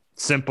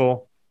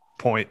 Simple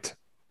point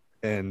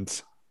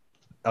end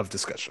of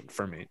discussion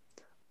for me.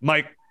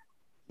 Mike,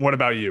 what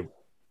about you?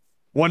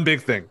 One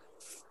big thing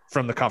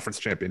from the conference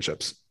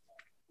championships.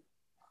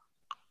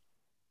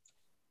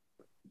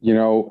 You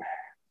know,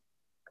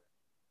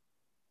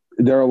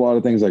 there are a lot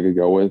of things I could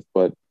go with,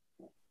 but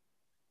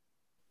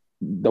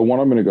the one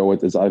I'm going to go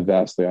with is I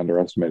vastly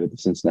underestimated the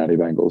Cincinnati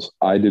Bengals.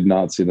 I did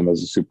not see them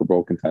as a Super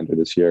Bowl contender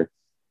this year.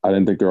 I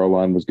didn't think their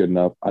O-line was good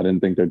enough. I didn't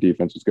think their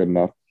defense was good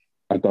enough.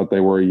 I thought they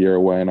were a year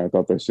away, and I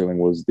thought their ceiling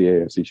was the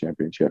AFC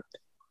Championship.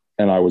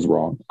 And I was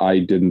wrong. I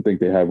didn't think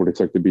they had what it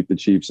took to beat the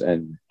Chiefs,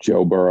 and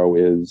Joe Burrow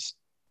is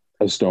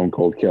a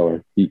stone-cold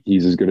killer.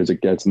 He's as good as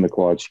it gets in the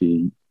clutch.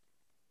 He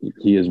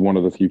is one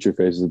of the future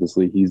faces of this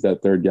league. He's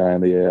that third guy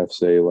in the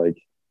AFC,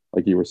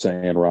 like you were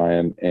saying,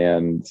 Ryan,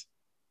 and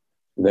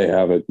they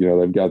have it. You know,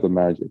 they've got the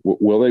magic.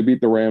 Will they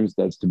beat the Rams?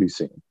 That's to be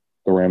seen.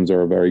 The Rams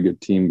are a very good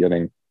team.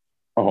 Getting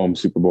a home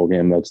Super Bowl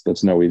game,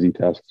 that's no easy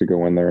task to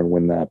go in there and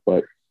win that.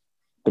 But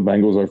the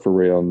Bengals are for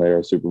real, and they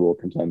are Super Bowl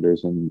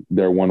contenders, and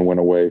they're one win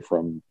away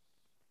from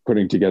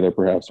putting together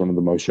perhaps one of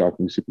the most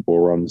shocking Super Bowl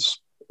runs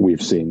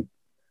we've seen.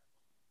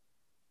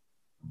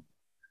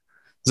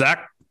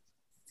 Zach?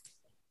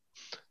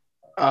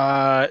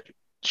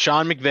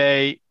 Sean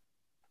McVay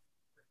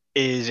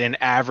is an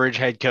average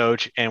head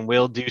coach and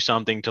will do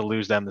something to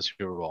lose them the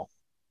Super Bowl.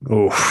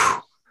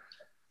 Oof.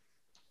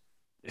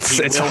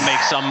 He will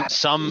make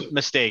some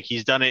mistake.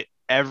 He's done it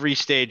every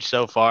stage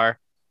so far.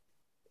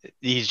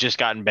 He's just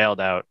gotten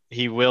bailed out.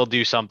 He will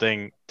do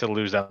something to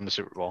lose them the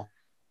Super Bowl.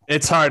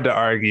 It's hard to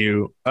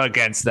argue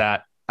against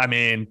that. I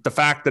mean, the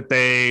fact that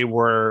they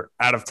were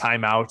out of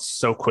timeouts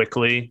so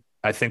quickly,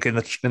 I think in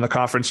the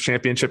conference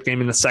championship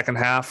game in the second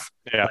half,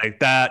 like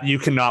that, you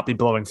cannot be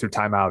blowing through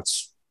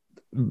timeouts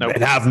and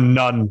have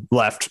none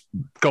left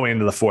going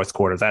into the fourth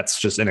quarter. That's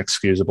just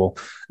inexcusable.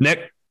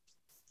 Nick?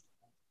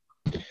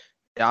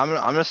 Yeah, I'm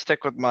gonna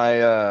stick with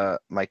my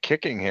my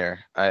kicking here.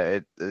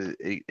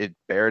 It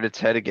bared its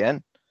head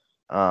again,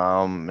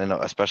 and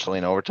especially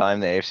in overtime,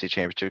 the AFC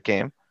Championship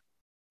game.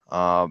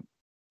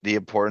 The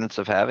importance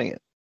of having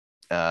it.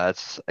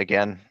 That's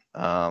again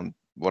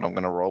what I'm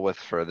gonna roll with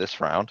for this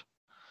round.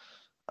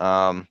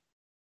 Yeah,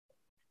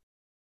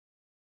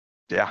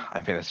 I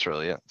think that's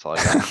really it. That's all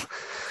I got.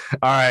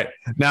 All right.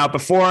 Now,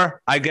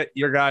 before I get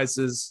your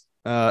guys's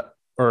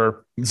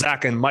or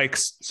Zach and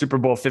Mike's Super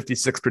Bowl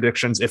 56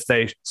 predictions, if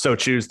they so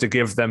choose to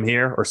give them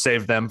here or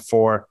save them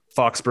for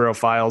Foxborough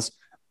Files,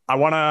 I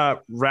want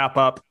to wrap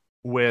up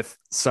with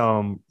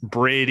some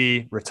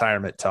Brady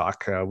retirement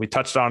talk. We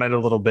touched on it a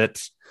little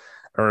bit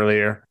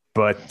earlier,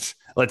 but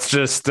let's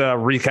just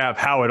recap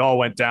how it all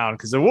went down,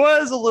 because it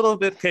was a little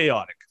bit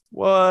chaotic.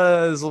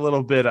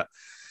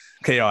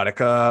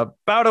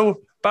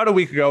 About a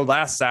week ago,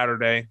 last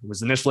Saturday, it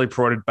was initially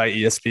reported by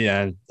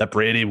ESPN that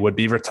Brady would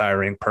be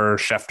retiring per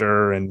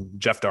Schefter and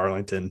Jeff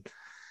Darlington.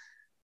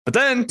 But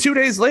then 2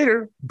 days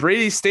later,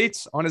 Brady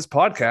states on his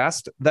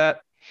podcast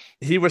that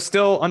he was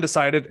still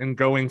undecided and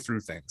going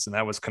through things, and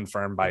that was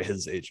confirmed by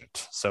his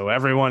agent. So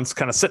everyone's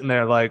kind of sitting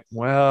there like,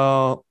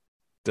 well,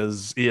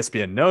 does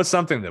ESPN know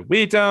something that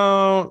we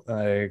don't?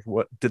 Like,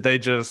 what did they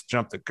just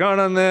jump the gun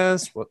on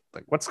this?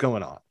 What's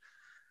going on?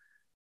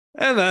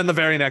 And then the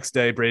very next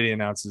day, Brady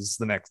announces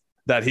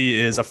that he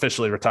is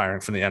officially retiring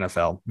from the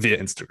NFL via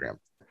Instagram.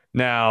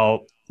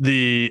 Now,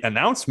 the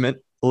announcement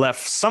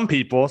left some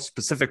people,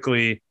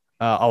 specifically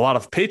a lot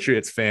of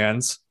Patriots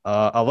fans,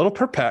 a little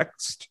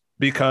perplexed,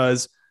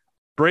 because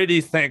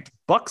Brady thanked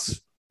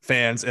Bucs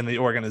fans in the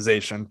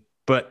organization,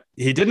 but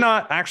he did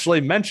not actually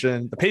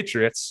mention the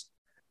Patriots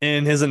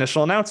in his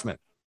initial announcement.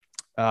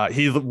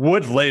 He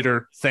would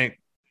later thank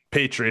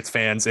Patriots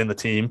fans in the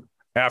team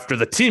after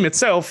the team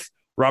itself,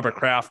 Robert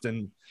Kraft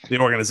and the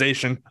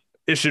organization,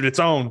 issued its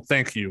own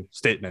thank you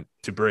statement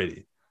to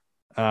Brady.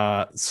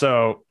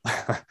 So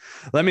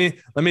let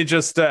me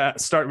just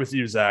start with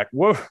you, Zach.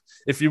 What,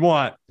 if you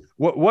want,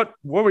 what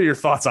were your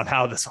thoughts on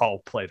how this all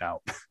played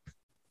out?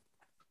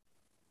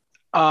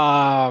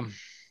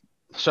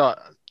 So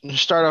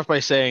start off by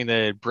saying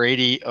that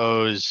Brady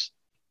owes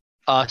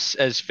us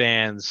as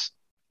fans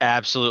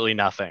absolutely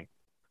nothing.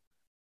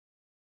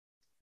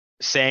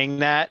 Saying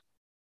that,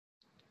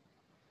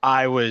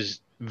 I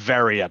was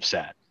very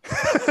upset.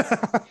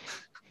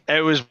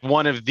 It was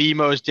one of the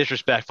most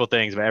disrespectful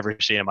things I've ever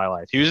seen in my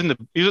life. He was with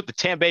the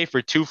Tampa Bay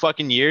for 2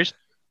 fucking years,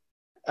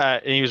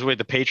 and he was with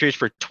the Patriots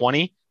for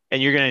 20.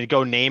 And you're gonna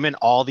go naming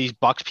all these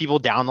Bucs people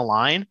down the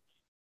line,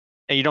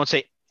 and you don't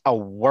say a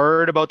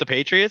word about the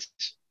Patriots?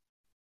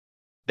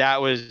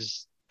 That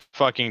was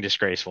fucking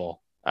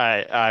disgraceful.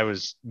 I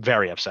was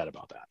very upset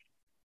about that.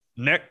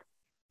 Nick?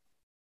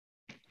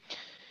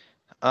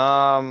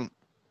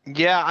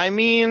 Yeah, I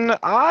mean,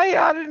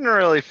 I didn't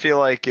really feel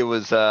like it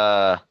was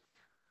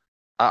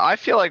I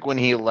feel like when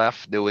he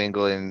left New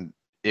England,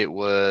 it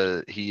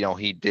was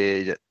he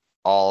did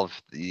all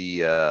of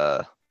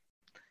the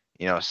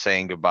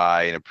saying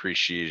goodbye and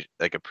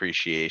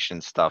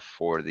appreciation stuff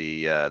for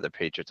the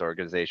Patriots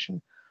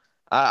organization.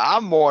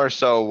 I'm more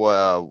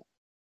so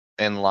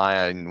in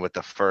line with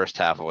the first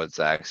half of what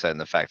Zach said, and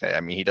the fact that,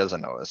 I mean, he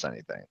doesn't owe us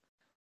anything.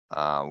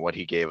 What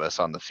he gave us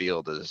on the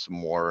field is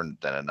more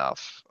than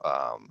enough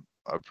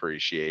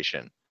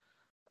appreciation,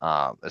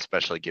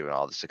 especially given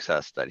all the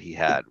success that he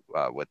had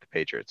with the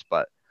Patriots.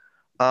 But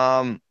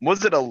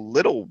was it a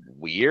little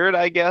weird,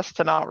 I guess,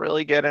 to not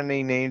really get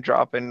any name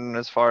dropping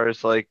as far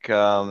as like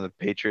the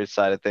Patriots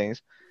side of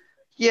things?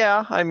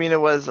 Yeah, I mean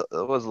it was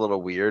a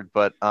little weird,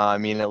 but I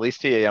mean at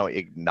least he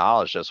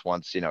acknowledged us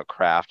once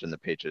Kraft and the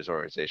Patriots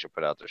organization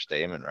put out their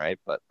statement, right?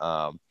 But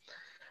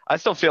I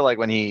still feel like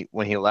when he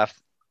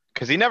left,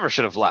 because he never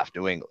should have left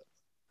New England.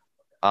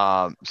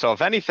 So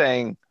if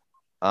anything,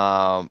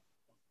 um,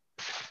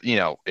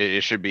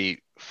 it should be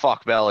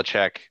fuck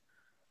Belichick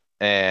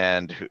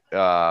and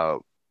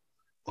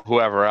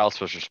whoever else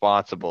was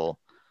responsible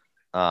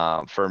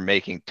for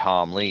making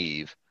Tom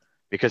leave,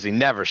 because he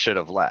never should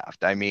have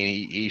left. I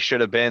mean, he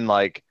should have been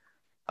like,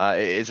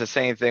 it's the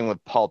same thing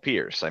with Paul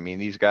Pierce. I mean,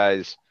 these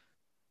guys,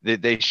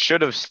 they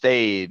should have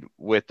stayed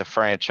with the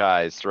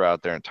franchise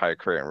throughout their entire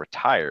career and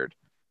retired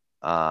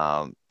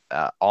on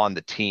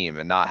the team,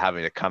 and not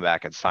having to come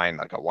back and sign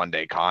like a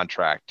 1-day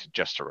contract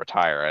just to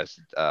retire as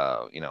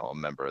a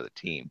member of the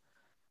team.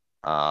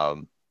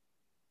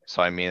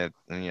 So I mean,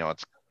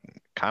 it's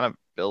kind of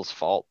Bill's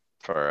fault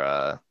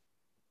for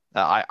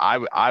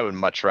I would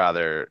much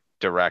rather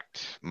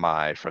direct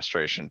my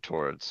frustration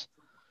towards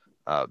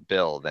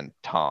Bill than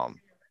Tom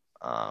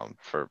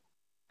for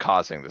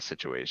causing the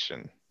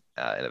situation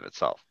in of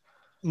itself.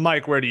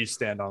 Mike, where do you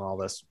stand on all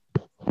this?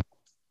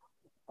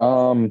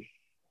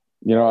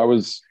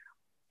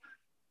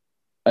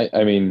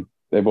 I mean,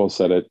 they both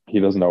said it. He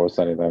doesn't owe us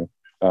anything.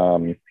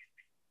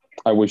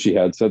 I wish he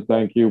had said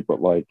thank you,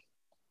 but like,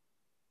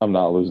 I'm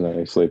not losing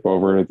any sleep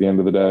over it at the end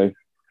of the day.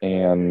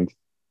 And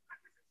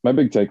my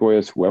big takeaway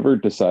is whoever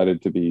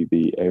decided to be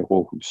the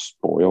a-hole who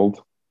spoiled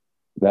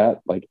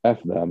that, like,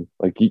 F them.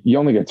 Like, you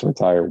only get to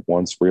retire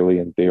once, really,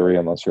 in theory,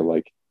 unless you're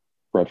like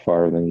Brett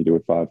Favre, then you do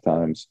it 5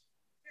 times.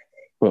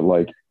 But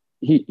like,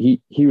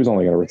 he was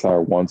only going to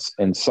retire once,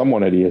 and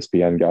someone at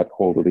ESPN got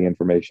hold of the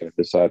information and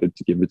decided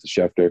to give it to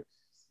Schefter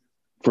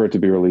for it to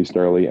be released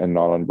early and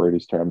not on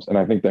Brady's terms. And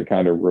I think that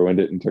kind of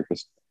ruined it and took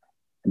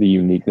the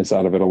uniqueness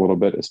out of it a little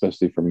bit,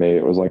 especially for me.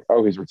 It was like,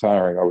 oh, he's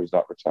retiring. Oh, he's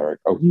not retiring.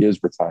 Oh, he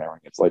is retiring.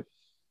 It's like,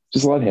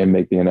 just let him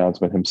make the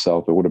announcement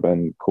himself. It would have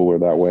been cooler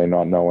that way,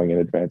 not knowing in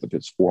advance of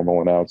his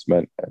formal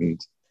announcement. And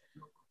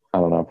I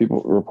don't know,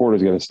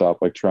 reporters got to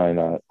stop like trying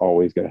to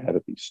always get ahead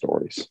of these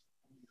stories.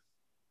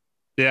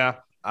 Yeah,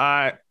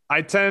 I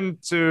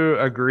tend to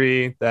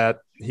agree that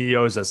he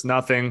owes us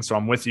nothing. So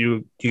I'm with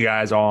you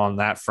guys all on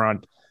that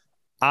front.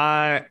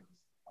 I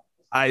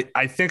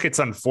think it's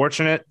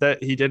unfortunate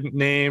that he didn't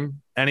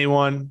name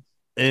anyone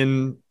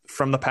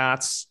from the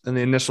Pats in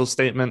the initial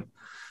statement,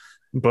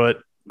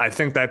 but I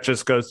think that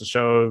just goes to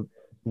show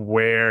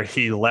where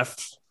he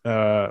left,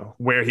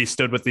 where he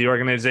stood with the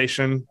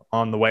organization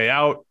on the way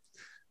out.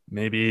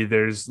 Maybe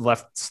there's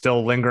left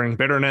still lingering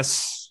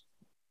bitterness,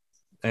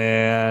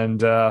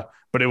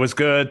 but it was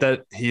good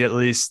that he at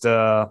least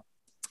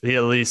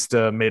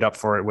made up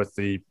for it with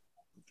the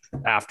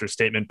after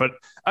statement. But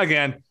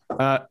again,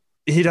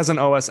 he doesn't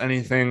owe us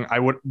anything.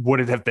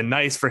 Would it have been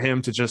nice for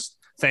him to just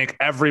thank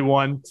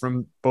everyone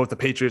from both the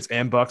Patriots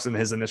and Bucks in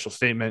his initial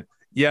statement?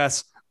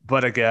 Yes,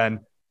 but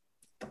again,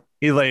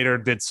 he later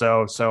did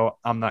so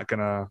I'm not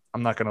gonna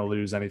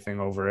lose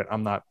anything over it.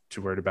 I'm not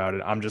too worried about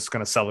it. I'm just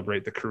gonna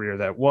celebrate the career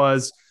that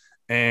was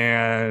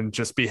and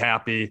just be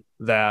happy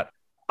that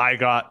I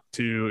got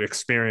to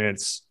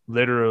experience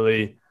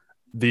literally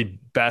the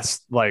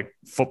best like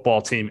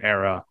football team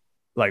era,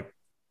 like,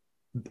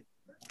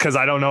 because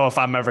I don't know if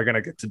I'm ever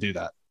gonna get to do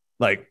that.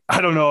 Like,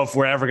 I don't know if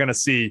we're ever gonna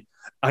see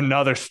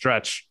another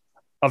stretch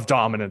of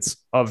dominance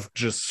of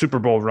just Super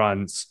Bowl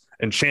runs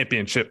and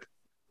championship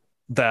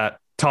that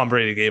Tom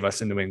Brady gave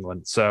us in New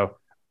England. So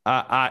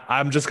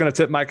I'm just going to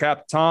tip my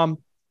cap. Tom,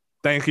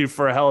 thank you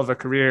for a hell of a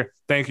career.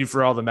 Thank you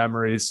for all the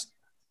memories.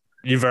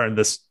 You've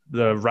earned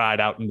the ride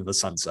out into the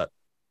sunset.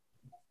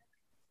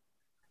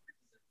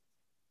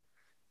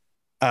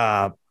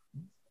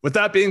 With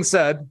that being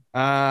said,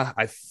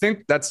 I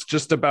think that's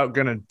just about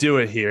going to do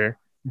it here.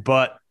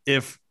 But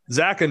if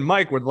Zach and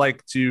Mike would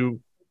like to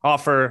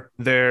offer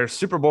their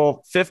Super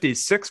Bowl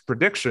 56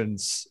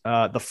 predictions,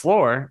 the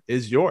floor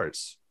is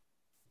yours.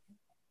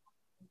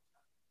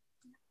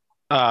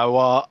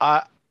 Well,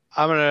 I'm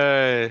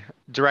gonna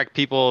direct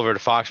people over to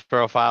Fox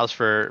Profiles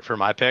for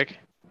my pick.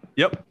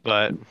 Yep.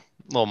 But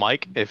little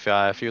Mike, if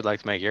you would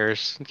like to make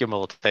yours, give him a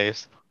little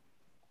taste.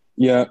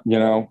 Yeah,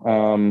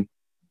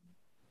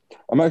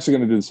 I'm actually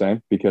going to do the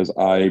same because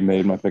I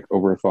made my pick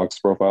over at Fox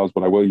Profiles.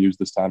 What I will use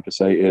this time to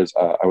say is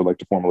I would like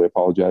to formally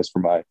apologize for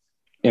my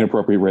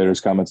inappropriate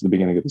Raiders comments at the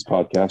beginning of this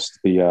podcast.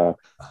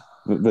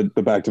 The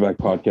back-to-back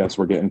podcasts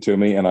were getting to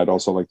me, and I'd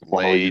also like to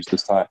formally use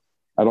this time.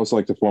 I'd also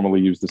like to formally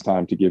use this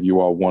time to give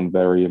you all one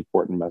very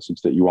important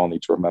message that you all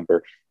need to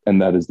remember,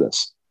 and that is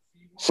this.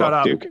 Shut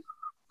up. Duke.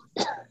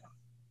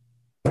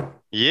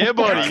 Yeah,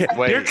 buddy.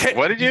 Wait,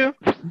 what did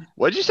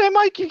you say,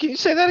 Mike? Can you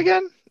say that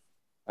again?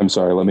 I'm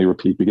sorry. Let me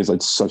repeat because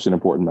it's such an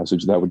important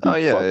message. That would be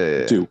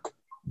yeah. Duke.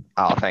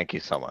 Oh, thank you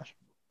so much.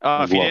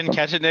 If you didn't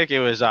catch it, Nick, it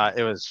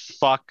was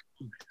fuck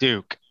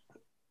Duke.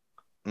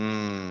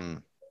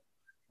 Maybe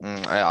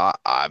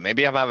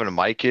I'm having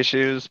mic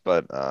issues,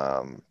 but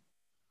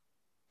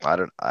I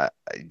don't.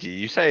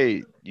 You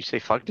say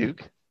fuck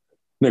Duke?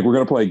 Nick, we're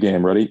gonna play a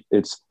game. Ready?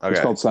 It's Okay.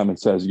 called Simon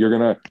Says. You're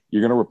gonna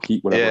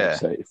repeat whatever I Yeah.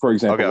 say. For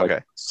example, Okay,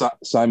 like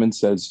Simon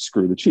says,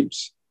 "Screw the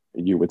Chiefs."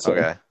 You would say.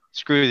 Okay.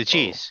 Screw the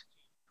cheese.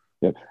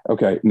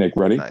 Okay, Nick,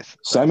 ready? Nice.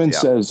 Simon Yeah.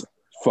 says,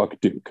 "Fuck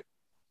Duke."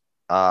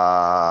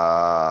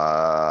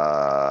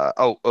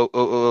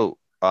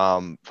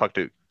 Fuck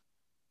Duke.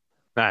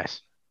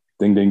 Nice.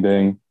 Ding, ding,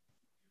 ding.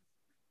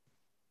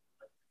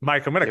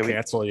 Mike, I'm gonna Yeah, we-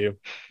 cancel you.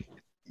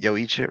 Yo,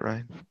 eat shit,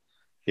 Ryan.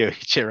 Yo,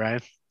 shit,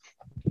 Ryan.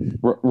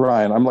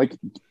 Ryan, I'm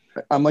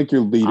like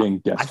your leading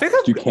guest. I think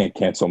host. You can't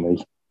cancel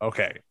me.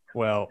 Okay.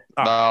 Well,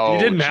 No, you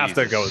didn't have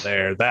to go Jesus.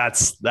 there.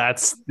 That's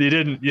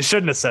you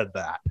shouldn't have said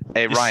that.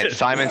 Hey, You Ryan, should-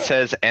 Simon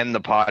says end the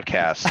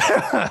podcast.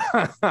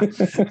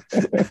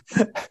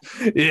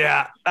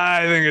 Yeah,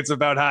 I think it's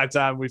about high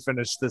time we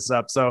finish this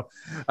up. So,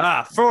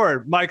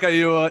 for Mike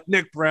Ayua,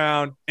 Nick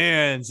Brown,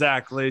 and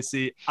Zach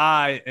Lacey,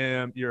 I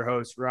am your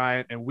host,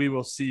 Ryan, and we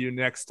will see you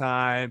next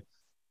time.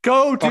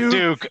 Go Fuck Duke,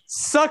 Duke.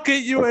 suck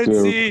it, Fuck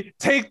UNC,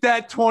 take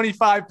that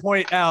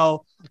 25-point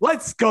L.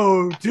 Let's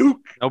go, Duke.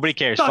 Nobody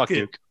cares. Suck Fuck it.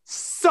 Duke.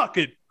 Suck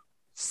it.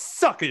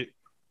 Suck it.